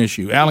same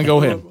issue. Alan,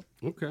 go ahead.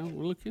 Okay,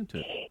 we'll look into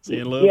it. See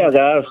you later. Yeah,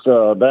 guys,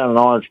 down in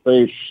Orange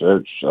Beach,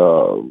 it's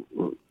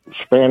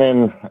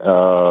spinning.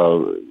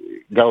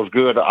 Goes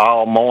good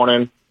all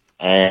morning,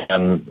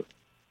 and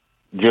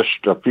just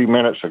a few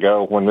minutes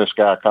ago, when this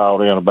guy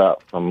called in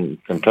about from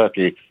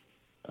Kentucky,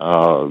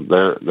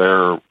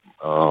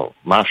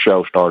 my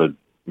show started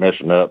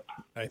messing up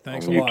on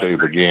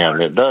YouTube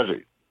again. It does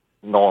it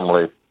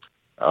normally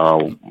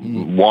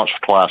once or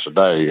twice a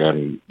day,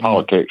 and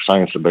politics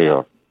seems to be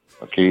a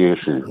key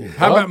issue.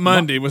 How about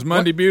Monday? Was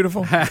Monday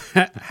beautiful?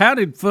 How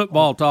did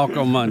football talk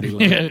on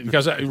Monday?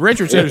 Because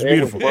Richard said it was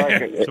beautiful.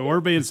 So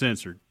we're being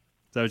censored.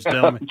 Is that what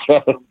you're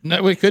telling me?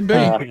 No, it could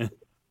be.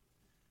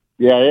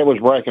 Yeah, it was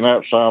breaking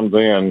up some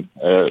then.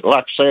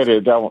 Like I said,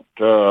 it don't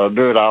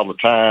do it all the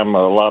time.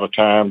 A lot of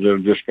times it'll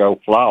just go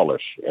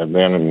flawless. And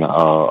then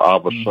all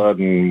of a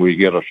sudden we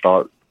get a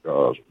start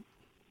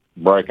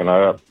breaking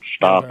up,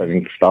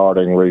 stopping,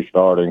 starting,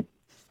 restarting.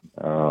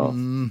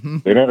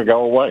 Then it'll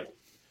go away.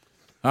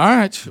 All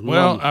right.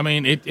 Well, I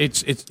mean,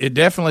 it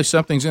definitely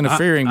something's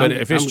interfering. But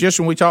if it's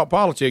just when we talk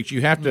politics, you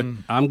have to.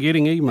 I'm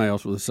getting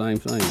emails with the same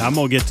thing. I'm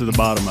gonna get to the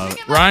bottom of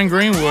it. Ryan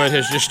Greenwood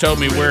has just told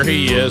me where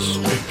he is,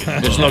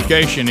 his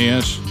location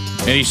is,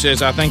 and he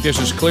says, "I think this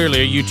is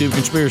clearly a YouTube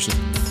conspiracy."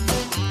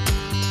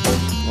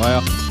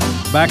 Well,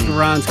 back to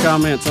Ryan's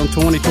comments on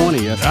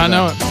 2020 yesterday. I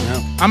know it.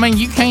 Yeah. I mean,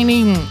 you can't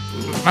even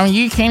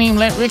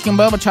let Rick and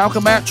Bubba talk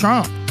about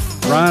Trump.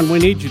 Ryan, we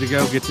need you to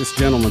go get this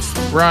gentleman's.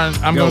 Ryan,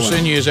 I'm going to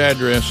send you his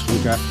address.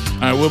 Okay. All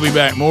right, we'll be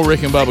back. More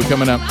Rick and Bubba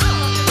coming up.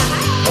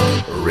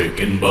 Rick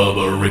and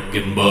Bubba, Rick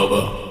and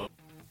Bubba.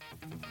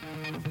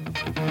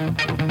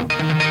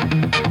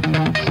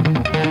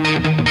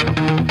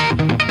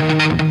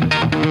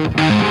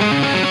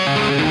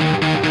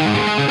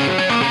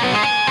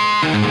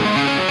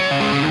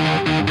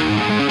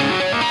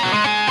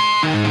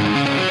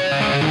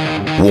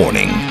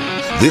 Warning.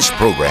 This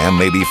program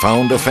may be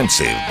found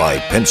offensive by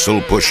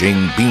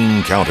pencil-pushing,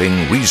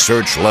 bean-counting,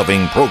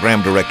 research-loving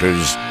program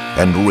directors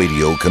and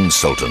radio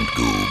consultant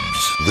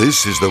goobs.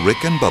 This is the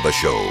Rick and Bubba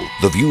Show.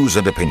 The views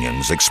and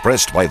opinions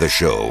expressed by the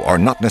show are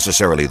not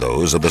necessarily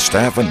those of the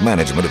staff and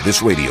management of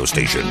this radio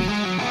station,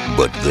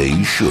 but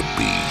they should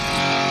be.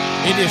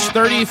 It is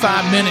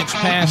 35 minutes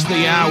past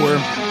the hour.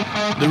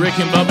 The Rick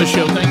and Bubba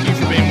Show. Thank you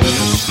for being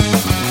with us.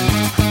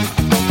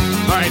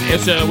 All right,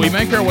 as we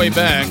make our way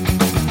back,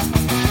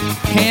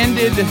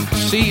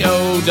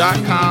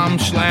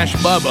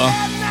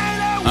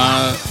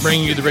 candidco.com/Bubba,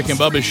 bringing you the Rick and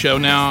Bubba Show.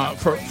 Now,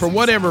 for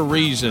whatever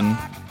reason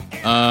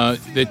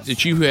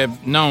that you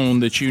have known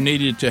that you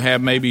needed to have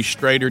maybe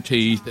straighter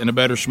teeth and a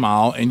better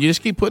smile, and you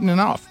just keep putting it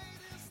off.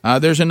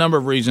 There's a number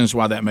of reasons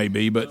why that may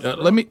be, but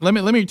let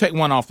me take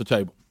one off the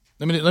table.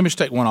 Let me just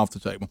take one off the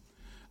table.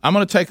 I'm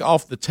going to take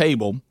off the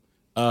table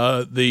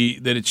that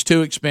it's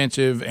too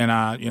expensive, and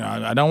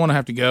I don't want to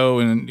have to go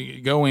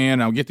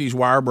in. I'll get these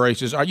wire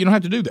braces. You don't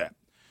have to do that.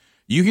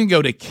 You can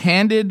go to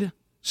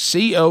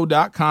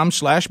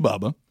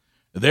candidco.com/Bubba.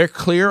 Their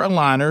clear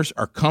aligners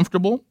are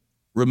comfortable,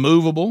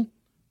 removable,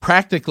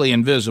 practically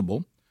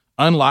invisible,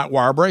 unlike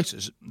wire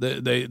braces.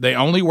 They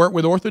only work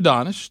with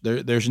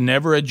orthodontists. There's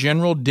never a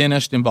general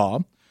dentist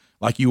involved,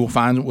 like you will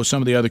find with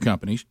some of the other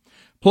companies.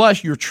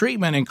 Plus, your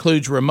treatment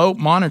includes remote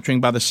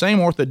monitoring by the same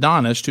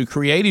orthodontist who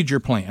created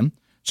your plan,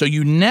 so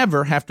you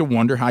never have to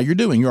wonder how you're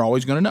doing. You're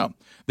always going to know.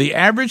 The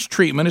average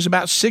treatment is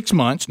about 6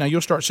 months. Now,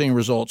 you'll start seeing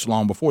results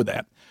long before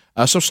that.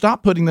 So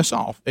stop putting this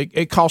off.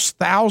 It costs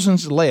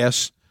thousands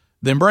less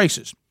than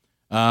braces.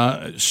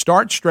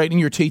 Start straightening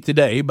your teeth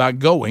today by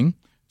going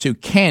to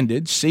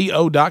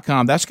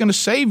candidco.com. That's going to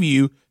save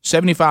you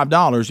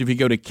 $75 if you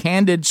go to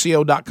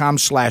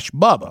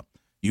candidco.com/Bubba.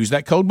 Use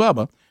that code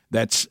Bubba.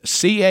 That's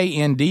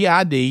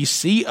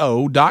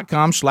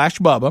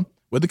candidco.com/Bubba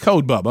with the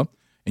code Bubba,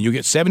 and you'll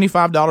get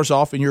 $75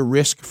 off in your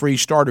risk-free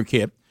starter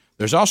kit.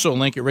 There's also a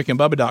link at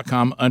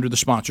rickandbubba.com under the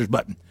sponsors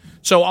button.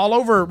 So all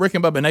over Rick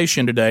and Bubba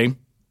Nation today,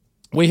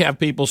 we have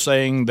people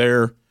saying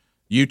their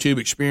YouTube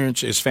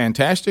experience is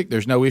fantastic.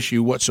 There's no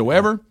issue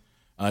whatsoever,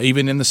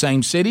 even in the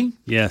same city.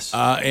 Yes.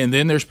 And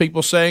then there's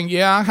people saying,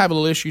 yeah, I have a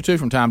little issue too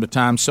from time to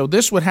time. So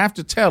this would have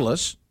to tell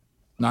us,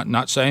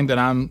 not saying that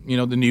I'm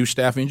the new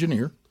staff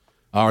engineer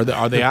or the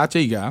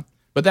IT guy,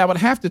 but that would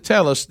have to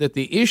tell us that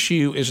the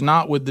issue is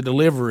not with the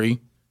delivery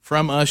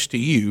from us to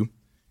you.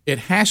 It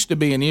has to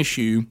be an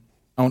issue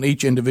on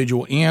each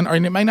individual end,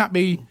 and it may not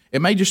be.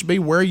 It may just be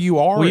where you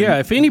are. Well, yeah.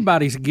 If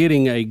anybody's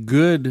getting a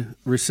good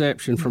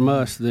reception from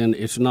us, then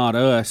it's not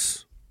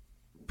us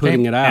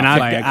putting it out. And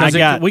I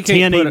got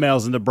 10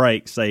 emails in the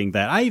break saying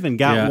that. I even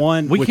got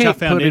one. We which can't I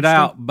found put it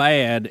out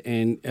bad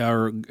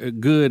or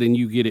good, and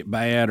you get it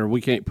bad, or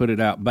we can't put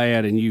it out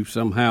bad, and you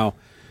somehow,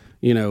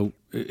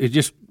 it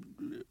just.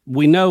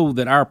 We know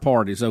that our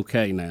part is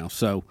okay now,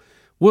 so.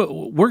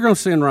 We're going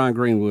to send Ryan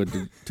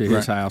Greenwood to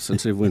his house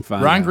and see if we can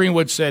find Ryan out.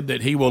 Greenwood said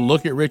that he will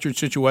look at Richard's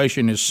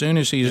situation as soon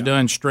as he's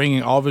done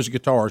stringing all of his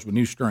guitars with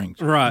new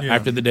strings. Right.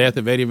 After the death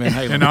of Eddie Van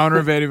Halen. In honor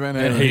of Eddie Van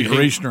Halen. He's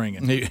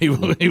restringing. He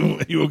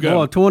will go.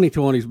 Well,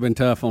 2020's been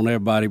tough on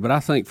everybody, but I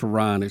think for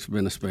Ryan it's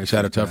been a special. He's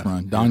had a tough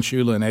run. Don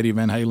Shula and Eddie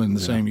Van Halen in the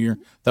same year.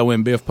 Throw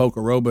in Biff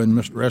Pokeroba and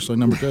Mr. Wrestling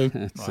number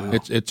 2.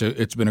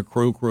 It's been a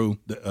cruel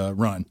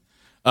run.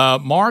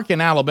 Mark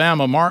in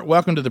Alabama. Mark,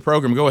 welcome to the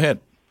program. Go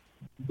ahead.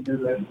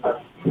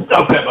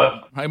 Okay,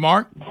 bud. Hey,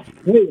 Mark.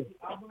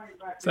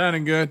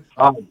 Sounding good.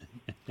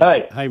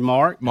 Hey,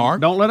 Mark.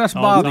 Don't let us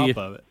bother you.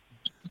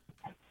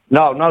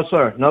 No,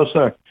 sir. No,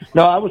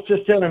 I was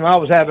just telling him I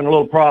was having a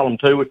little problem,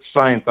 too, with the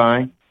same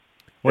thing.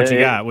 What you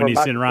got? When you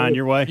send Ryan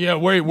your way? Yeah,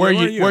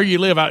 where you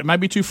live? It might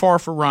be too far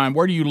for Ryan.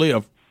 Where do you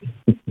live?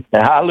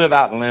 I live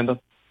out in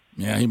Linda.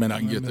 Yeah, he may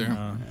not get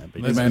there.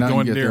 He may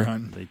not get there.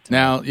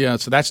 Now,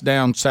 so that's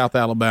down South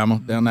Alabama,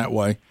 down that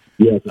way.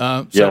 Yes.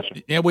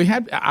 Yeah, we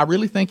had. I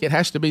really think it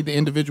has to be the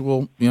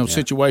individual,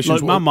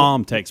 situations. Look, my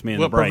mom texts me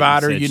in the break.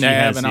 Provider and you she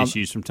have has and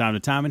issues from time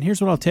to time. And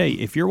here's what I'll tell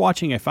you: if you're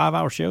watching a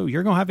 5-hour show,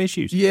 you're going to have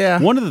issues. Yeah.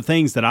 One of the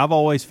things that I've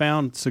always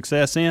found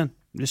success in: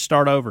 just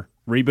start over,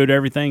 reboot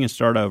everything, and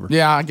start over.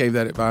 Yeah, I gave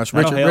that advice.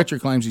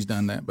 Richard claims he's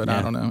done that, but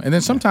I don't know. And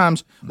then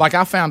sometimes, like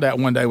I found out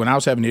one day when I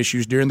was having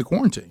issues during the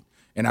quarantine,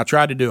 and I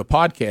tried to do a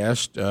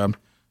podcast.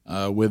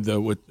 With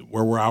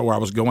where I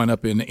was going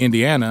up in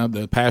Indiana,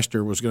 the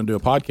pastor was going to do a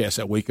podcast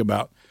that week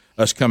about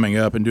us coming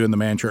up and doing the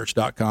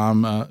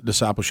manchurch.com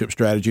discipleship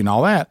strategy and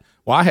all that.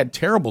 Well, I had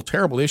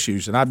terrible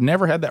issues, and I've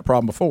never had that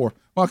problem before.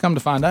 Well, I come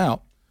to find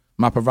out,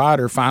 my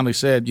provider finally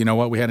said, you know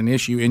what, we had an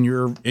issue in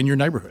your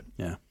neighborhood.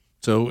 Yeah.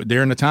 So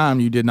during the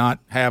time you did not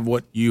have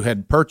what you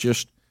had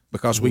purchased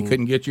because we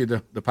couldn't get you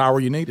the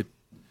power you needed.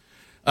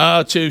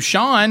 To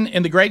Sean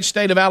in the great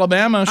state of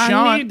Alabama. Sean,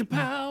 I need the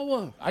power.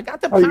 I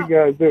got the power. How you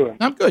guys doing?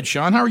 I'm good,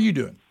 Sean. How are you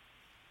doing?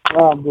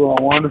 I'm doing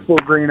wonderful.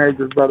 Green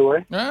Acres, by the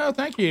way. Oh,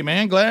 thank you,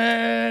 man.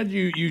 Glad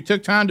you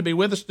took time to be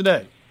with us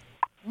today.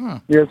 Huh.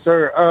 Yes,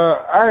 sir.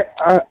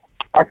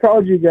 I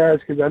called you guys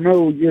because I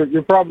know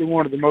you're probably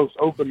one of the most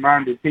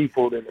open-minded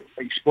people that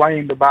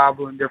explain the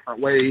Bible in different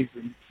ways.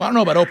 And I don't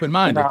know about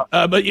open-minded,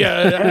 but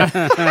yeah.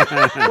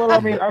 Well, I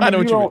mean,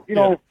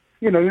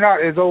 you're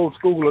not as old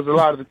school as a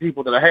lot of the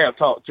people that I have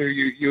talked to.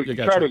 You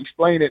try to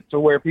explain it to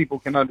where people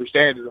can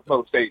understand it at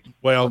most stages.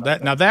 Well,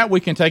 that we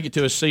can take it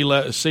to a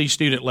C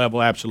student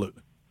level,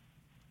 absolutely.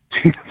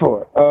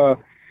 I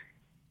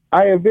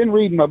have been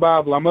reading my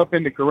Bible. I'm up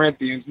into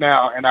Corinthians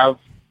now, and I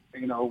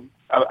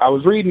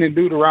was reading in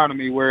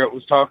Deuteronomy where it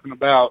was talking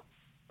about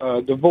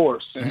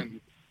divorce,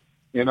 and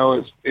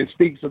it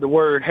speaks of the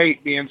word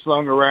hate being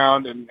slung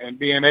around and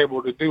being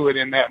able to do it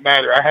in that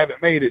matter. I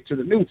haven't made it to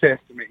the New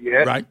Testament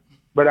yet, right?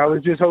 But I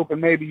was just hoping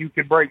maybe you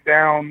could break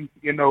down,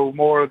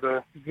 more of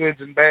the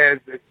goods and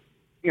bads that,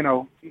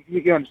 you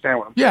understand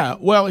what I'm saying. Yeah.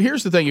 Well,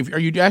 here's the thing. Are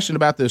you asking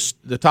about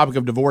the topic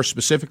of divorce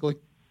specifically?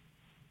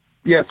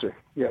 Yes, sir.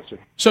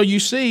 So you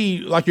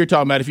see, like you're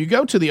talking about, if you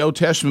go to the Old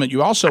Testament,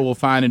 you also will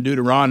find in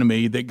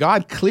Deuteronomy that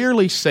God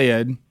clearly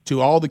said to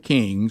all the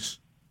kings,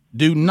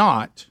 do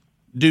not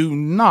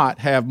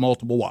have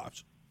multiple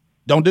wives.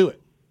 Don't do it.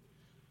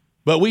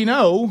 But we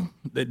know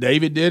that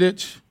David did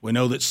it. We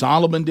know that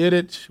Solomon did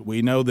it.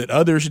 We know that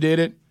others did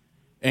it.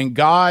 And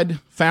God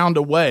found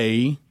a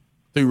way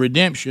through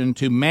redemption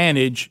to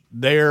manage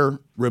their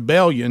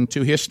rebellion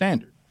to his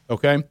standard,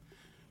 okay?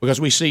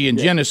 Because we see in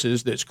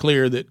Genesis that's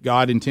clear that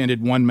God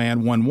intended one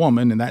man, one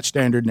woman, and that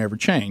standard never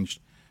changed.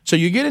 So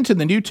you get into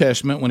the New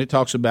Testament when it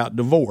talks about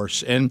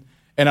divorce, and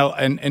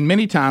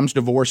many times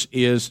divorce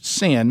is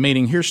sin,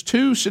 meaning here's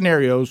two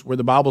scenarios where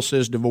the Bible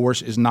says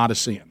divorce is not a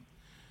sin.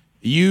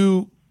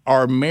 You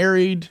are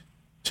married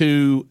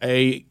to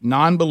a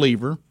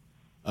non-believer,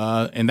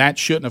 and that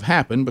shouldn't have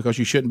happened because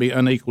you shouldn't be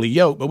unequally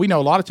yoked. But we know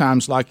a lot of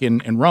times, like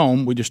in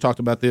Rome, we just talked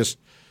about this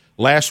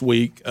last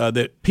week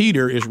that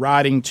Peter is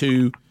writing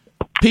to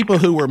people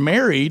who were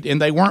married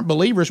and they weren't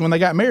believers when they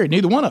got married,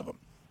 neither one of them.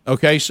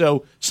 Okay,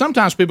 so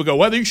sometimes people go,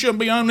 well, you shouldn't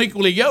be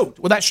unequally yoked.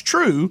 Well, that's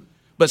true,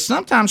 but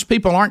sometimes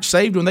people aren't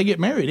saved when they get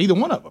married, either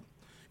one of them.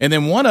 And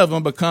then one of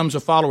them becomes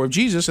a follower of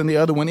Jesus and the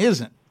other one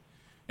isn't.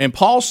 And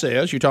Paul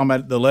says, you're talking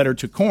about the letter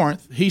to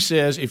Corinth, he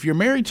says, if you're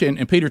married to,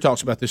 and Peter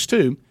talks about this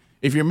too,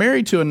 if you're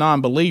married to a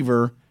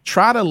non-believer,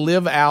 try to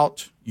live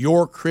out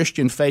your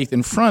Christian faith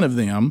in front of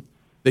them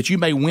that you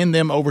may win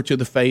them over to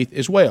the faith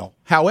as well.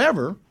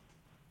 However,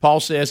 Paul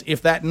says,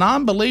 if that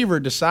non-believer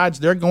decides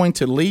they're going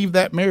to leave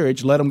that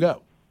marriage, let them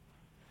go.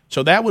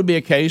 So that would be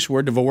a case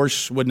where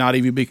divorce would not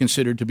even be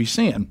considered to be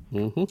sin.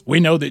 Mm-hmm. We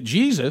know that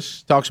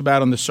Jesus talks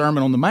about on the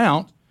Sermon on the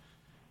Mount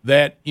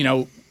that,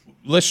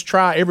 let's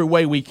try every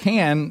way we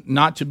can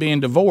not to be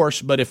in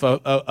divorce, but if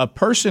a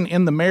person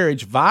in the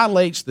marriage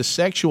violates the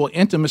sexual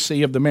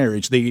intimacy of the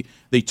marriage, the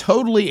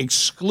totally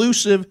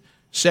exclusive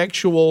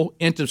sexual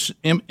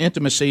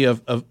intimacy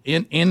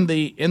in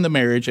the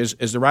marriage,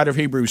 as the writer of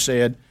Hebrews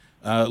said,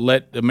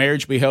 let the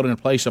marriage be held in a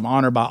place of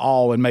honor by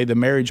all, and may the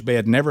marriage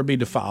bed never be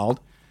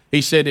defiled.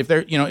 He said,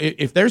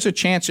 if there's a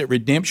chance at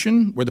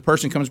redemption where the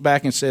person comes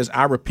back and says,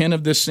 I repent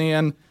of this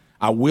sin,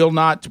 I will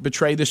not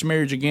betray this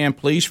marriage again,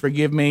 please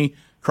forgive me,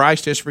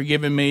 Christ has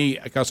forgiven me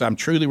because I'm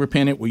truly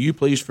repentant, will you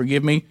please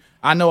forgive me?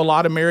 I know a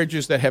lot of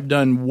marriages that have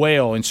done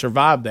well and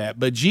survived that,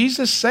 but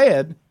Jesus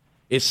said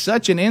it's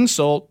such an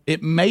insult,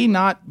 it may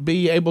not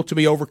be able to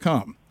be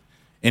overcome.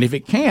 And if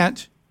it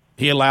can't,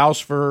 he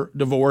allows for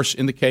divorce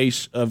in the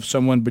case of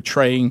someone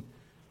betraying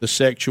the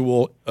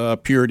sexual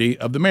purity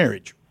of the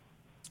marriage.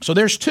 So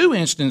there's two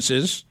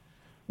instances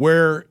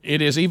where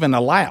it is even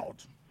allowed,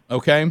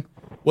 okay?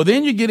 Well,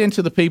 then you get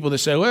into the people that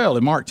say, well,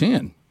 in Mark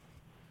 10,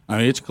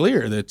 it's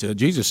clear that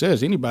Jesus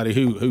says anybody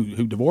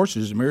who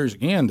divorces and marries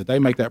again, that they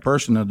make that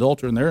person an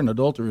adulterer, and they're an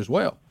adulterer as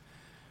well.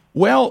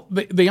 Well,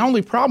 the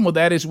only problem with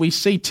that is we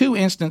see two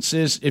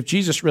instances, if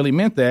Jesus really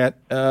meant that,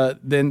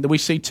 then we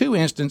see two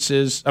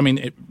instances,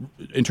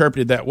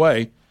 interpreted that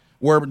way,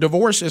 where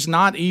divorce is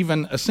not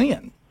even a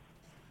sin.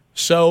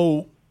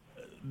 So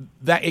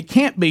that it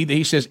can't be that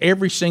he says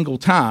every single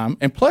time.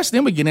 And plus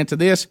then we get into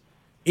this,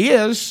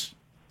 is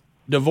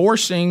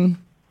divorcing,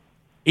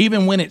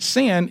 even when it's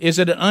sin, is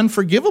it an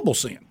unforgivable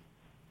sin?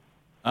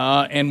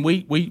 And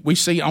we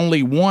see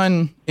only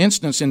one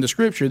instance in the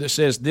Scripture that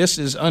says this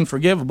is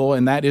unforgivable,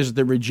 and that is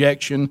the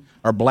rejection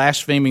or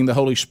blaspheming the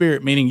Holy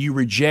Spirit, meaning you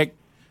reject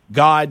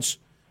God's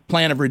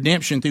plan of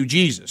redemption through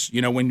Jesus.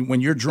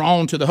 When you're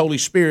drawn to the Holy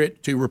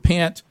Spirit to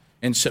repent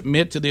and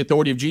submit to the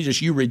authority of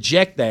Jesus, you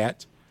reject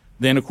that,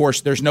 then, of course,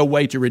 there's no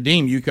way to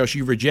redeem you because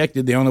you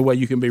rejected the only way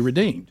you can be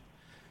redeemed.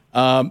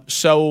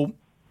 So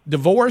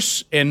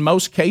divorce, in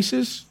most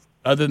cases,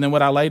 other than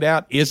what I laid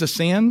out, is a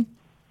sin.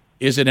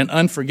 Is it an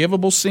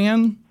unforgivable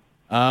sin?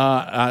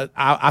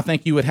 I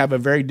think you would have a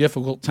very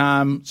difficult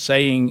time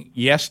saying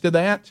yes to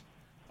that.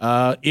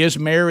 Is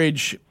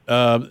marriage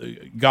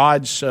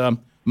God's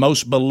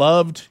most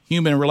beloved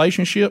human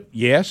relationship?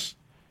 Yes.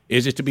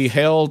 Is it to be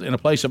held in a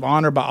place of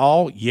honor by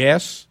all?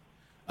 Yes.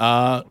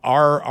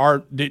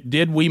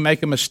 Did we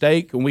make a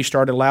mistake when we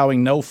started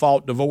allowing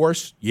no-fault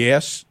divorce?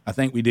 Yes, I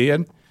think we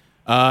did.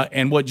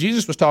 And what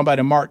Jesus was talking about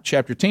in Mark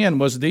chapter 10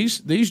 was these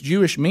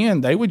Jewish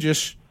men, they would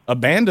just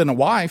abandon a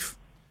wife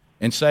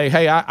and say,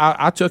 hey,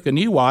 I took a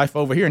new wife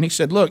over here. And he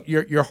said, look,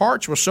 your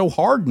hearts were so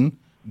hardened,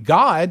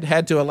 God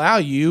had to allow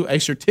you a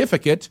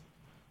certificate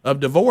of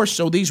divorce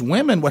so these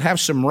women would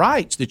have some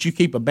rights that you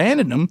keep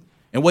abandoning them.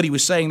 And what he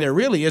was saying there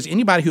really is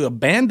anybody who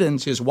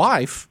abandons his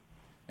wife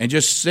and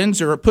just sends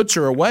her or puts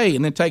her away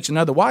and then takes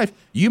another wife,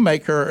 you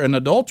make her an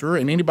adulterer,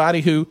 and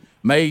anybody who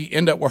may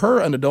end up with her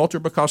an adulterer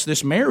because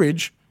this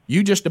marriage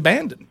you just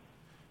abandoned.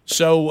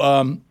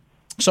 So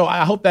so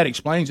I hope that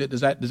explains it.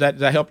 Does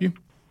that help you?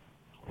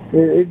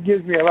 It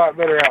gives me a lot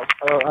better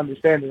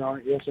understanding on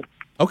it, yes, sir.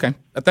 Okay.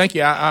 Thank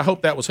you. I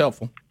hope that was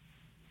helpful.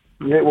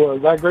 It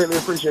was. I greatly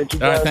appreciate you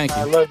guys. All right, thank you.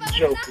 I love the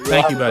show.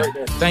 Thank you, buddy.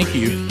 Thank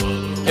you.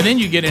 And then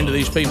you get into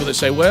these people that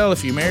say, well,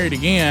 if you married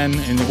again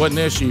and it wasn't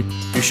this, you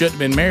shouldn't have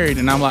been married.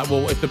 And I'm like,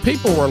 well, if the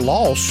people were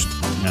lost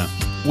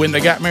when they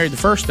got married the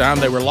first time,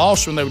 they were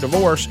lost when they were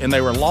divorced, and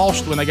they were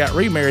lost when they got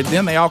remarried,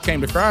 then they all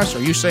came to Christ,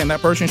 are you saying that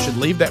person should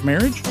leave that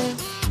marriage?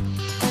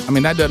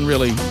 That didn't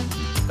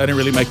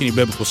really make any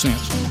biblical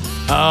sense.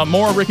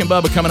 More Rick and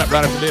Bubba coming up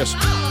right after this.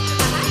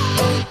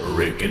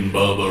 Rick and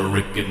Bubba,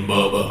 Rick and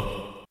Bubba.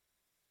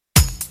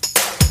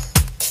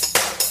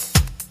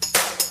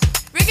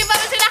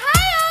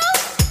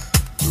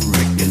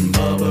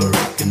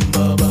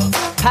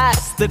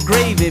 Pass the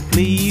gravy,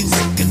 please.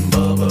 Rick and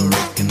Bubba,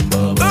 Rick and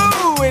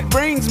Bubba. Ooh, it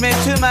brings me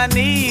to my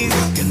knees.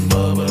 Rick and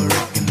Bubba,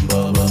 Rick and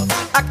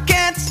Bubba. I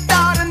can't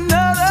start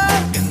another.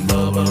 Rick and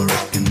Bubba,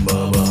 Rick and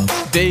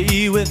Bubba.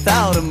 Day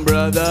without 'em,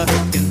 brother.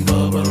 Rick and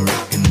Bubba,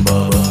 Rick and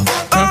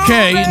Bubba.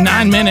 Okay,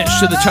 9 minutes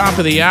to the top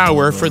of the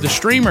hour for the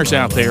streamers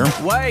out there.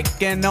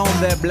 Waking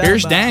on their blubber.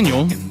 Here's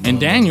Daniel, and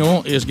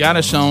Daniel has got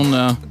us on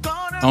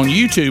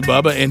YouTube,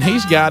 Bubba, and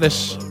he's got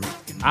us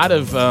out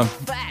of,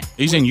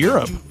 he's in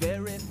Europe.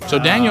 So,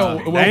 Daniel,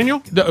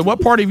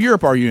 what part of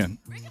Europe are you in?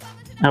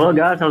 Hello,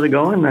 guys. How's it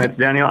going? It's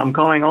Daniel. I'm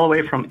calling all the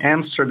way from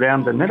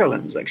Amsterdam, the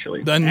Netherlands,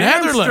 actually. The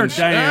Netherlands?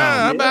 Amsterdam.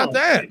 Yeah, how about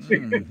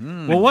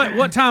that? Well,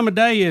 what time of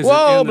day is it?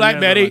 Whoa, Black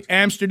Betty,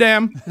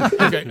 Amsterdam.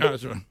 Okay.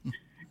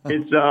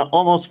 It's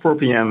almost 4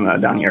 p.m.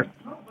 Down here.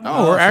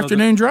 Oh, we're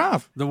afternoon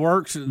drive. The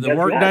work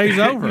day's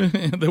over.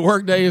 The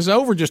work day is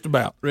over just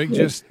about. Rick,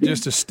 just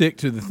to stick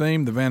to the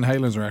theme, the Van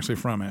Halens are actually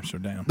from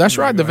Amsterdam. That's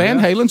right. The Van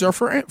Halens are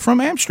from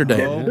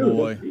Amsterdam. Oh,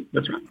 boy.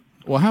 That's right.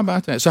 Well, how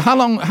about that? So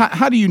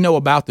how do you know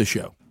about the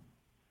show?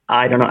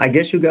 I don't know. I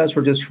guess you guys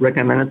were just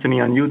recommended to me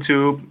on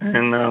YouTube,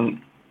 and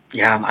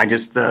I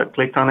just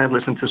clicked on it,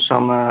 listened to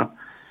some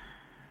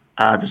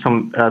I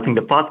think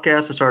the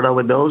podcast. I started out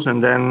with those,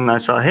 and then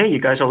I saw, hey, you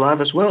guys are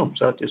live as well.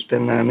 So I've just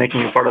been making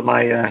it part of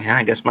my,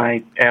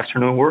 my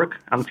afternoon work.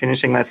 I'm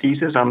finishing my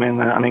thesis. I'm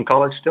in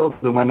college still,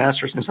 doing my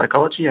master's in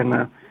psychology,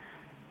 and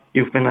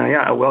you've been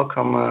a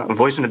welcome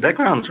voice in the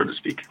background, so to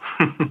speak.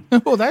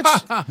 Well,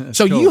 that's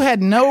so cool. You had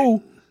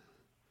no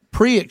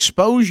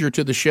pre-exposure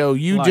to the show.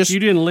 You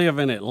didn't live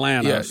in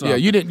Atlanta. Yeah,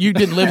 you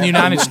didn't live in the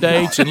United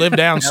States and live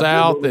down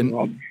south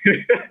and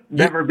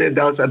never been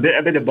down. I've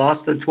been to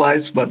Boston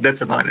twice, but that's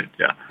about it.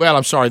 Yeah. Well,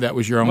 I'm sorry, that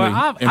was your only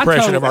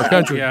impression of our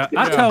country. Yeah,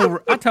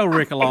 I told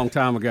Rick a long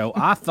time ago.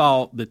 I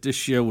thought that this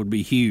show would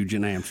be huge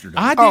in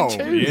Amsterdam. I did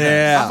too.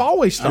 Yeah, I've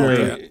always thought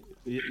that.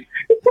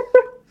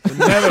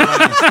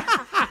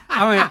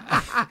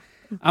 I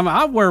mean,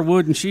 I wear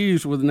wooden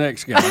shoes with the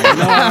next guy. You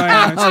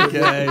know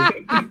okay.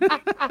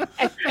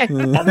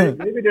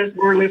 Maybe there's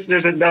more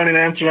listeners down in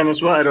Amsterdam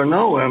as well. I don't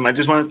know. I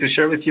just wanted to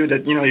share with you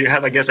that, you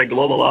have, I guess, a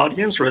global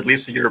audience, or at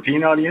least a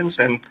European audience.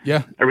 And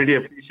I really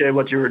appreciate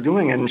what you were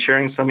doing and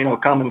sharing some,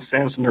 common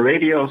sense on the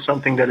radio,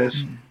 something that has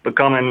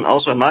become, and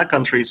also in my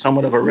country,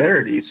 somewhat of a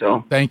rarity.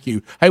 So thank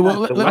you. Hey,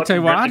 well, I'll tell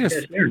you what, I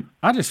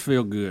just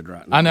feel good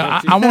right now. I know.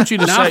 I want you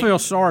to say. I feel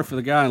sorry for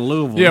the guy in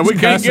Louisville. Yeah, we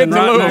can't get to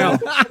Louisville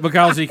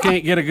because he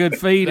can't get a good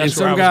feed, and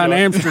some guy in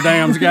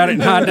Amsterdam's got it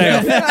in high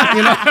def.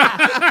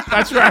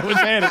 That's where I was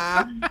headed.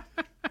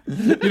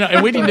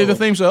 And we didn't do the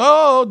theme.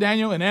 So,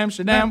 Daniel in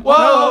Amsterdam.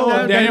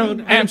 Whoa, Daniel in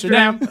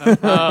Amsterdam.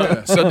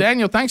 So,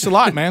 Daniel, thanks a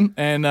lot, man,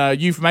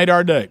 and you've made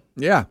our day.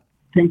 Yeah.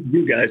 Thank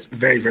you guys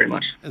very, very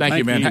much. Thank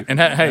you, man. And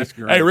hey,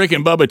 Rick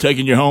and Bubba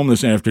taking you home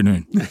this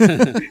afternoon.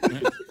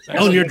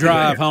 On your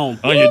drive home.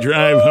 On your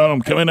drive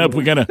home. Coming up,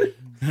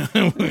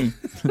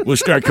 we'll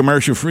start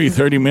commercial free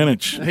 30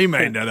 minutes. He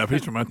made that up.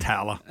 He's from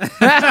Atala.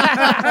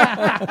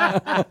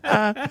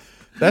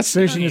 That's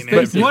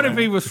but what if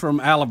he was from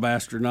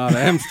Alabaster, not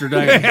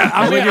Amsterdam?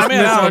 I mean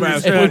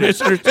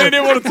Alabaster. They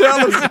didn't want to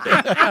tell us.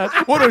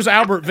 What was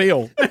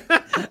Albertville?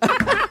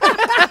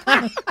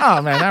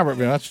 Oh man,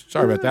 Albertville.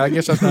 Sorry about that. I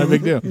guess that's not a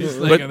big deal.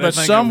 But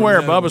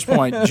somewhere, Bubba's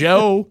point,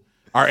 Joe,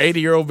 our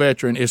 80-year-old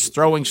veteran, is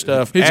throwing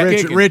stuff.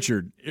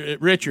 Richard.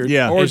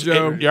 Yeah. Or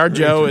Joe. Our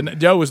Joe, and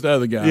Joe was the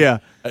other guy. Yeah.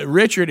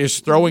 Richard is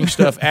throwing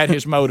stuff at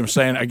his modem,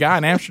 saying, "A guy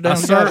in Amsterdam."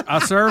 I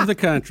serve the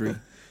country.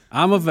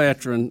 I'm a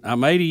veteran.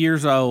 I'm 80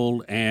 years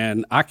old,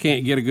 and I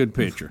can't get a good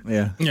picture.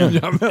 Yeah.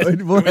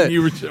 What?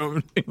 You were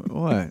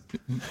what?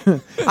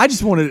 I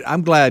just wanted.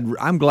 I'm glad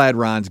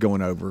Ryan's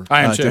going over.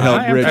 I am too. To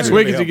help Richard. As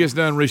quick as he gets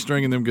done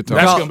restringing them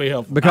guitars. That's going to be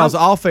helpful. Because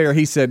all fair,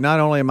 he said,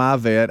 not only am I a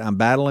vet, I'm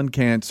battling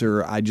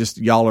cancer.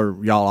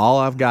 Y'all all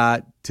I've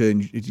got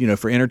to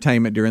for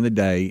entertainment during the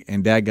day,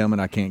 and dadgummit,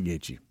 I can't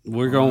get you.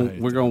 We're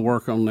gonna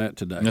work on that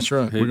today. That's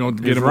right. We're going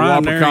to get him a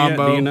Ryan Whopper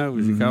combo. Do you know?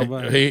 Is he called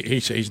back?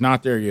 He's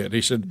not there yet.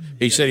 He said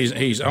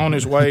he's on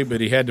his way,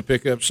 but he had to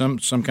pick up some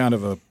kind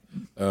of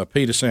a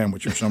pita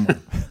sandwich or somewhere.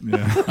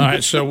 Yeah. All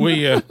right, so we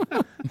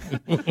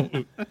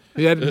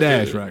he had to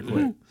dash right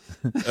quick.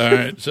 All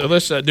right, so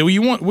let's. Do we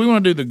want to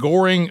do the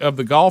goring of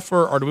the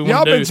golfer, or do we want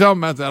Y'all to do? been talking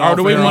about that. Or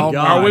do we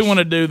want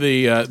to do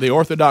the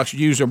Orthodox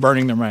Jews are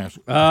burning their masks?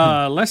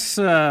 Let's.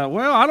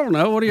 Well, I don't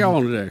know. What do y'all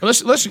want to do?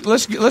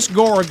 Let's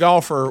gore a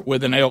golfer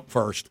with an elk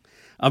first.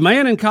 A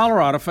man in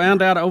Colorado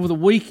found out over the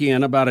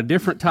weekend about a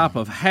different type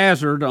of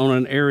hazard on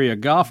an area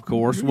golf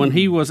course when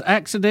he was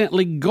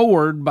accidentally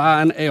gored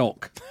by an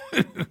elk.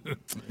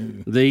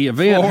 The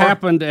event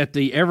happened at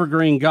the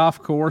Evergreen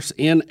Golf Course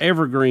in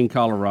Evergreen,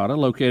 Colorado,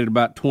 located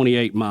about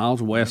 28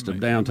 miles west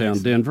of downtown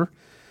Denver.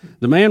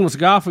 The man was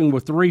golfing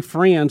with three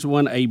friends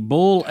when a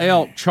bull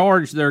elk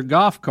charged their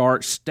golf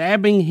cart,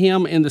 stabbing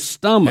him in the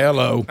stomach.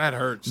 Hello. That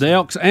hurts. The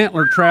elk's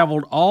antler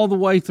traveled all the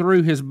way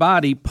through his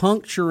body,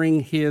 puncturing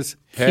his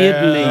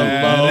kidney.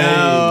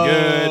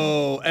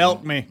 No. Good.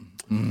 Elk me.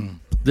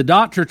 The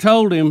doctor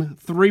told him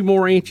 3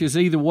 more inches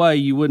either way,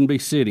 you wouldn't be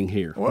sitting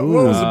here. What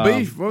was the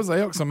beef? What was the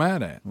elk so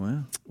mad at?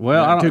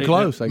 Well, I don't, too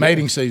close.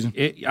 Mating season.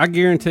 I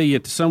guarantee you,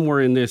 somewhere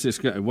in this,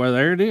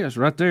 there it is,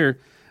 right there.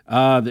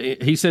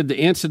 He said the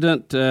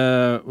incident,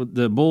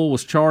 the bull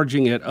was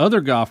charging at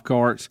other golf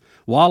carts.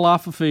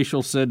 Wildlife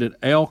officials said that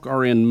elk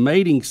are in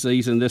mating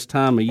season this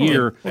time of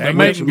year,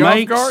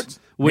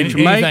 which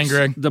makes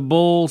the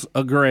bulls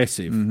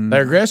aggressive. Mm-hmm.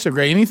 They're aggressive,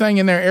 Greg. Anything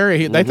in their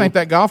area, they think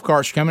that golf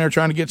cart's coming there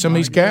trying to get some of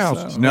these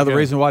cows. So. Another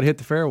reason why it hit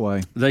the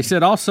fairway. They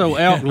said also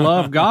elk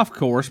love golf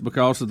course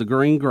because of the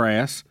green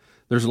grass.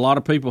 there's a lot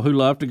of people who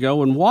love to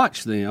go and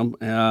watch them.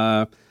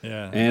 Not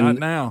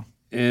now.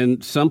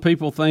 And some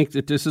people think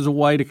that this is a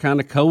way to kind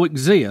of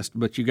coexist,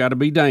 but you got to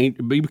be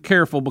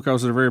careful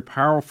because they're very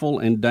powerful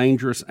and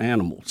dangerous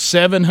animals.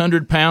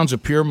 700 pounds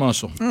of pure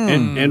muscle.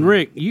 And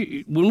Rick,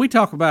 when we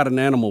talk about an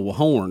animal with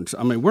horns,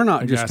 I mean, we're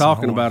not just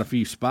talking about a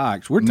few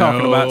spikes. We're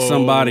talking about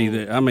somebody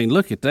that, I mean,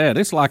 look at that.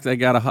 It's like they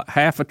got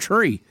half a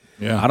tree.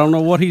 Yeah. I don't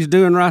know what he's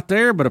doing right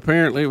there, but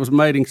apparently it was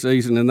mating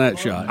season in that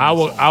shot. I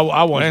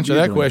will answer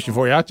that question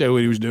for you. I'll tell you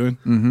what he was doing.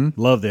 Mm-hmm.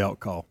 Love the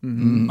elk call.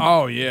 Mm-hmm.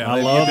 Oh, yeah. I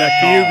love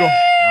that bugle.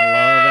 I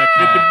love that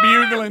call. Get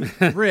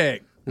the bugling.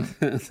 Rick.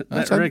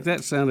 Rick,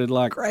 that sounded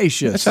like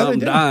gracious. something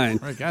dying.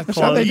 Rick, that's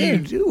what are you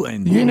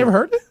doing? You ain't never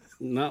heard it?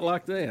 Not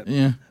like that.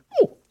 Yeah.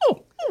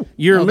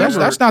 You remember,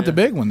 that's not the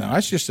big one though.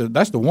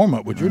 That's the warm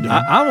up. What you're doing.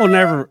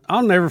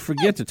 I'll never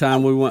forget the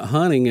time we went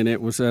hunting and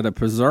it was at a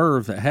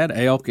preserve that had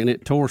elk and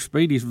it tore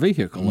Speedy's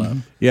vehicle up.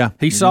 Yeah,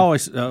 he saw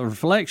a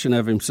reflection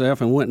of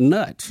himself and went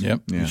nuts.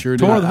 Yep, yeah. Sure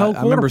did. Tore the whole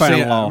quarter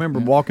panel off. I remember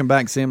walking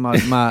back seeing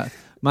my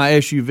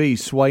SUV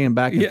swaying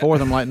back and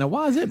forth. I'm like, now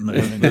why is it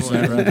moving? Next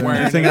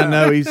thing I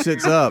know, he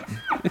sits up.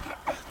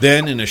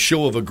 Then, in a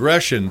show of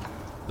aggression,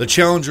 the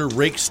challenger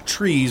rakes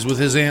trees with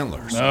his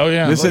antlers. Oh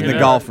yeah, this isn't the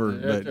golfer,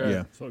 but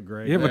yeah, so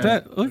great. Yeah,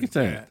 but look at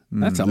that.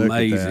 That's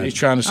amazing. That. He's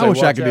trying to say, I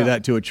wish I could do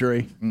that to a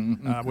tree.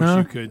 Mm-hmm. I wish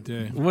you could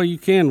too. Well, you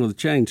can with a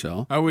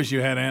chainsaw. I wish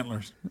you had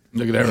antlers.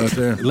 Look at that right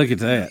there. Look at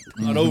that.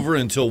 Not over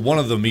until one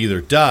of them either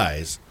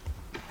dies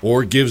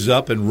or gives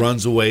up and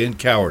runs away in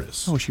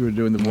cowardice. I wish you were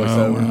doing the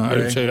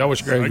voiceover. I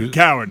wish Greg like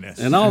cowardness.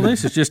 And all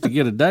this is just to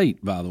get a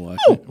date, by the way.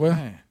 Well,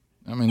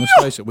 I mean, let's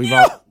face it.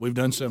 We've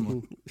done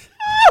similar.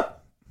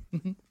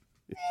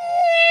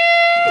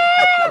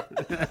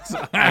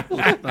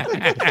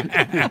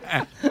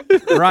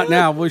 Right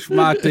now, I wish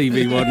my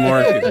TV wasn't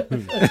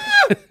working.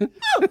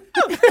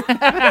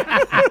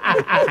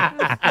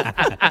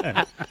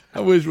 I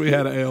wish we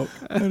had an elk.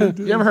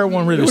 You ever heard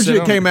one really? I wish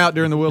it came out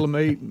during the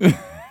Willamette.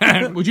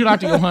 Would you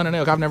like to go hunt an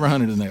elk? I've never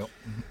hunted an elk.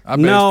 I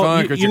bet it's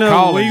fun because you're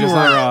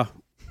college.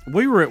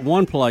 We were at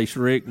one place,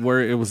 Rick,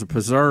 where it was a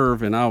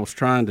preserve, and I was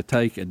trying to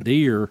take a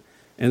deer,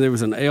 and there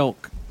was an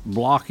elk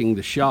blocking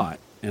the shot,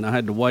 and I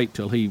had to wait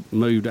till he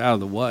moved out of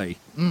the way.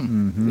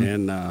 Mm-hmm.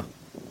 And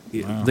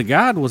the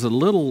guide was a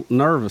little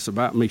nervous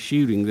about me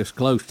shooting this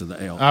close to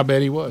the elk. I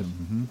bet he was.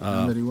 Mm-hmm.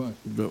 I bet he was.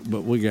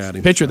 But we got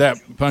him. Picture that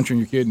puncturing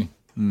your kidney.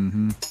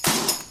 Mm-hmm.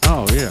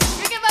 Oh yeah,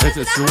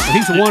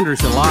 he's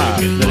wondrous alive.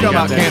 Talking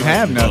about can't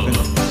have nothing.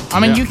 I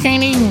mean, you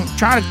can't even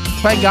try to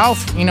play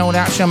golf,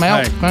 without some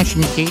elk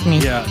punching your kidney.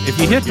 Yeah, if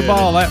you hit the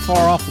ball that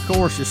far off the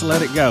course, just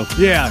let it go.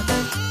 Yeah.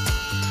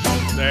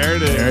 There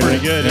it is. Pretty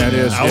good. That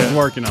is. I was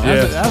working on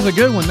it. That was a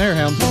good one there,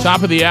 Helms.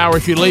 Top of the hour.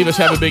 If you leave us,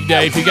 have a big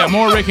day. If you got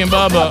more Rick and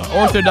Bubba,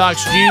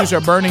 Orthodox Jews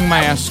are burning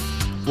masks.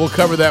 We'll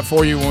cover that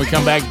for you when we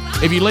come back.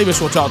 If you leave us,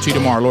 we'll talk to you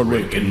tomorrow. Lord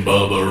Rick and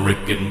Bubba,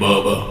 Rick and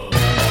Bubba.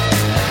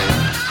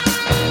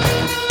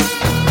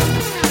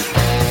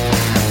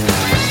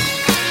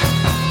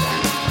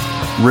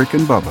 Rick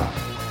and Bubba,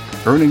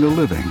 earning a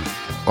living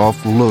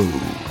off low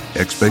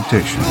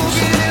expectations.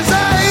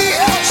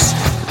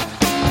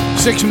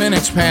 6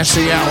 minutes past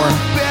the hour.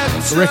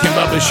 The Rick and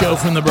Bubba show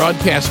from the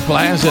Broadcast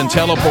Plaza and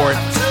Teleport.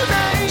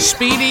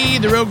 Speedy,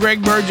 the real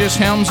Greg Burgess,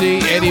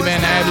 Helmsy, Eddie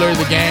Van Adler,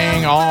 the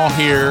gang, all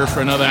here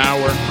for another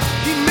hour.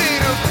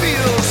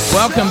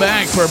 Welcome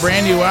back for a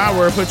brand new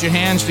hour. Put your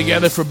hands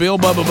together for Bill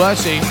Bubba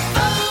Bussey.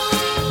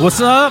 What's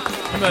up?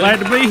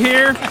 Glad to be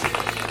here.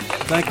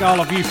 Thank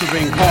all of you for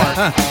being part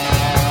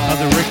of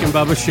the Rick and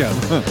Bubba show.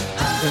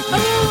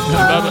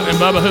 And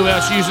Bubba, who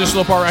else used this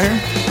little part right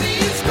here?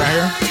 Right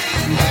here.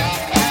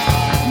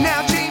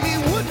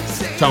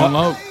 Tone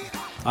Loc.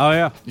 Oh,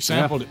 yeah. He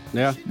sampled it.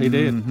 Yeah, he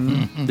did.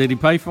 Mm-hmm. Did he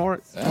pay for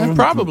it?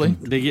 Probably.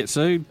 Did he get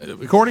sued?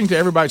 According to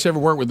everybody that's ever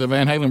worked with the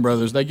Van Halen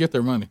brothers, they get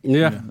their money.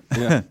 Yeah.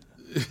 Yeah.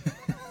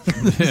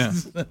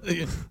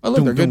 Well,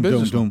 look, they're good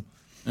businessmen.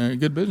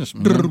 Good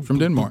businessman from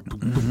Denmark.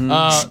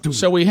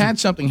 So we had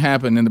something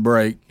happen in the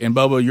break, and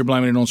Bubba, you're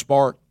blaming it on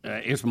Spark.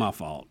 It's my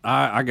fault.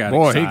 I got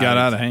Boy, excited. he got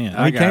out of hand.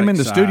 He came in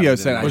the studio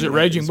saying, was it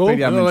Raging Bull?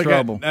 I'm in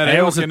trouble. That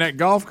elk in that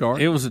golf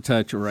cart. It was a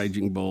touch of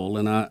Raging Bull,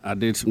 and I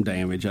did some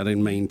damage. I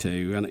didn't mean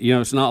to. And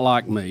it's not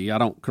like me. I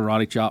don't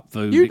karate chop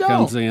food that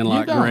comes in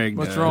like Greg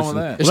does. What's wrong with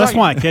that? Well, that's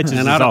why it catches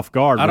us off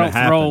guard. I don't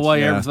throw away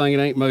Yeah. everything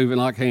that ain't moving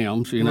like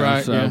him.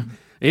 Right, So yeah.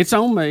 it's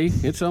on me.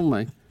 It's on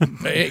me.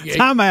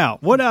 Time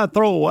out. What did I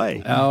throw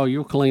away? Oh,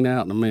 you'll clean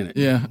out in a minute.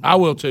 Yeah, I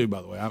will too.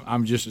 By the way,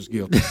 I'm just as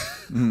guilty.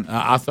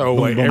 I throw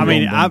away.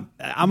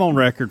 I'm on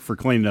record for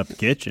cleaning up the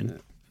kitchen.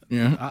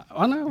 Yeah,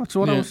 I know. That's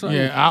what I was saying.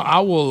 Yeah,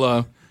 I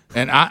will.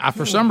 And I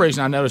for some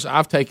reason, I noticed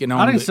I've taken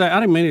on. I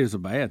didn't mean it as a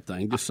bad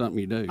thing, just something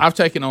you do. I've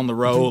taken on the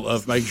role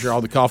of making sure all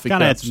the coffee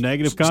kind of had cups some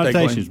negative stay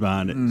connotations clean.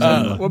 behind it.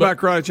 What about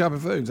karate chopping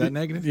food? Is that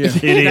negative? Yeah,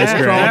 it is.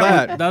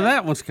 Now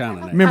that one's kind of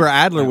negative. Remember,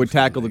 Adler would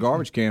tackle the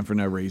garbage can for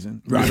no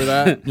reason. Remember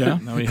that? Yeah.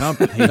 No, he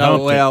humped it.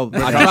 Well,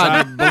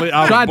 I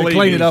tried to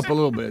clean it up a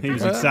little bit. He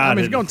was I mean,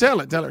 excited. he's going to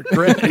tell it. Tell her.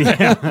 Correct.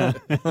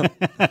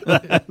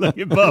 Look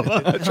at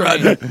Bubba. That's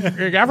right.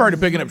 Rick, I've heard of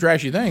picking up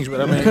trashy things,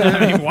 but I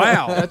mean,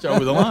 wow, that's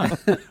over the line.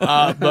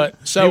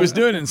 But so he was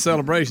doing it in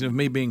celebration of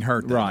me being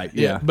hurt. Right.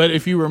 Yeah. But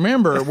if you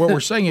remember, what we're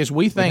saying is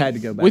we think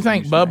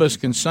Bubba's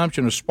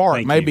consumption of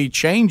Spark may be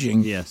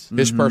changing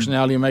his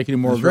personality and making him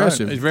more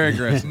aggressive. Right. He's very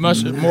aggressive.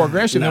 Much more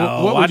aggressive than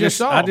what we just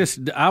saw.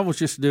 I was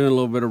just doing a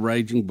little bit of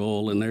Raging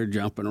Bull, and they're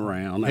jumping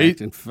around,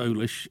 acting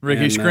foolish. Rick,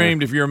 he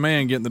screamed, "If you're a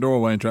man, get in the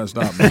doorway and try to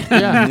stop me."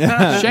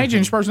 Yeah, changing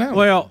his personality.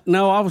 Well,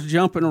 no, I was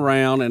jumping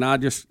around, and I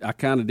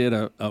kind of did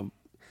a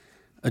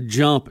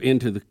jump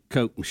into the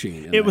Coke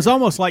machine. It was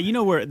almost like,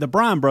 where the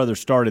Bryan brothers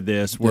stared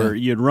this, where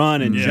you'd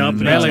run and jump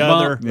at each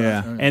other.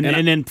 Yeah.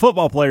 And then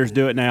football players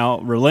do it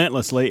now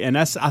relentlessly, and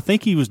I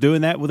think he was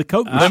doing that with a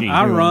Coke machine.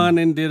 I run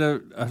and did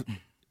a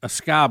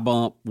sky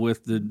bump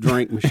with the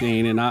drink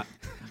machine, and I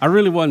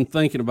really wasn't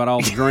thinking about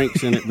all the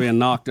drinks in it being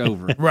knocked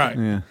over. Right.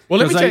 Yeah. Well,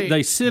 let me tell you,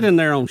 they sit in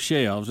there on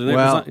shelves, and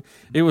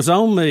it was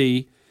on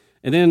me.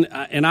 And then,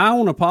 and I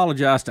want to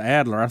apologize to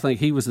Adler. I think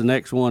he was the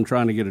next one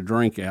trying to get a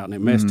drink out, and it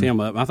messed him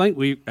up. I think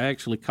we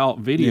actually caught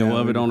video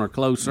of it on our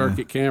closed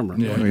circuit camera.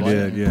 Yeah, we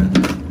did. Yeah.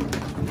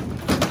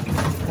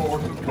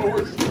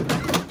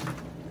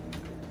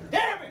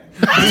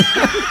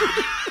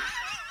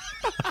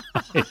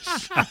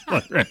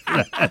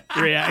 That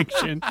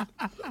reaction.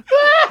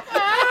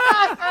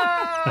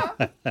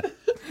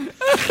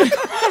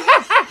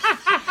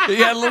 He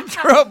had a little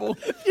trouble.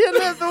 You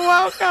let the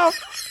walk off.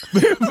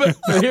 but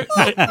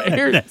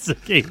here, that's the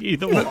key. He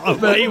walked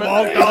off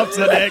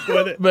the deck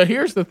with it. But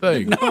here's the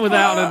thing: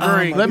 without a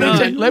drink.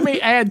 Let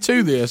me add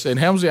to this, and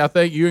Helmsy, I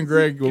think you and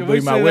Greg will be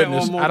my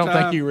witness. I don't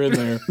think you were in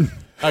there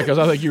because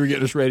I think you were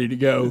getting us ready to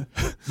go.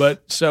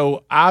 But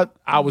so I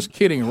was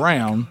kidding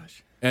around,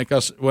 and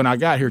because when I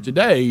got here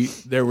today,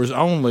 there was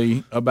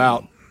only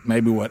about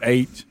maybe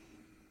 8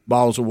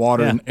 bottles of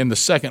water in the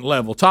second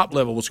level. Top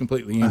level was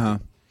completely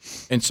empty.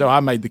 And so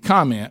I made the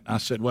comment. I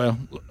said, "Well,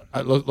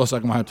 it looks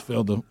like I'm gonna have to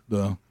fill the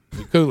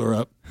cooler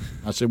up."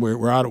 I said,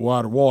 "We're out of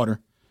water,"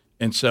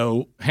 and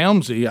so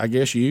Helmsy, I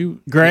guess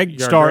Greg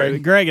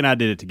and I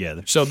did it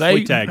together. So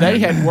they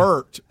had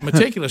worked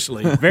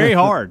meticulously, very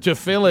hard to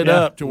fill it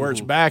up to where it's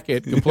back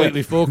at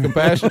completely full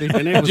capacity,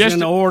 and it was just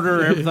in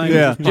order. Everything,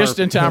 was just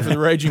in time for the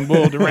Raging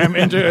Bull to ram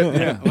into it.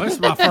 Yeah, well, this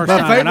is my first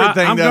time.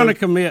 I'm going to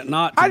commit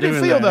not to doing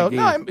that again. How did you feel though?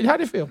 No, how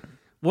did you feel?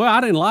 Well,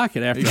 I didn't like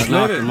it after I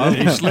knocked him over.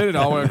 He slid it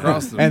all the way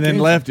across the and then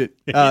left it.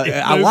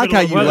 I like how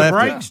you left it. The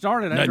break it.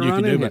 started. I had to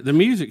run into it. The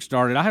music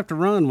started. I have to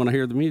run when I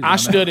hear the music. I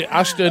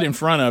stood in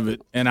front of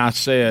it, and I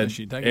said,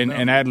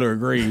 and Adler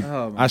agreed.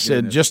 I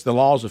said, just the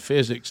laws of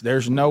physics.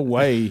 There's no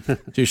way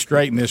to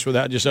straighten this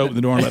without just opening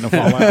the door and letting them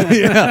fall out.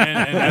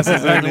 and that's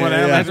exactly what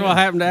happened. That's what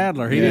happened to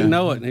Adler. He didn't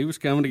know it, and he was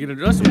coming to get it.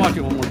 Let's watch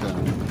it one more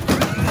time.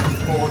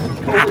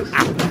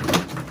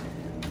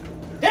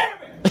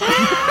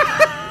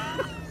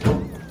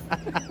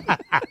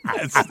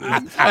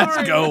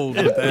 That's gold.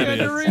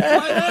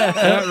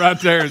 That right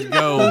there is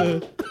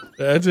gold.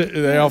 That's it.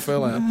 They all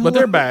fell out, but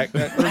they're back.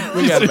 We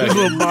got his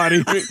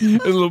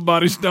little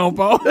body stomp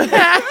off.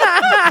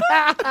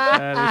 That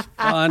is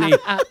funny.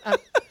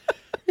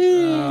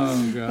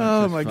 Oh God!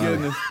 Oh my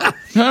goodness! All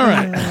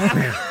right,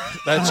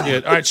 that's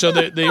good. All right, so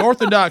the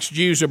Orthodox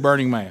Jews are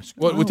burning masks.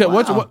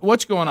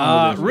 What's going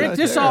on with this? Rick,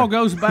 this all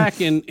goes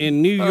back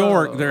in New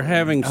York. They're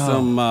having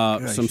some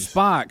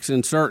spikes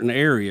in certain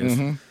areas.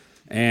 Mm-hmm.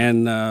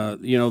 And,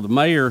 the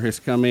mayor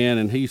has come in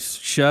and he's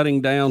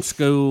shutting down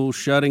schools,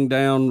 shutting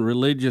down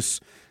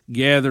religious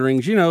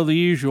gatherings, the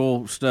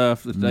usual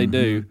stuff that they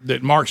do.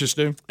 That Marxists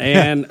do.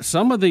 And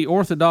some of the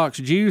Orthodox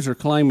Jews are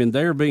claiming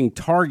they're being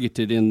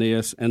targeted in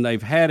this, and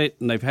they've had it,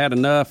 and they've had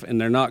enough,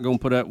 and they're not going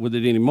to put up with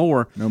it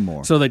anymore. No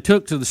more. So they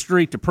took to the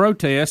street to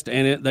protest,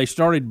 and they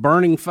started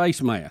burning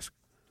face masks.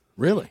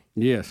 Really?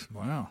 Yes.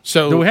 Wow.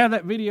 So do we have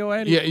that video,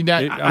 Adler?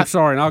 Yeah. I'm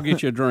sorry, and I'll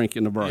get you a drink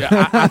in the break.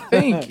 Yeah, I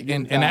think,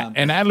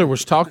 and Adler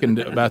was talking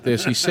about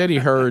this. He said he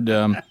heard,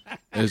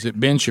 is it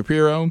Ben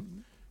Shapiro?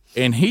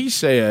 And he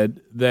said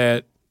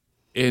that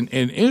in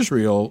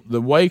Israel,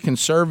 the way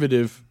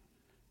conservative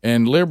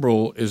and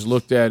liberal is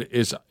looked at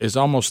is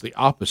almost the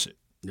opposite.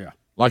 Yeah.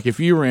 Like if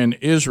you were in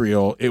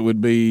Israel, it would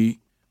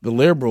be the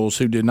liberals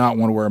who did not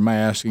want to wear a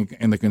mask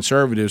and the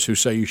conservatives who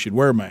say you should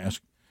wear a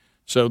mask.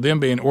 So them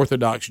being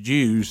Orthodox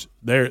Jews,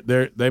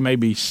 they may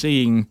be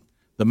seeing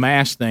the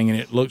mask thing, and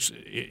it looks.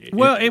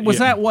 It was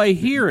that way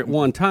here at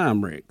one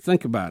time, Rick.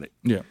 Think about it.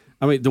 Yeah,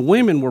 I mean, the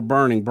women were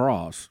burning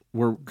bras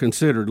were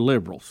considered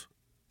liberals.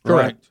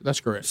 Correct. Right?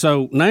 That's correct.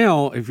 So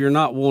now, if you're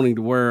not wanting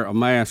to wear a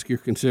mask, you're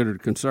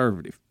considered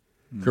conservative.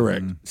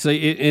 Correct.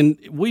 See, and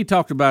we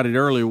talked about it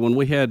earlier when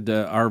we had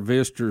our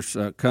visitors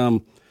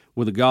come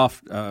with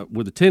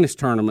the tennis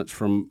tournaments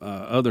from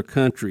other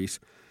countries.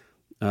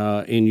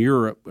 in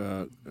Europe,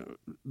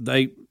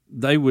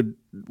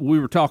 we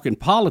were talking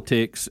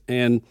politics,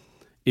 and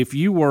if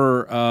you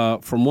were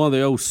from one of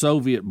the old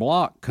Soviet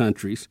bloc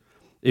countries,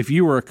 if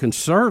you were a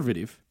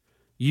conservative,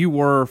 you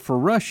were for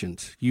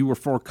Russians. You were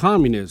for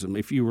communism.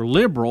 If you were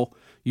liberal,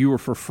 you were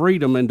for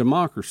freedom and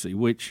democracy,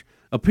 which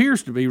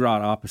appears to be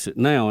right opposite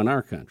now in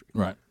our country.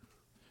 Right.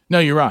 No,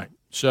 you're right.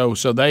 So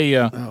they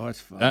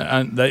that's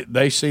funny.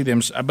 They see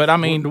them, but I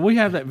mean, do we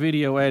have that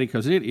video, Eddie?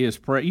 Because it is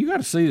you got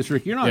to see this,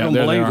 Rick. You're not going to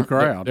believe the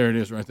crowd. There it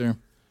is, right there.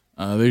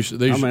 These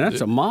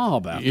that's a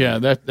mob out there.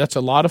 Yeah, that's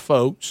a lot of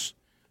folks.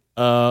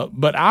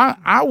 But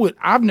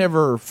I've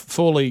never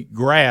fully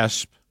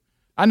grasped.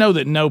 I know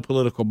that no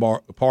political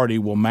party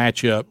will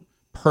match up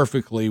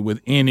perfectly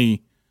with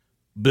any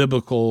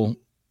biblical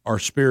or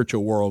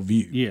spiritual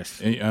worldview. Yes,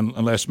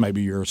 unless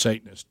maybe you're a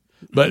Satanist.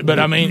 But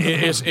I mean,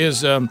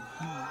 and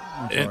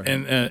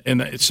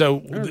so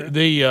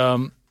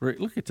the Rick,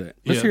 look at that.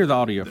 Let's hear the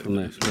audio from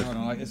this. Hold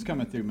on, it's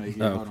coming through me.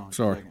 Here. Oh, Hold on.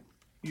 Sorry.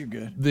 You're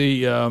good.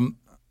 The and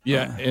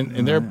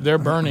they're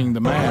burning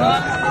the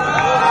mass.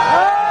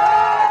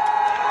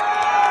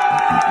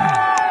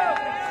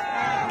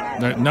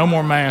 No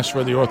more mass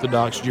for the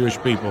Orthodox Jewish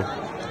people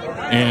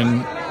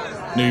in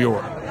New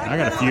York. I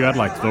got a few I'd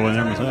like to throw in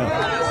there myself.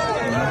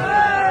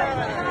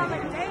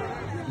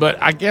 But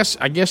I guess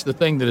the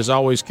thing that has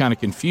always kind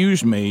of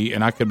confused me,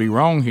 and I could be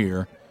wrong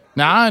here.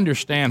 Now I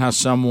understand how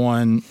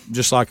someone,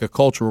 just like a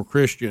cultural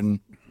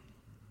Christian,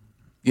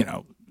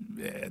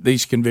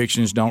 these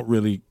convictions don't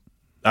really.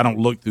 I don't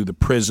look through the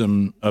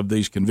prism of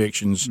these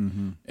convictions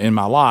in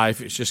my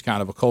life. It's just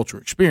kind of a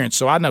cultural experience.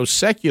 So I know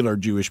secular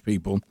Jewish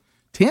people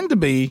tend to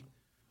be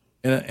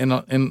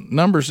in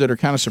numbers that are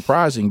kind of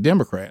surprising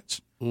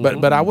Democrats,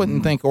 but I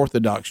wouldn't think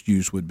Orthodox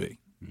Jews would be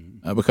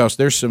because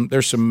there's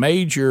some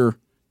major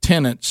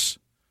tenets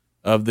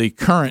of the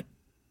current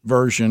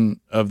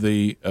version of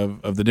the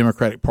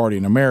Democratic Party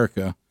in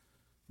America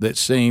that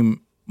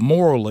seem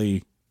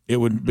morally it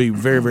would be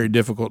very, very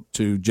difficult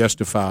to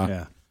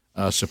justify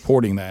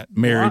supporting that.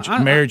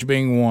 Marriage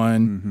being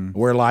one,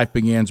 where life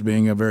begins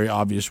being a very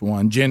obvious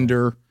one,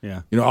 gender,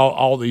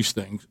 all these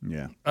things.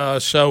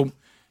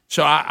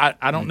 So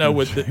I don't know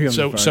what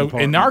so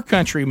in our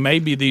country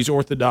maybe these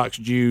Orthodox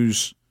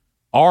Jews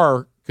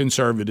are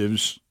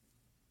conservatives,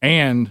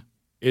 and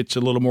it's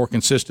a little more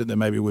consistent than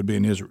maybe it would be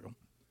in Israel,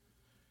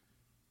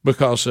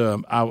 because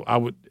I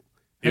would.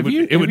 It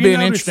would be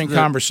an interesting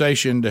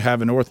conversation to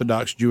have an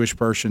Orthodox Jewish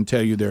person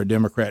tell you they're a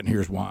Democrat, and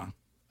here's why.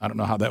 I don't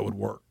know how that would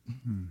work.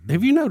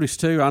 Have you noticed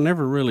too? I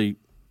never really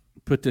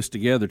put this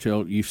together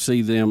till you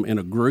see them in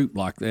a group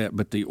like that.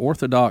 But the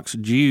Orthodox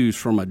Jews,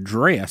 from a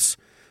dress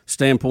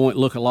standpoint,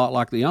 look a lot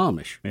like the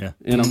Amish. Yeah,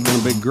 in a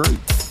big group.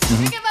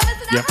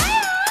 Yep.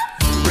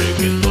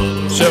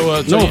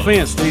 So no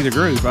offense to either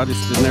group, I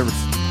just never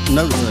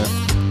noticed that.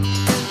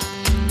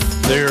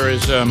 There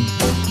is so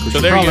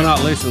you're probably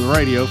not listening to the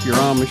radio if you're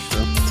Amish.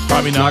 So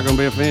probably not going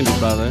to be offended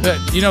by that.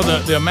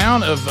 The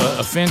amount of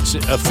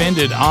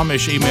offended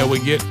Amish email we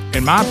get,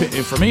 in my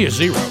opinion, for me, is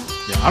zero.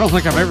 Yeah, I don't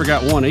think I've ever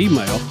got one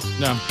email.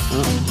 No.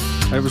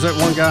 There was that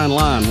one guy in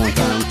line one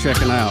time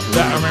checking out.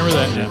 I remember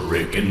that. Yeah.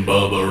 Rick and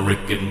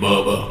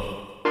Bubba.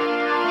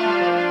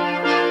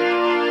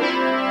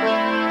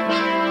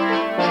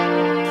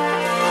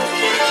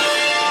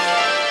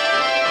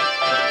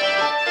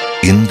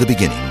 In the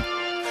beginning,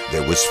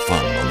 there was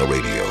fun on the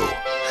radio.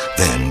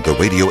 Then the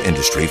radio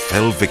industry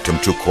fell victim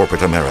to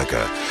corporate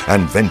America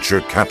and venture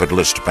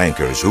capitalist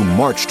bankers who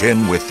marched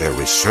in with their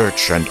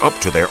research and up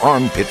to their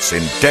armpits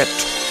in debt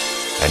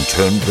and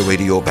turned the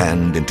radio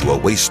band into a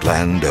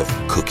wasteland of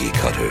cookie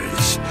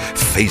cutters,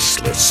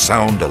 faceless,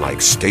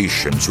 sound-alike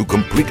stations who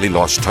completely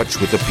lost touch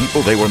with the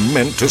people they were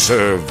meant to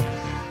serve.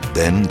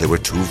 Then there were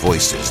two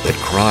voices that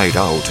cried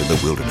out in the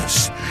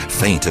wilderness,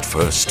 faint at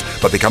first,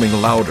 but becoming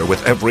louder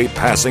with every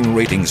passing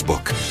ratings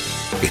book.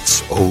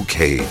 It's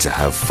okay to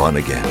have fun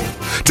again,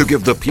 to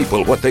give the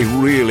people what they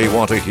really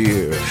want to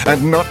hear,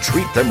 and not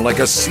treat them like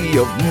a sea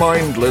of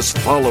mindless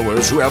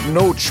followers who have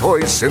no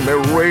choice in their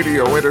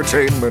radio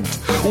entertainment.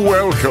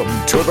 Welcome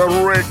to the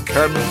Rick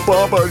and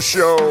Bubba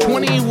Show.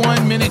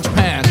 21 minutes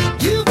past.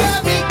 You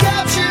got me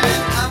captured,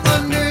 I'm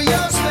under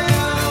your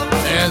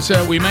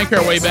spell. As we make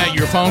our way back,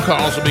 your phone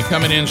calls will be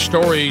coming in,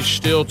 stories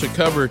still to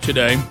cover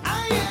today.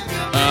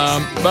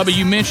 Bubba,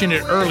 you mentioned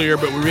it earlier,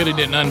 but we really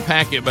didn't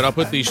unpack it, but I'll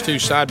put these two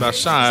side by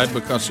side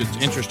because it's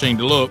interesting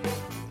to look.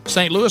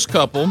 St. Louis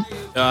couple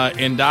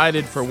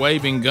indicted for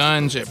waving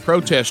guns at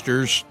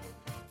protesters,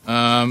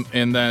 so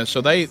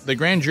the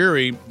grand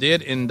jury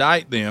did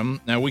indict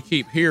them. Now, we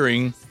keep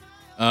hearing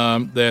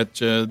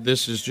that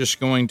this is just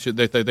going to,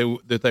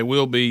 that they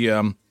will be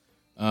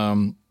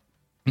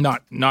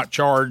not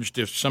charged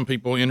if some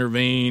people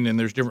intervene and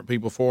there's different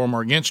people for them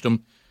or against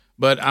them.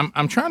 But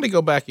I'm trying to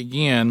go back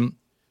again,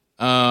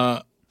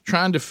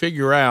 trying to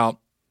figure out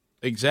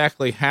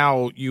exactly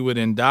how you would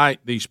indict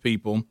these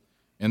people,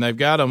 and they've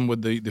got them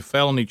with the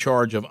felony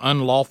charge of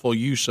unlawful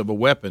use of a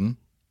weapon,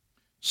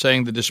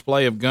 saying the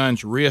display of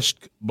guns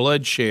risked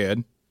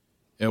bloodshed,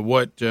 and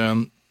what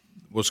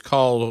was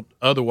called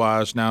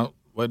otherwise. Now,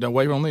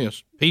 wait on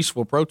this.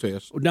 Peaceful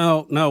protest.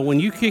 No. When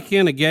you kick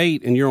in a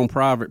gate and you're on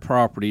private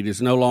property, it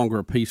is no longer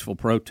a peaceful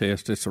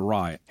protest. It's a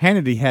riot.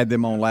 Hannity had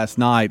them on last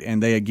night,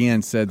 and they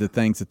again said the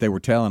things that they were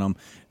telling them.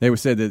 They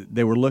said that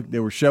they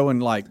were showing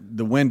like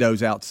the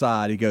windows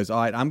outside. He goes, all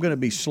right, I'm going to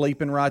be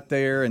sleeping right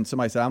there, and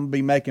somebody said I'm going to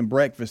be making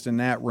breakfast in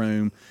that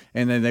room,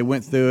 and then they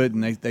went through it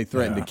and they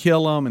threatened to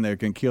kill them, and they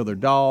can kill their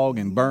dog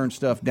and burn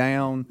stuff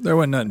down. There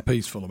wasn't nothing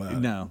peaceful about it.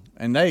 No,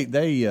 and they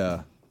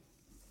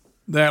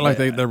act like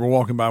they were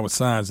walking by with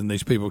signs, and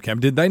these people came.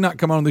 Did they not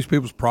come on these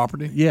people's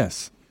property?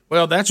 Yes.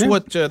 Well, that's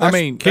what I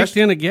mean. Kicked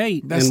in a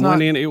gate and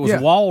went in. It was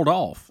walled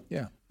off.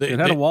 Yeah. It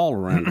had a wall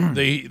around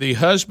it. The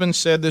husband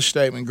said this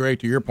statement, Greg,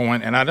 to your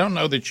point, and I don't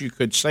know that you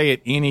could say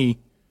it any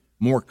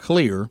more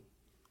clear.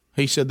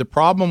 He said, the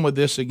problem with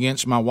this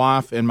against my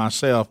wife and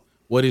myself,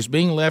 what is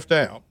being left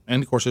out,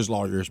 and of course his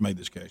lawyer has made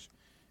this case,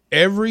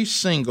 every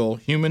single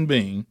human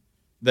being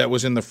that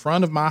was in the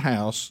front of my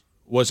house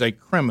was a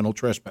criminal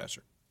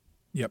trespasser.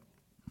 Yep.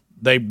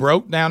 They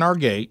broke down our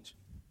gate.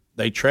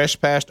 They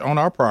trespassed on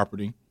our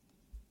property.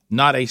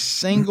 Not a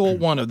single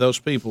one of those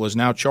people is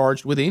now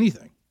charged with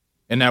anything.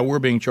 And now we're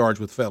being charged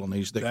with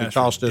felonies that could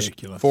cost us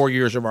 4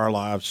 years of our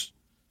lives.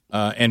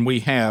 And we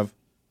have,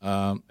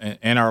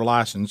 and our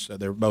license,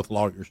 they're both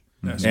lawyers.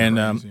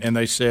 And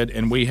they said,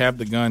 and we have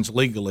the guns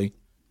legally,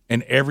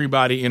 and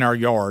everybody in our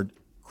yard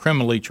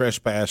criminally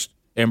trespassed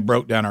and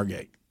broke down our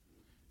gate.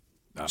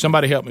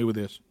 Somebody help me with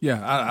this.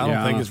 Yeah, I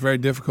don't think it's very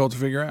difficult to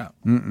figure out.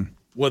 Mm-mm.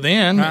 Well,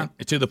 then,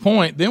 to the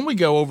point, then we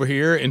go over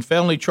here and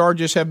felony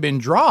charges have been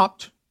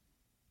dropped.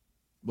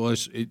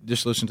 Boys,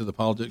 just listen to the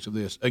politics of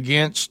this.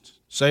 Against,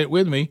 say it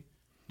with me,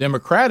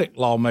 Democratic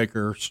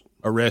lawmakers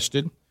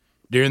arrested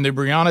during the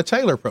Breonna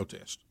Taylor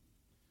protest.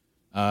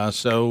 A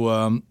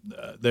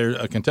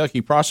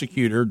Kentucky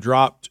prosecutor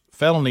dropped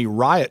felony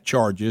riot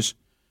charges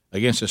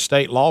against a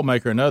state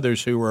lawmaker and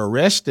others who were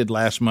arrested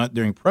last month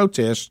during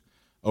protests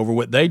over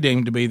what they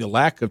deemed to be the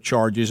lack of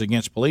charges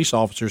against police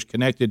officers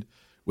connected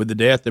with the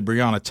death of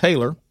Breonna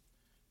Taylor.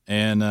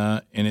 And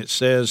it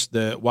says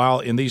that while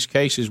in these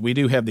cases we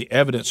do have the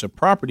evidence of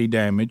property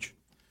damage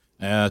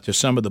to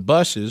some of the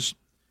buses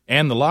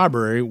and the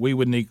library, we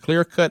would need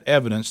clear-cut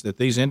evidence that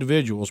these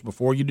individuals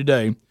before you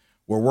today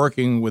were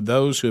working with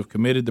those who have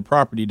committed the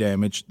property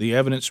damage. The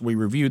evidence we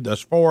reviewed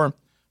thus far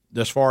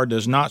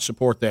does not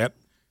support that.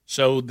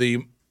 So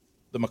the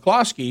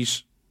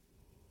McCloskeys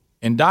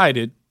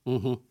indicted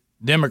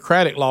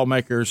Democratic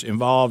lawmakers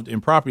involved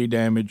in property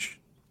damage,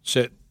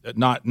 said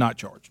not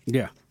charged.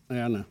 Yeah,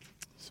 I know.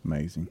 It's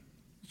amazing.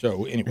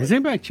 So anyway, has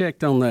anybody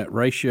checked on that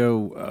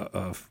ratio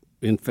of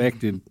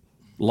infected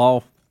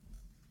law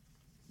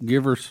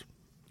givers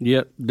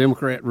yet?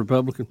 Democrat,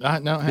 Republican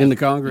in the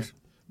Congress.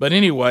 Yeah. But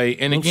anyway,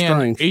 and again,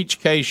 strange. Each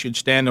case should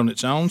stand on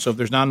its own. So if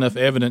there's not enough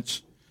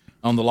evidence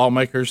on the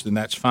lawmakers, then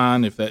that's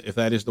fine. If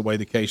that is the way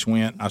the case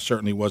went, I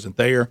certainly wasn't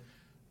there.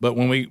 But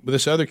with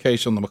this other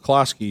case on the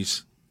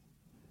McCloskeys,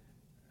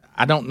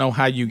 I don't know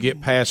how you get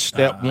past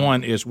step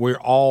one. Is we're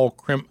all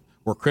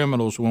we're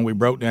criminals when we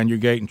broke down your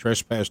gate and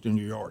trespassed in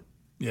your yard.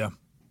 Yeah.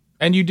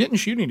 And you didn't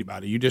shoot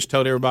anybody. You just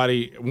told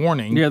everybody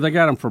warning. Yeah, they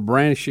got them for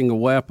brandishing a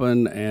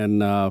weapon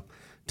and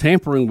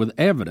tampering with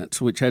evidence,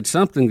 which had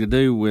something to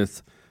do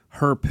with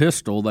her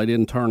pistol they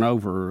didn't turn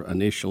over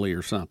initially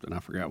or something. I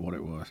forgot what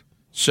it was.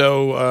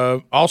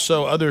 So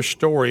also other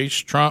stories,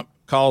 Trump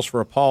calls for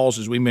a pause,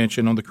 as we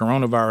mentioned, on the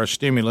coronavirus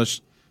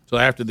stimulus till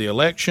after the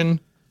election.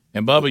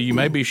 And, Bubba, you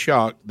may be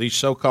shocked, these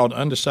so-called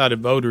undecided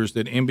voters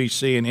that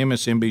NBC and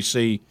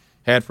MSNBC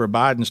had for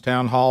Biden's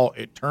town hall,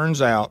 it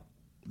turns out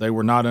they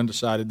were not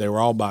undecided. They were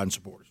all Biden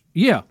supporters.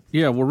 Yeah.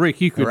 Well,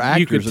 Rick, you could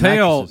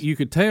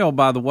tell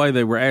by the way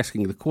they were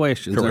asking the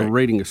questions. Correct. They were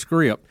reading a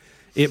script.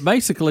 It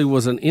basically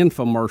was an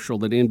infomercial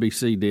that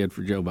NBC did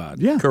for Joe Biden.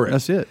 Yeah, correct.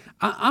 That's it.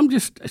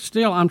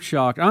 I'm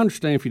shocked. I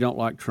understand if you don't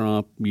like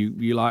Trump,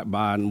 you like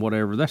Biden,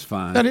 whatever. That's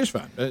fine. That is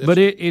fine. But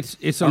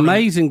it's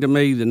amazing to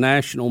me the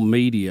national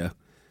media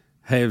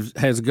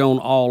has gone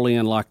all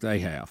in like they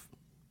have.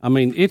 I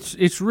mean,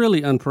 it's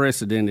really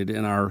unprecedented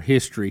in our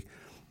history.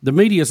 The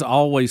media's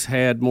always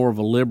had more of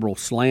a liberal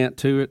slant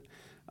to it,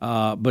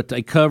 but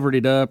they covered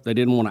it up. They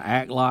didn't want to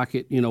act like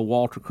it.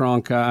 Walter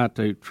Cronkite,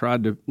 they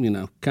tried to,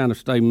 kind of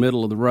stay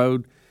middle of the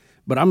road.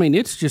 But, I mean,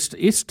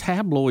 it's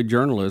tabloid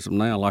journalism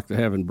now like they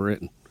have in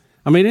Britain.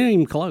 I mean, it ain't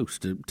even close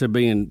to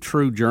being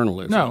true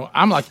journalism. No,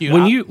 I'm like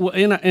you.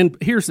 And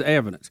here's the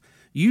evidence.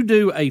 You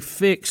do a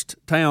fixed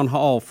town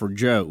hall for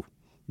Joe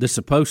that's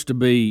supposed to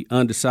be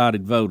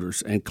undecided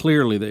voters, and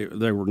clearly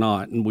they were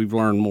not, and we've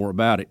learned more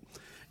about it.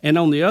 And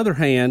on the other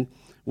hand,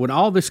 when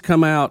all this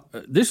come out,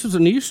 this was a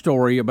news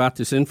story about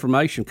this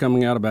information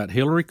coming out about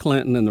Hillary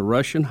Clinton and the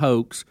Russian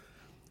hoax,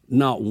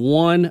 not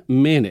 1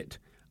 minute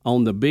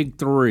on the big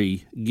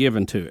three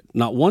given to it.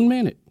 Not 1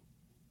 minute.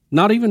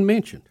 Not even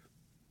mentioned.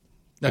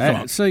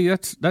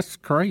 That's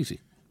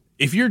crazy.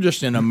 If you're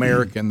just an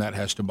American, that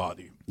has to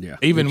bother you. Yeah,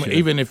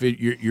 even if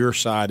your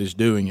side is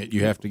doing it,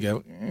 you have to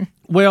go.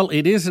 Well,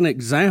 it is an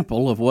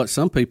example of what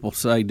some people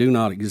say do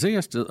not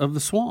exist, of the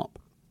swamp.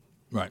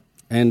 Right.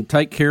 and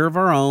take care of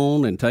our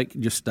own and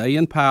just stay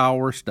in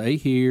power, stay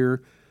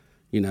here.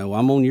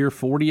 I'm on year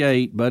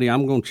 48, buddy.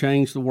 I'm going to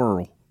change the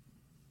world.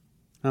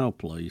 Oh,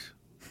 please.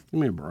 Give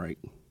me a break.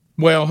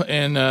 Well,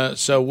 and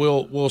so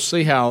we'll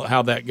see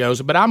how that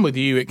goes. But I'm with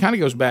you. It kind of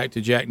goes back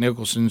to Jack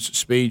Nicholson's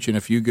speech in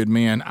A Few Good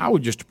Men. I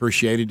would just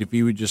appreciate it if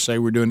you would just say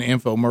we're doing an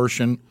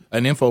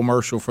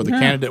infomercial for the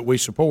candidate we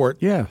support.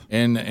 Yeah.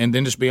 And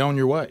then just be on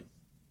your way.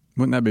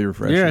 Wouldn't that be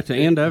refreshing? Yeah, at the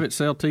end of it,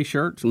 sell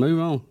T-shirts and move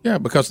on. Yeah,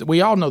 because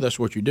we all know that's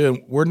what you're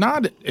doing. We're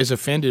not as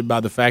offended by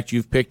the fact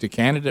you've picked a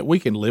candidate. We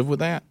can live with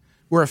that.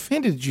 We're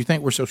offended that you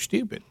think we're so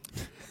stupid.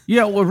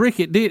 Yeah, well, Rick,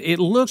 it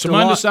looked some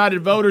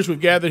undecided voters. We've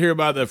gathered here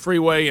by the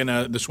freeway in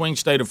the swing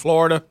state of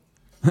Florida,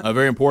 a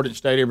very important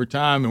state every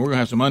time, and we're going to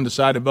have some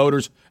undecided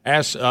voters.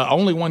 Ask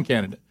only one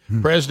candidate,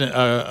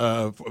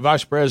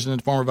 Vice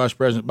President, former Vice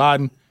President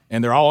Biden,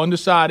 and they're all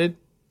undecided,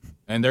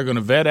 and they're going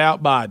to vet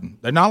out Biden.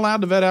 They're not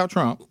allowed to vet out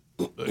Trump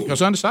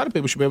because undecided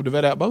people should be able to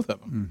vet out both of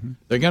them. Mm-hmm.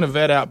 They're going to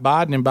vet out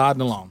Biden and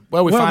Biden alone.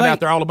 Well, we find out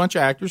they're all a bunch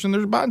of actors, and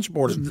there's Biden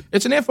supporters.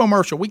 It's an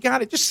infomercial. We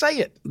got it. Just say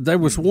it. There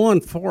was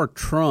one for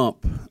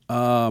Trump.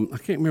 I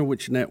can't remember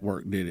which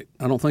network did it.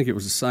 I don't think it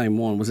was the same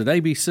one. Was it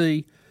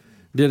ABC?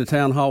 Did a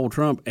town hall with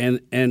Trump,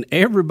 and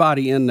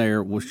everybody in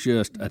there was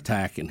just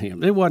attacking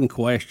him. It wasn't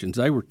questions.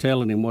 They were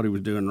telling him what he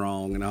was doing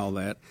wrong and all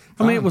that.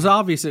 I mean, it was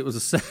obvious it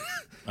was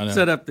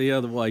set up the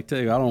other way,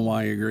 too. I don't know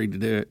why he agreed to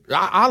do it.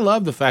 I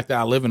love the fact that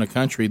I live in a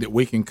country that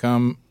we can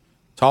come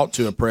talk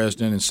to a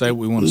president and say what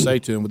we want to say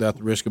to him without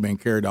the risk of being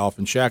carried off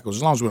in shackles,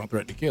 as long as we don't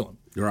threaten to kill him.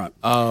 Right.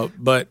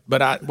 But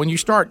when you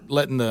start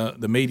letting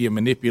the media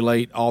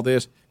manipulate all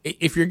this,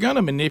 if you're going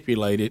to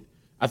manipulate it,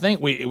 I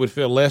think it would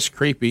feel less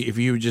creepy if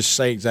you would just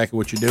say exactly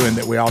what you're doing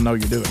that we all know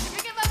you're doing.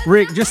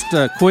 Rick, just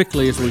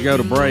quickly as we go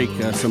to break,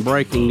 some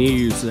breaking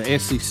news. The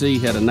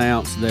SEC had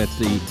announced that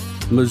the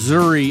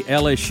Missouri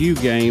LSU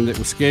game that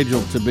was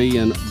scheduled to be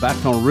in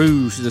Baton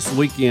Rouge this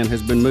weekend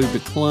has been moved to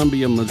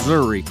Columbia,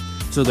 Missouri.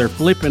 So they're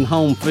flipping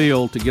home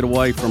field to get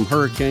away from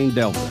Hurricane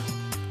Delta.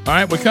 All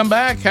right, we come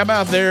back. How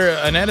about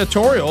an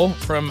editorial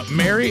from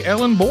Mary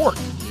Ellen Bork?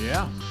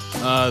 Yeah.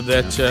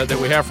 That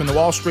we have from the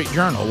Wall Street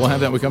Journal. We'll have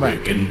that when we come back.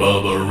 Rick and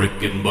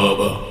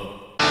Bubba.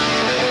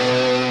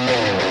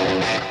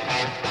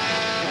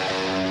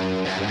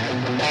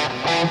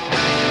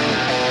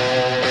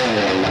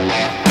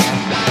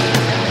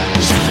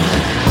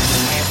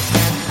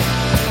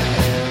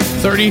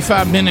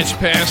 35 minutes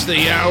past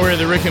the hour of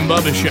the Rick and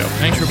Bubba Show.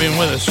 Thanks for being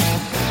with us.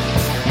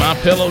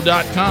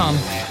 MyPillow.com.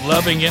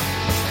 Loving it.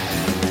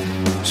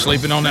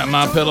 Sleeping on that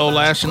MyPillow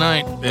last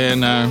night,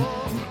 and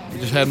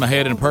just had my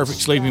head in a perfect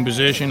sleeping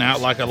position,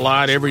 out like a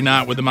light every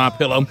night with the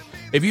MyPillow.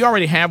 If you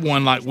already have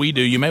one like we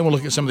do, you may want to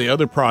look at some of the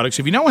other products.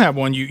 If you don't have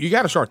one, you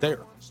got to start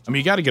there. I mean,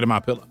 you got to get a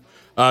MyPillow.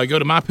 Go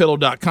to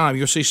MyPillow.com.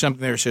 You'll see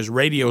something there that says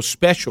Radio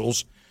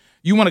Specials.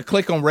 You want to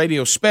click on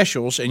Radio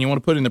Specials, and you want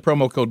to put in the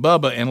promo code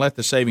Bubba and let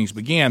the savings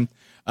begin.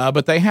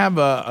 But they have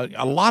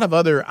a lot of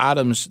other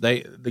items.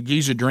 The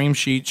Giza Dream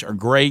Sheets are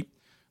great.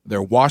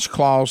 Their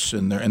washcloths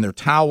and their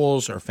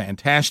towels are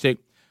fantastic.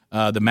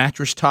 The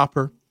mattress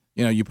topper,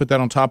 you put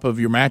that on top of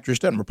your mattress.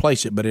 Doesn't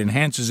replace it, but it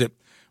enhances it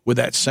with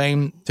that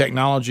same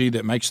technology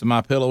that makes the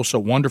MyPillow so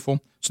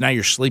wonderful. So now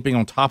you're sleeping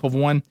on top of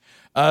one.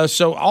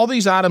 So all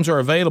these items are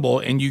available,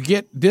 and you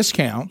get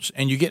discounts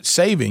and you get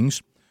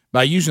savings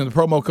by using the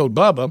promo code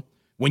Bubba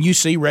when you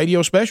see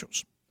Radio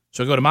Specials.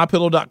 So go to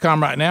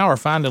MyPillow.com right now or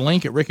find a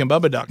link at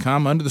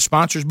rickandbubba.com under the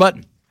sponsors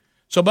button.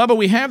 So, Bubba,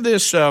 we have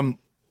this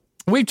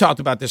we've talked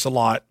about this a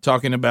lot,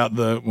 talking about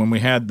when we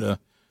had the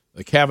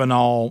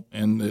Kavanaugh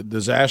and the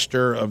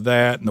disaster of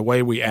that and the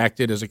way we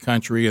acted as a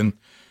country and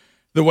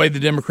the way the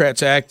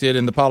Democrats acted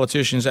and the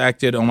politicians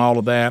acted on all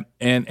of that.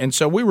 And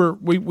so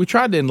we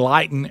tried to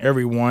enlighten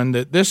everyone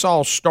that this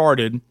all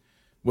started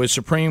with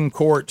Supreme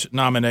Court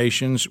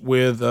nominations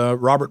with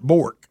Robert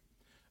Bork.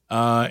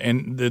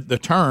 And the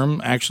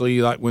term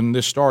actually, like when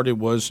this started,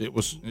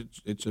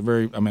 it's a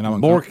very. I mean,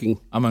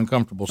 I'm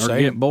uncomfortable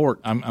saying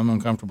Bork. I'm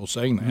uncomfortable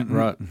saying that.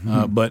 Right.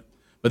 But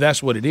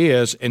that's what it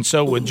is. And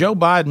so with Joe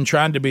Biden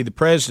trying to be the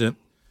president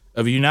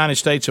of the United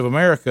States of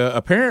America,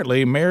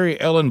 apparently Mary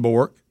Ellen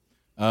Bork,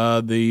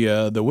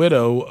 the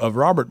widow of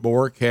Robert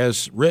Bork,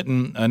 has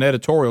written an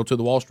editorial to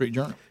the Wall Street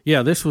Journal.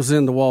 Yeah, this was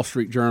in the Wall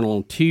Street Journal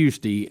on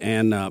Tuesday.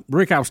 And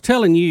Rick, I was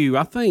telling you,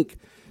 I think.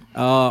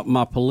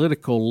 My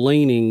political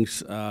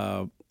leanings,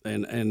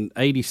 in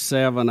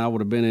 87, I would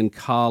have been in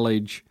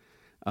college,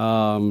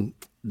 that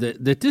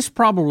this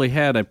probably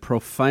had a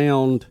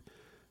profound,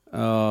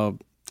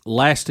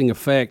 lasting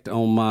effect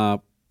on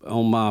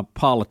my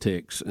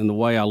politics and the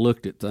way I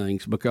looked at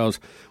things, because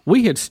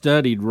we had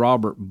studied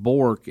Robert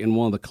Bork in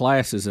one of the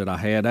classes that I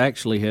had. I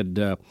actually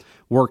had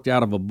worked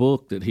out of a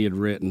book that he had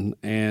written,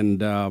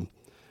 and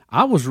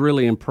I was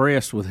really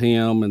impressed with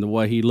him and the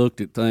way he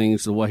looked at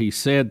things, the way he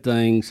said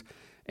things.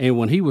 And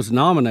when he was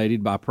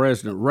nominated by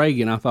President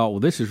Reagan, I thought,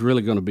 well, this is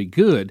really going to be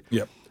good.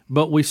 Yep.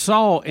 But we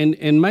saw,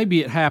 and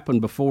maybe it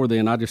happened before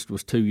then, I just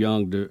was too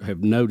young to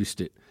have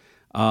noticed it.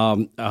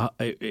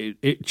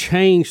 It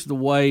changed the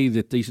way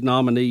that these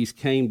nominees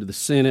came to the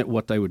Senate,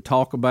 what they would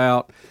talk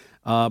about.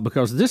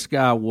 because this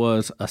guy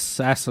was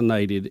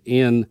assassinated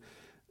in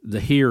the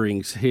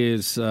hearings.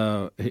 His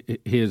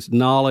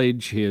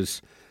knowledge,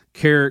 his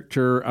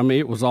character, I mean,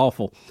 it was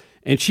awful.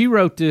 And she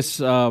wrote this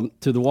to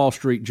the Wall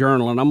Street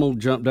Journal, and I'm going to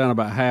jump down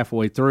about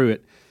halfway through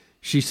it.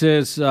 She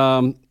says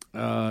the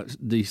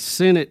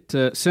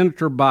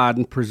Senator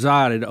Biden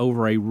presided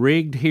over a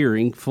rigged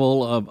hearing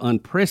full of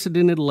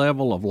unprecedented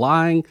level of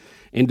lying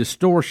and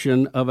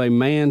distortion of a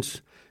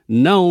man's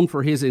known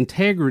for his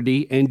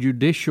integrity and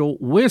judicial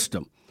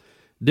wisdom.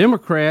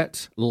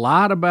 Democrats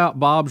lied about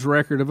Bob's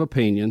record of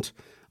opinions.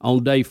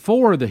 On day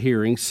 4 of the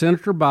hearing,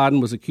 Senator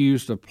Biden was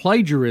accused of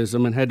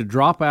plagiarism and had to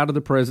drop out of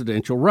the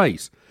presidential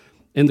race.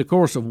 In the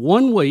course of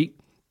 1 week,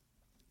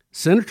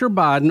 Senator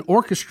Biden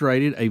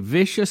orchestrated a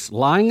vicious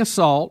lying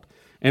assault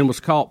and was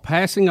caught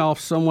passing off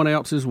someone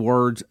else's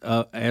words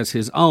as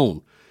his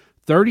own.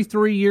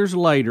 33 years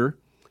later,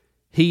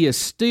 he is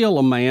still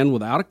a man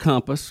without a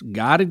compass,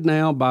 guided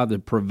now by the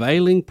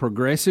prevailing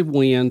progressive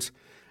winds.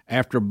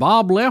 After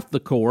Bob left the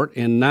court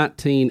in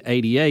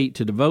 1988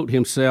 to devote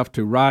himself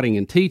to writing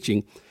and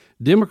teaching,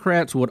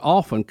 Democrats would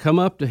often come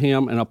up to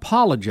him and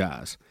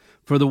apologize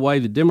for the way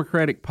the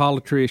Democratic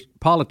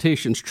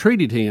politicians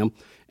treated him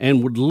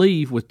and would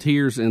leave with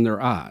tears in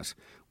their eyes.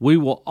 We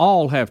will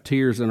all have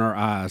tears in our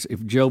eyes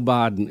if Joe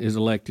Biden is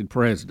elected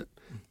president.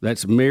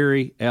 That's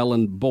Mary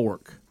Ellen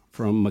Bork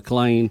from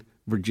McLean,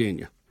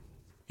 Virginia.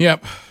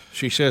 Yep.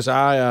 She says,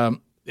 and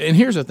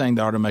here's the thing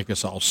that ought to make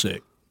us all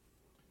sick.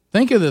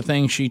 Think of the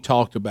things she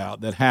talked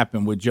about that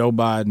happened with Joe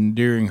Biden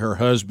during her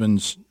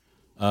husband's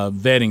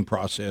vetting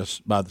process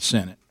by the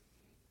Senate.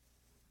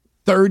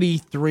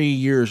 33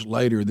 years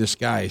later, this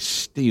guy is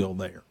still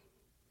there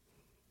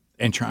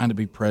and trying to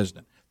be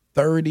president.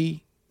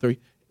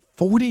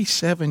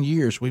 47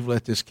 years we've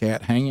let this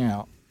cat hang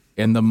out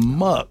in the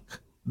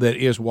muck that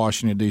is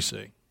Washington,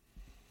 D.C.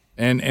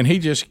 And he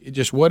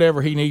just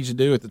whatever he needs to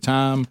do at the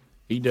time,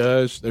 he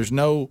does. There's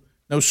no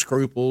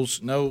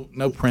scruples, no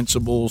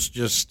principles,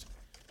 just,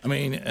 I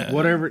mean.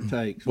 Whatever it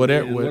takes.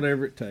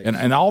 Whatever it takes.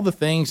 And all the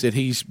things that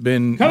he's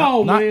been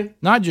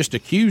not just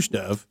accused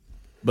of,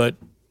 but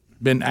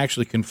been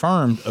actually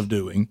confirmed of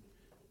doing,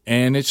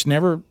 and it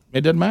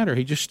doesn't matter.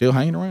 He's just still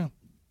hanging around.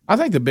 I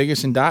think the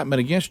biggest indictment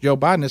against Joe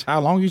Biden is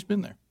how long he's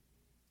been there.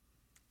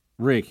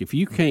 Rick, if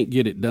you can't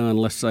get it done,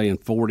 let's say in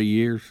 40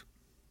 years,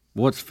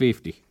 what's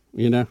 50,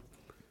 you know?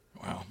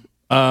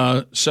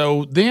 Wow.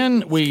 So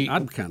then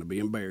I'd kind of be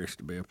embarrassed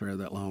to be up there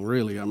that long,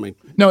 really. I mean.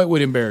 No, it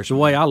would embarrass the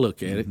way I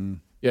look at it.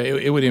 Yeah,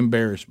 it would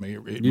embarrass me.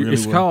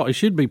 It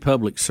should be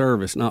public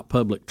service, not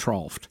public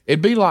troughed.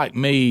 It'd be like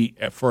me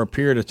for a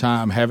period of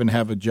time having to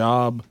have a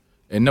job,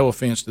 and no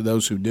offense to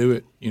those who do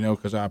it,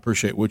 because I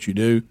appreciate what you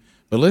do.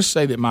 But let's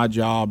say that my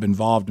job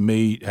involved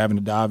me having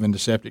to dive into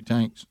septic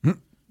tanks,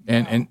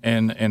 and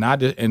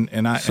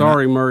I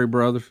sorry, Murray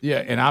Brothers.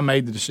 Yeah, and I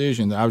made the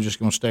decision that I was just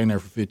going to stay in there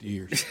for 50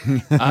 years.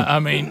 I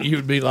mean, you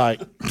would be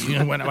like,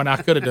 when I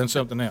could have done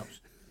something else,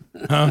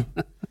 huh?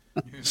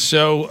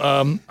 So,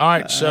 all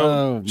right.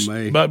 So,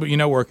 but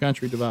we're a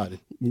country divided.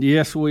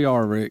 Yes, we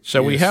are, Rick.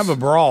 So we have a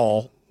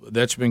brawl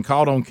that's been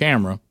caught on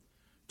camera.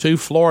 2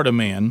 Florida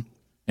men,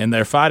 and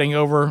they're fighting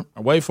over,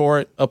 wait for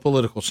it, a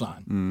political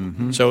sign.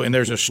 Mm-hmm. So, and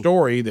there's a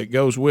story that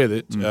goes with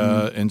it.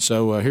 And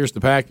so here's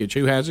the package.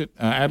 Who has it?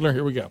 Adler,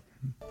 here we go.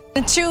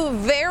 2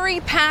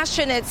 very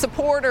passionate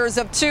supporters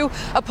of 2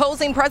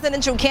 opposing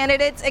presidential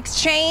candidates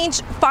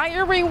exchange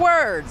fiery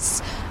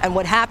words. And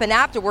what happened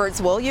afterwards,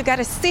 well, you got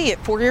to see it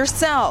for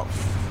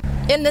yourself.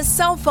 In this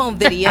cell phone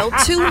video,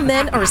 2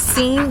 men are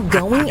seen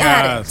going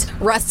at it,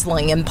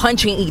 wrestling and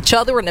punching each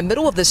other in the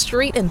middle of the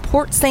street in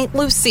Port St.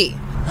 Lucie.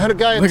 I had a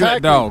guy Look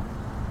at that dog.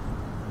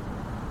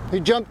 He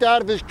jumped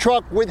out of his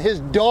truck with his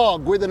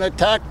dog, with an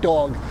attack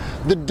dog.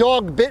 The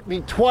dog bit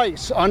me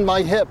twice on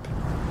my hip.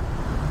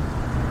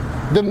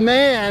 The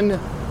man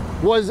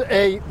was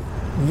a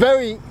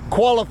very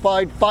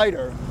qualified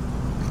fighter.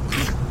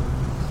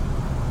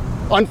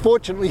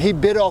 Unfortunately, he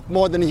bit off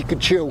more than he could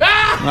chew.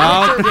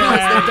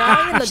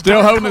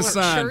 Still holding the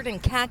sign. Shirt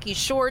and khaki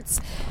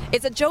shorts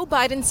is a Joe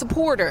Biden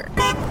supporter.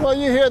 Well,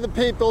 you hear the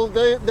people.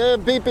 They're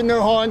beeping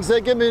their horns.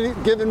 They're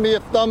giving me a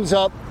thumbs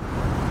up.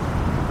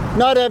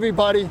 Not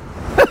everybody.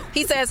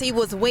 He says he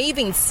was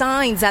waving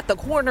signs at the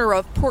corner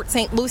of Port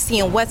St. Lucie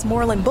and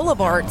Westmoreland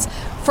Boulevards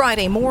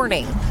Friday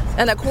morning.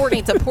 And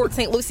according to Port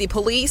St. Lucie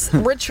police,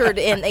 Richard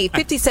and a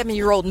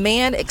 57-year-old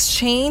man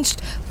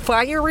exchanged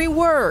fiery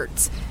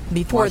words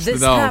before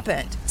this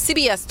happened.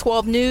 CBS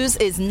 12 News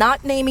is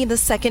not naming the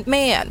second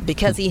man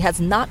because he has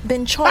not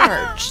been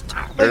charged.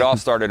 It all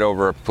started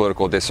over a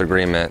political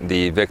disagreement.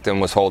 The victim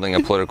was holding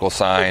a political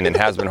sign and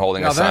has been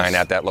holding a sign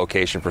at that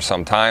location for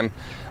some time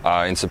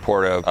in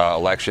support of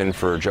election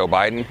for Joe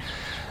Biden.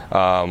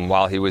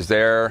 While he was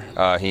there,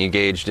 he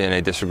engaged in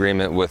a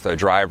disagreement with a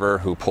driver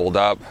who pulled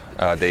up.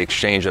 They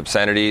exchanged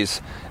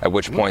obscenities, at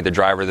which point the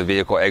driver of the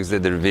vehicle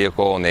exited the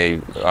vehicle and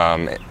they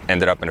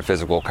ended up in a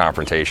physical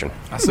confrontation.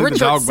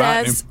 Richard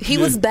says he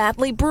was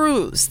badly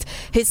bruised.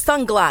 His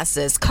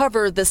sunglasses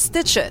covered the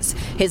stitches.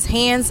 His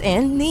hands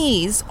and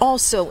knees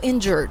also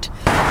injured.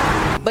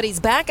 but he's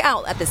back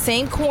out at the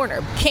same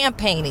corner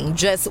campaigning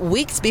just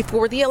weeks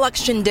before the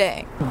election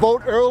day.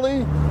 Vote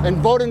early and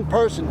vote in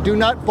person. Do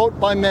not vote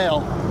by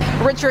mail.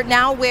 Richard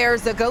now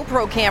wears a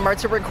GoPro camera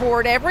to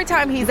record every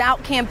time he's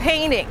out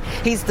campaigning.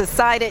 He's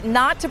decided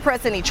not to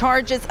press any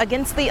charges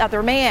against the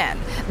other man.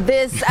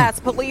 This as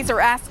police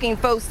are asking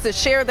folks to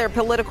share their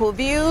political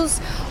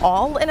views,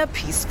 all in a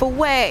peaceful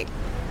way.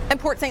 In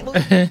Port St.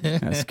 Louis.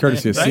 That's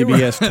courtesy of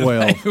CBS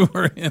 12. They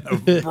were in a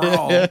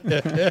brawl.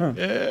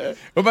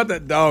 What about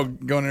that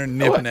dog going there and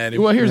nipping at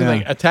him? Well, here's the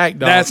thing. Attack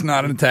dog. That's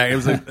not an attack. It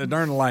was a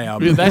darn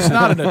loud. That's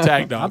not an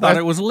attack dog. I thought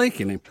it was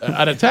licking him.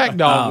 An attack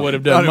done would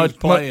have done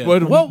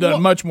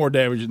much more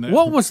damage than that.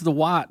 What was the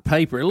white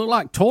paper? It looked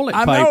like toilet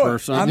paper or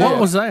something. What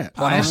was that?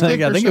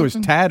 Plastic. I think it was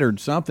tattered.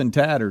 Something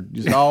tattered.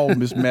 Just all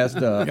just messed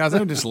up. Guys, they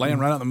were just laying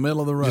right out in the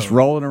middle of the road. Just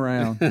rolling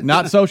around.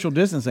 Not social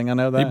distancing. I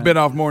know that. He bit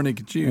off more than he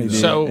could chew.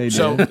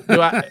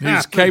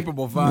 He's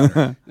capable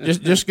fighter.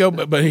 just go,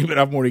 but he bit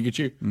off more to get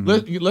you.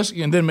 Let's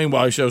and then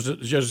meanwhile he shows the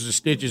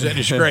stitches and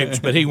the scrapes,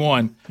 but he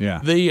won. Yeah.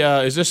 The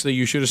is this the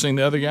you should have seen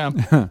the other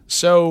guy?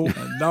 So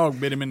dog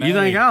bit him in the You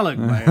think I look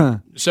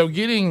bad? So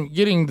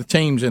getting the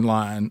teams in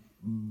line.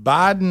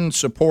 Biden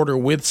supporter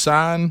with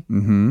sign.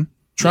 Mm-hmm.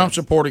 Trump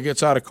supporter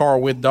gets out of car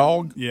with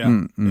dog. Yeah,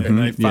 and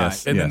they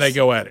fight, and then they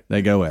go at it.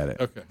 They go at it.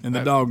 Okay, and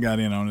the dog got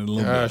in on it a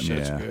little bit.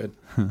 That's good.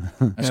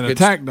 That's an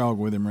attack dog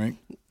with him, Rick.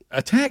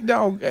 Attack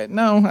dog?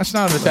 No, that's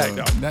not an attack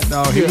dog. That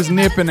dog, he was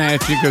nipping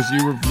at you because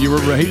you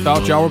were. He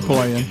thought y'all were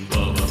playing.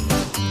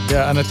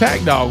 Yeah, an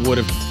attack dog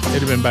it'd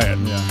have been bad.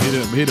 Yeah,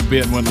 he'd have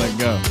bit and wouldn't let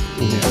go.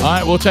 Yeah. All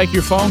right, we'll take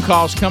your phone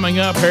calls coming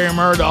up. Harry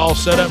Murdahl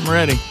set up and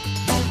ready.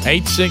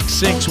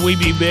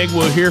 866-WE-BE-BIG.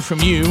 We'll hear from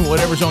you.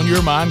 Whatever's on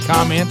your mind,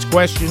 comments,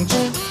 questions,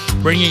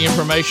 bringing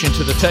information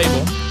to the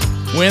table.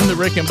 When the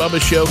Rick and Bubba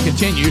Show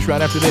continues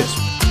right after this.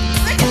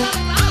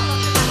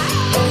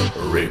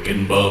 Rick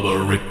and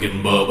Bubba, Rick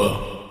and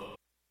Bubba.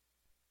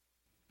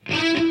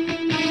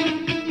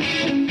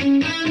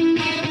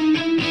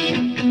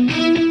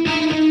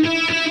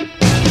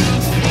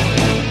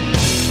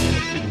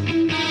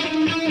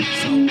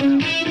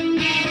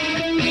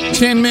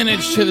 10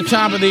 minutes to the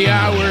top of the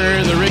hour,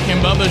 the Rick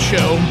and Bubba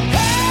Show.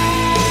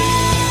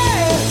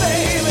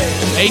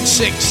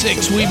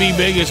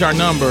 866-WE-BE-BIG is our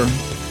number.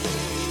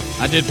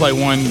 I did play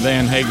one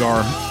Van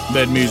Hagar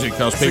bed music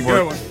because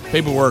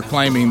people were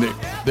claiming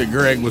that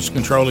Greg was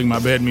controlling my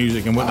bed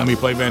music and wouldn't let me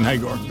play Van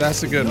Hagar.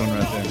 That's a good one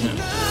right there.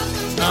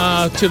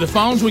 Yeah. To the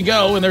phones we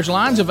go, and there's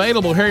lines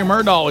available. Harry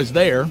Murdahl is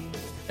there.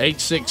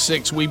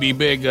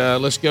 866-WE-BE-BIG.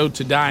 Let's go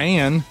to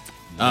Diane.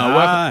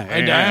 Welcome.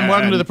 Hey, Diane,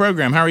 welcome to the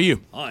program. How are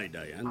you? Hi,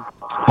 Diane.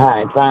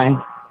 Hi,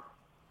 fine.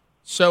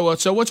 So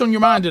what's on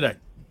your mind today?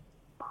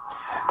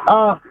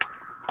 On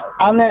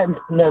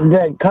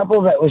the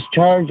couple that was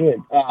charged with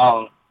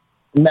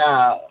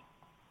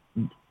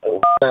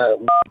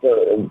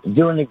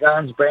doing the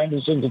guns,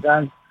 brandishing the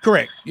guns.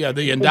 Correct. Yeah,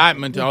 the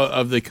indictment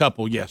of the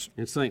couple. Yes,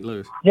 in St.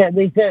 Louis. Yeah,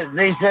 they said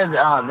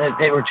that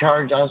they were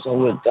charged also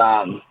with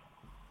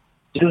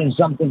doing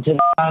something to the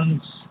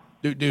guns.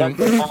 It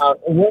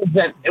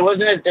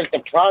wasn't that the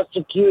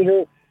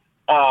prosecutor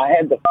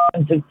had the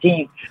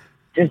 15th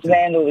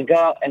dismantle the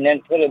gun and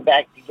then put it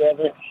back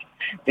together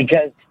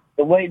because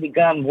the way the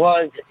gun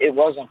was, it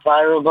wasn't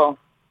fireable.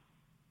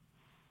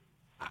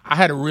 I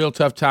had a real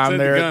tough time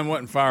there. The gun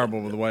wasn't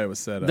fireable with the way it was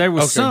set up. There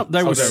was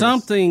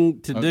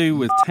something to do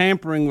with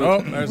tampering with.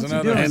 Oh, there's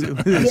another.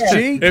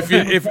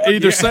 If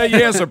either say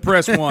yes or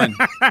press 1.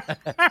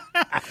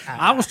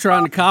 I was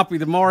trying to copy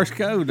the Morse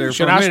code there.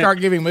 Should I start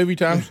giving movie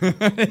times?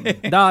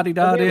 Dotty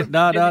dotty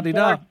da dotty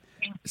da.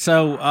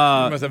 So,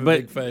 must have a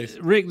big face.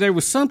 Rick, there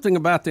was something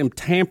about them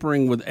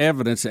tampering with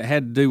evidence that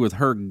had to do with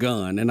her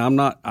gun, and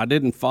I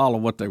didn't follow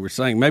what they were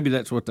saying. Maybe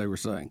that's what they were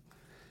saying.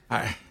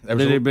 That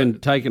it had been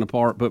taken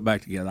apart, put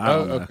back together. I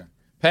don't know. Okay.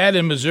 Pat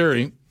in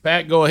Missouri.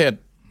 Pat, go ahead.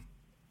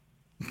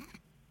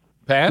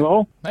 Pat?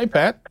 Hello? Hey,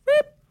 Pat.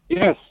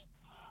 Yes.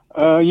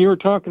 You were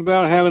talking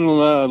about having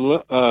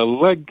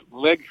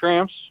leg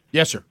cramps.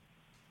 Yes, sir.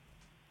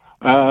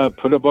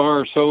 Put a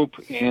bar of soap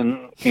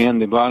in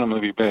the bottom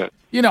of your bed.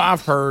 You know,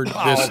 I've heard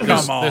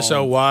this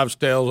old wives'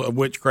 tale of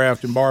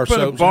witchcraft and bar soap.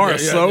 Put a bar of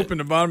soap in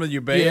the bottom of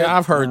your bed? Yeah,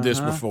 I've heard this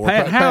before.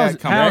 Pat,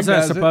 how's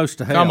that supposed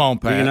to help? Come on,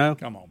 Pat. You know?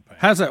 Come on, Pat.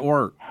 How's that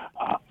work?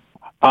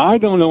 I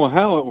don't know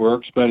how it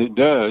works, but it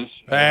does.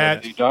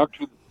 Pat. The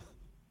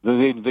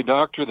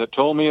doctor that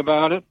told me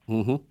about it,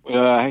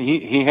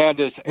 he had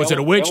this. Was it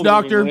a witch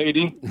doctor?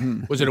 Lady.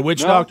 Was it a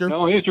witch doctor?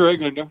 No, he's a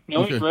regular.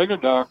 He's a regular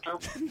doctor.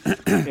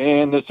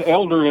 And this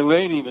elderly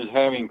lady was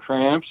having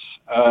cramps.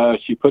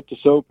 She put the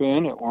soap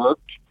in. It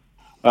worked.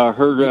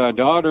 Her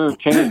daughter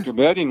changed her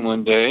bedding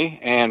one day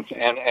and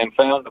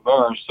found the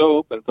bar of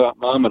soap and thought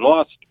Mom had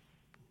lost it.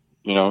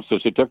 You know, so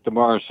she took the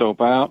bar of soap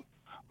out.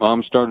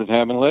 Mom started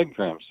having leg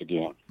cramps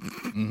again.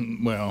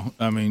 Well,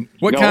 I mean,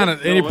 what kind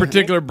of any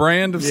particular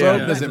brand of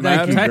soap? Does it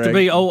matter? It had to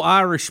be old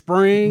Irish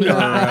Spring.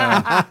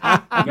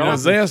 Or,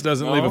 Zest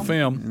doesn't leave a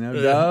film.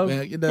 No,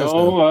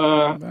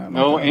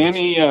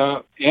 any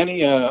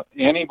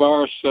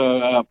bar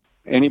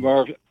Any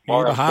bar soap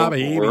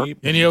will work.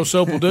 Any old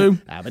soap will do.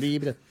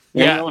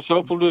 Any old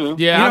soap will do.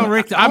 Yeah,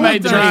 Rick, I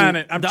made trying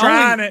it. I'm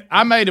trying it.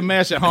 I made a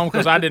mess at home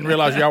because I didn't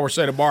realize y'all were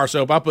saying a bar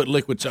soap. I put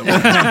liquid soap.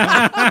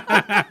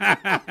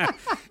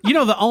 You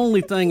know, the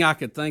only thing I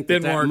could think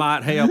that work.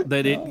 might help,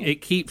 that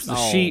it keeps the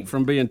sheet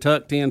from being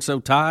tucked in so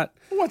tight.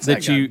 What's that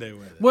got to do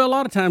with it? Well, a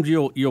lot of times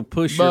you'll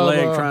push your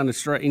leg trying to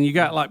straighten. You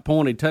got like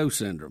pointed toe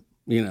syndrome.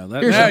 You know,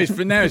 now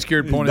he's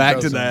cured pointed back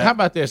toe to syndrome. that. How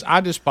about this?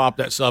 I just popped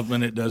that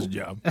supplement. It does the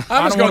job.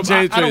 I was going to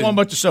tell you the I don't truth. want a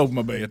bunch of soap in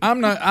my bed. I'm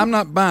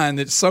not buying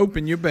that soap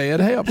in your bed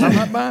helps. I'm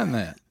not buying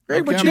that.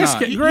 Greg, Okay, but I'm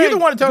not. you're the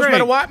one that tells me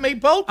about a white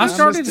meat poultice. I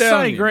started to just say,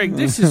 telling you. Greg,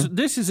 this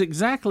is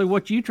exactly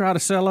what you try to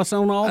sell us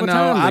on all the No,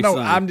 time. I these don't.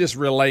 things. I'm just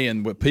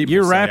relaying what people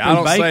You're say. wrapping I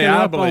don't say bacon I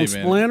up on believe in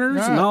it.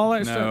 splinters and all that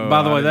No, stuff.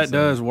 By the I way, didn't that say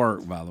does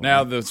work. By the way,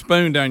 Now the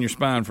spoon down your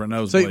spine for a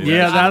nosebleed. See,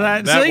 yeah,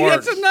 that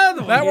works. that's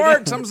another one. That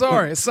works. I'm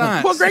sorry. It's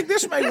science. Well, Greg,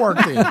 this may work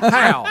then.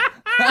 How?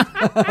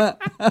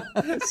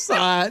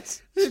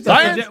 Science.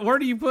 Where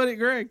do you put it,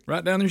 Greg?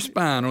 Right down your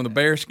spine on the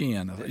bare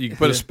skin. You can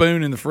put a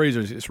spoon in the freezer.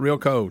 It's real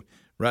cold.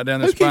 Right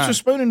down the Who spine. keeps a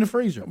spoon in the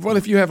freezer? Well,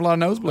 if you have a lot of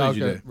nosebleeds,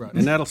 you do. Right.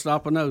 And that'll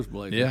stop a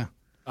nosebleed. Yeah.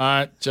 All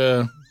right,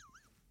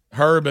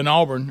 Herb in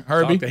Auburn.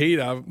 Herbie. Talk the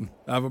heat. I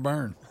have a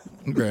burn.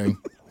 Greg.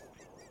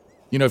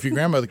 You know, if your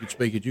grandmother could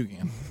speak it, you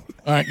can.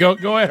 All right, go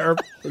ahead,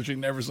 Herb. She'd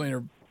never seen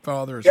her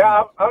father. Or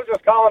Yeah, I was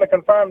just calling to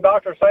confirm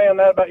doctor saying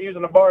that about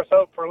using a bar of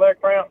soap for leg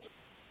cramps.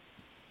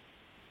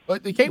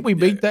 But can't we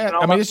beat that?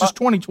 I mean, this is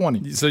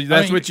 2020. So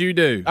that's what you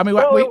do. I mean,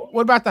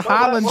 what about the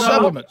Highland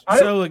supplements?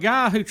 So a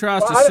guy who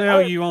tries to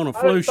sell you on a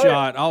flu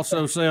shot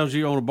also sells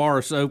you on a bar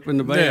of soap in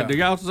the bed. Yeah. Do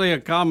y'all see a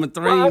common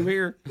theme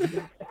here?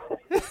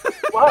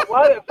 Well,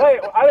 I didn't say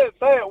it. I didn't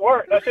say it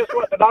worked. That's just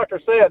what the doctor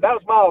said. That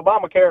was my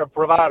Obamacare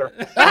provider.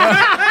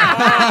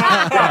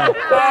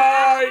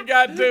 Oh, you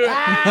got to do it.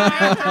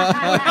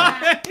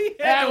 He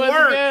had to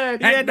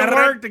work. He had to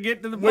work to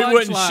get to the We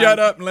wouldn't shut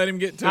up and let him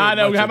get to it. I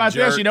know. Bunch How of about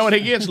this? jerks. You know what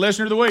he gets?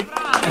 Listener of the week.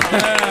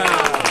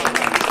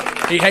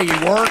 He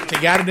worked.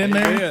 He got it in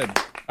there. did.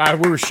 All right,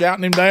 we were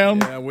shouting him down.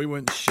 Yeah, we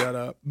wouldn't shut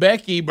up.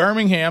 Becky,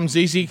 Birmingham,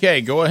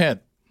 ZZK. Go ahead.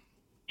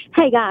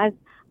 Hey guys,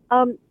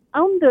 on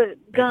the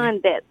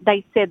gun that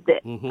they said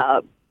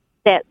that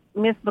that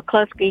Miss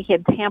McCluskey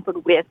had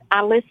tampered with,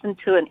 I listened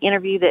to an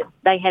interview that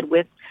they had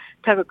with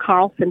Tucker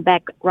Carlson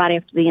back right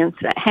after the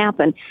incident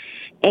happened,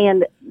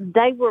 and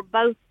they were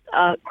both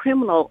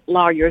criminal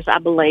lawyers, I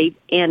believe,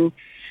 and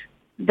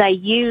they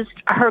used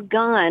her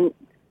gun,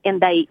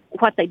 and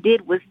what they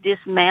did was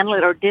dismantle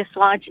it or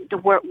dislodge it to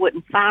where it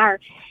wouldn't fire,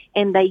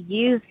 and they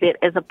used it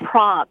as a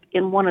prop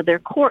in one of their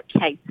court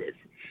cases,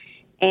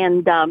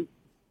 and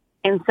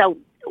so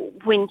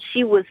when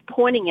she was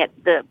pointing at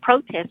the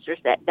protesters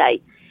that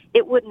day,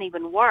 it wouldn't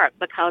even work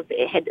because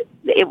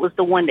it was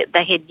the one that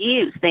they had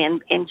used then,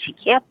 and she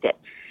kept it.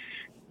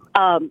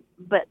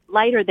 But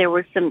later there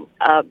was some.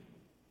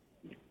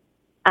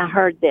 I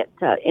heard that,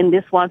 and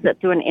this wasn't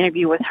through an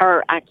interview with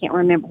her. I can't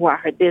remember where I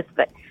heard this,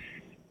 but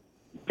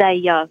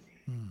the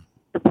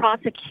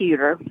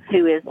prosecutor,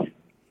 who is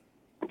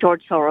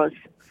George Soros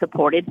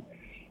supported,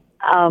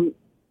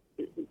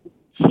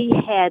 she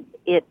had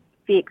it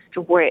fixed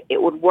to where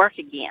it would work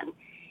again.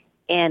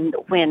 And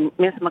when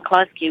Ms.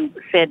 McCluskey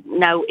said,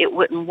 no, it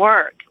wouldn't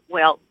work,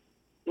 well,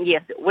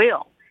 yes, it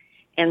will.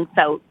 And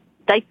so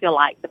they feel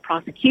like the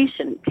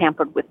prosecution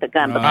tampered with the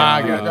gun.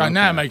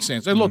 Now it makes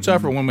sense. It's a little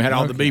tougher when we had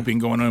all the beeping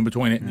going on in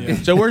between it. Yeah.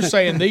 So we're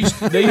saying these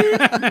on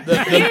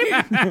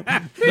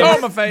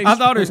my face. I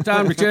thought it was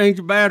time to change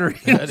the battery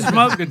in the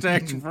smoke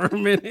detector for a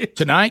minute.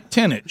 Tonight,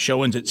 Tenet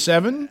showings at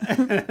 7.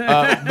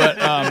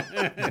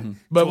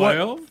 But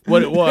 12?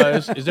 what it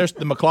was is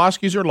the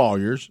McCloskeys are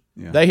lawyers.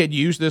 Yeah. They had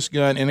used this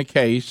gun in a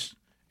case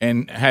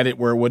and had it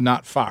where it would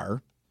not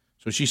fire.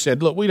 So she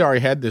said, look, we'd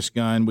already had this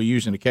gun. We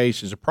used it in a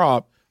case as a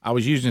prop. I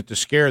was using it to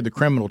scare the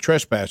criminal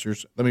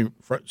trespassers. Let me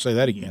say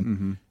that again.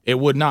 Mm-hmm. It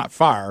would not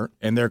fire,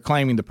 and they're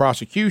claiming the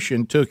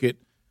prosecution took it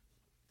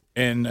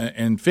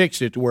and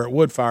fixed it to where it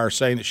would fire,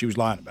 saying that she was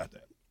lying about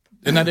that.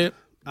 Isn't that it?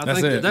 I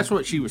think that's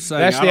what she was saying.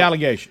 That's the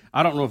allegation.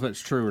 I don't know if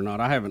that's true or not.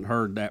 I haven't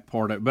heard that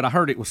part of it, but I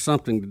heard it was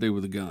something to do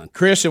with the gun.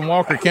 Chris in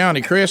Walker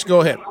County. Chris,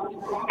 go ahead.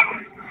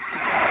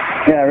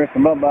 Yeah, Rick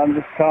and Bubba, I'm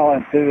just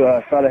calling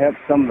to try to help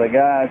some of the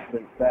guys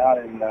that's out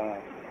in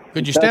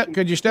Could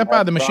you step out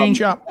of the machine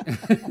shop?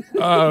 That's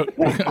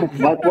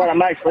what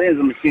I'm actually is,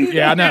 a machine shop.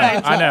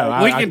 Yeah, I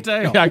know. We can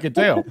tell. I can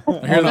tell.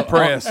 I hear the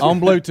press. On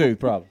Bluetooth,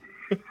 probably.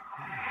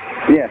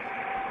 Yes.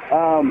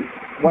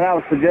 What I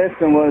was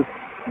suggesting was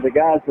the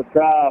guys to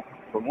try,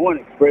 for one,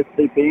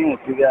 ExpressVPN,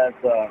 which you guys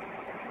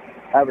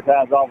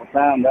advertise all the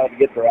time. That would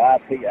get their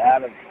IP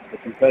out of the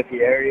Kentucky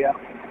area.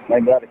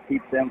 Maybe that would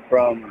keep them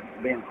from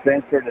being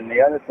censored. And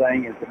the other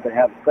thing is if they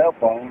have a cell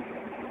phone,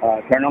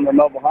 turn on their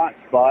mobile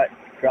hotspot,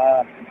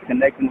 try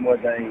connecting with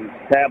a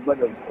tablet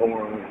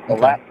or a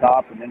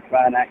laptop, and then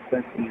try and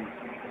accessing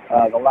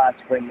the live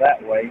stream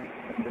that way.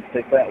 Just see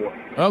if that works.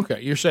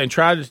 Okay, you're saying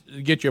try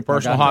to get your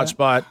personal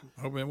hotspot.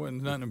 Hope it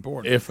wasn't nothing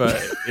important.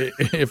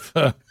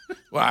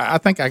 Well, I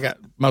think I got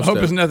Most I hope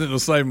of it's it. nothing to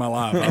save my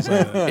life. I'll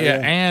say that.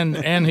 Yeah,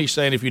 and he's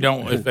saying if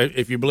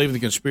you believe in the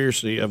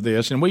conspiracy of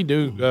this, and we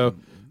do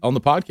on the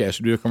podcast,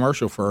 we do a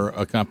commercial for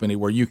a company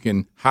where you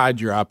can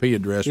hide your IP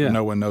address Yeah. where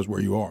no one knows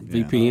where you are.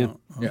 VPN.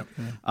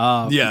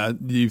 Yeah.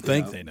 You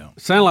think they know?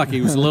 Sound like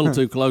he was a little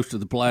too close to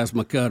the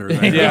plasma cutter.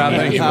 There. Yeah, I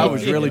think I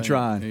was really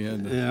trying. Yeah, I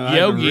had to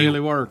Yogi, really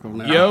work on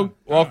that. Yogi,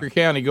 Walker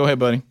County, go ahead,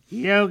 buddy.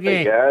 Yogi.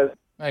 Hey guys.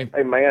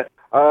 Hey man.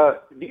 Do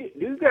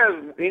you guys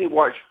any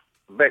watch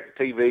Beck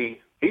TV?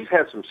 He's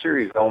had some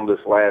series on this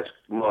last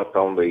month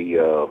on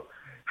the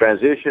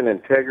Transition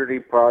Integrity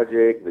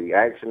Project, the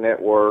Action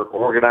Network,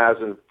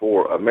 Organizing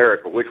for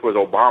America, which was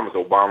Obama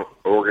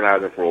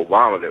Organizing for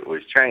Obama that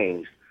was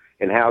changed,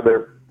 and how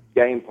they're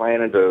game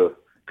planning to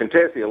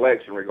contest the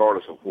election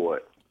regardless of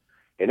what.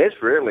 And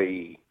it's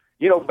really,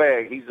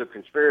 Beck, he's a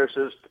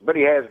conspiracist, but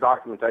he has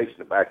documentation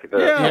to back it up.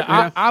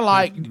 Yeah, I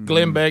like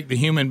Glenn Beck, the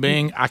human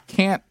being. I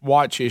can't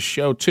watch his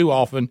show too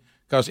often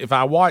because if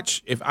I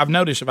watch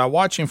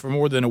him for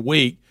more than a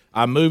week,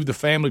 I move the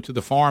family to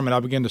the farm and I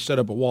begin to set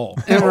up a wall.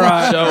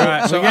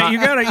 Right. So you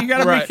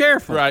gotta right, be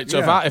careful. Right. So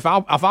if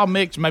I'll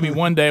mix maybe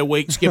one day a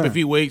week, skip a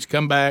few weeks,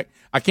 come back,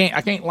 I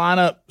can't line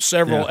up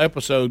several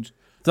episodes.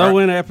 Throw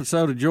in an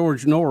episode of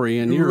George Norrie,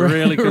 and you're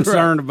really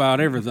concerned about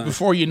everything.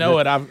 Before you know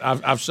it,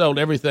 I've sold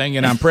everything,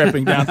 and I'm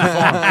prepping down to the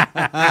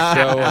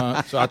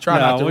farm. So I try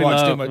not to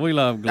watch too much. We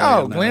love Glenn.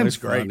 Oh, Glenn's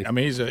great. Funny. I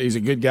mean, he's a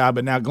good guy.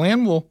 But now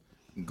Glenn will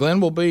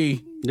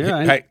be.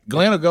 Yeah, hey,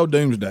 Glenn will go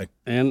doomsday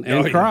and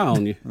cry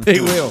on you. He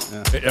will.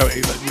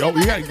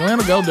 Glenn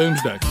will go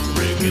doomsday.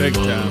 Big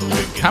time.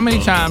 How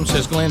many times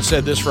has Glenn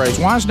said this phrase?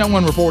 Why is no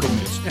one reporting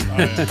this?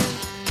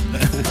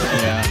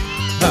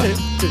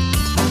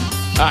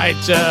 All right,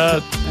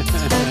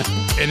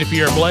 and if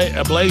you're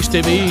a Blaze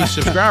TV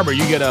subscriber,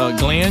 you get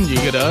Glenn, you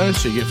get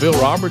us, you get Phil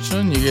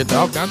Robertson, you get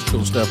all kinds of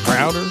cool stuff.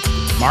 Crowder,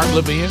 Mark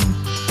Levin.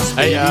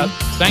 Hey,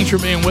 thanks for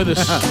being with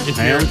us.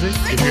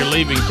 If you're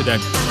leaving today,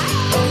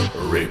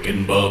 Rick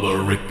and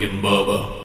Bubba, Rick and Bubba.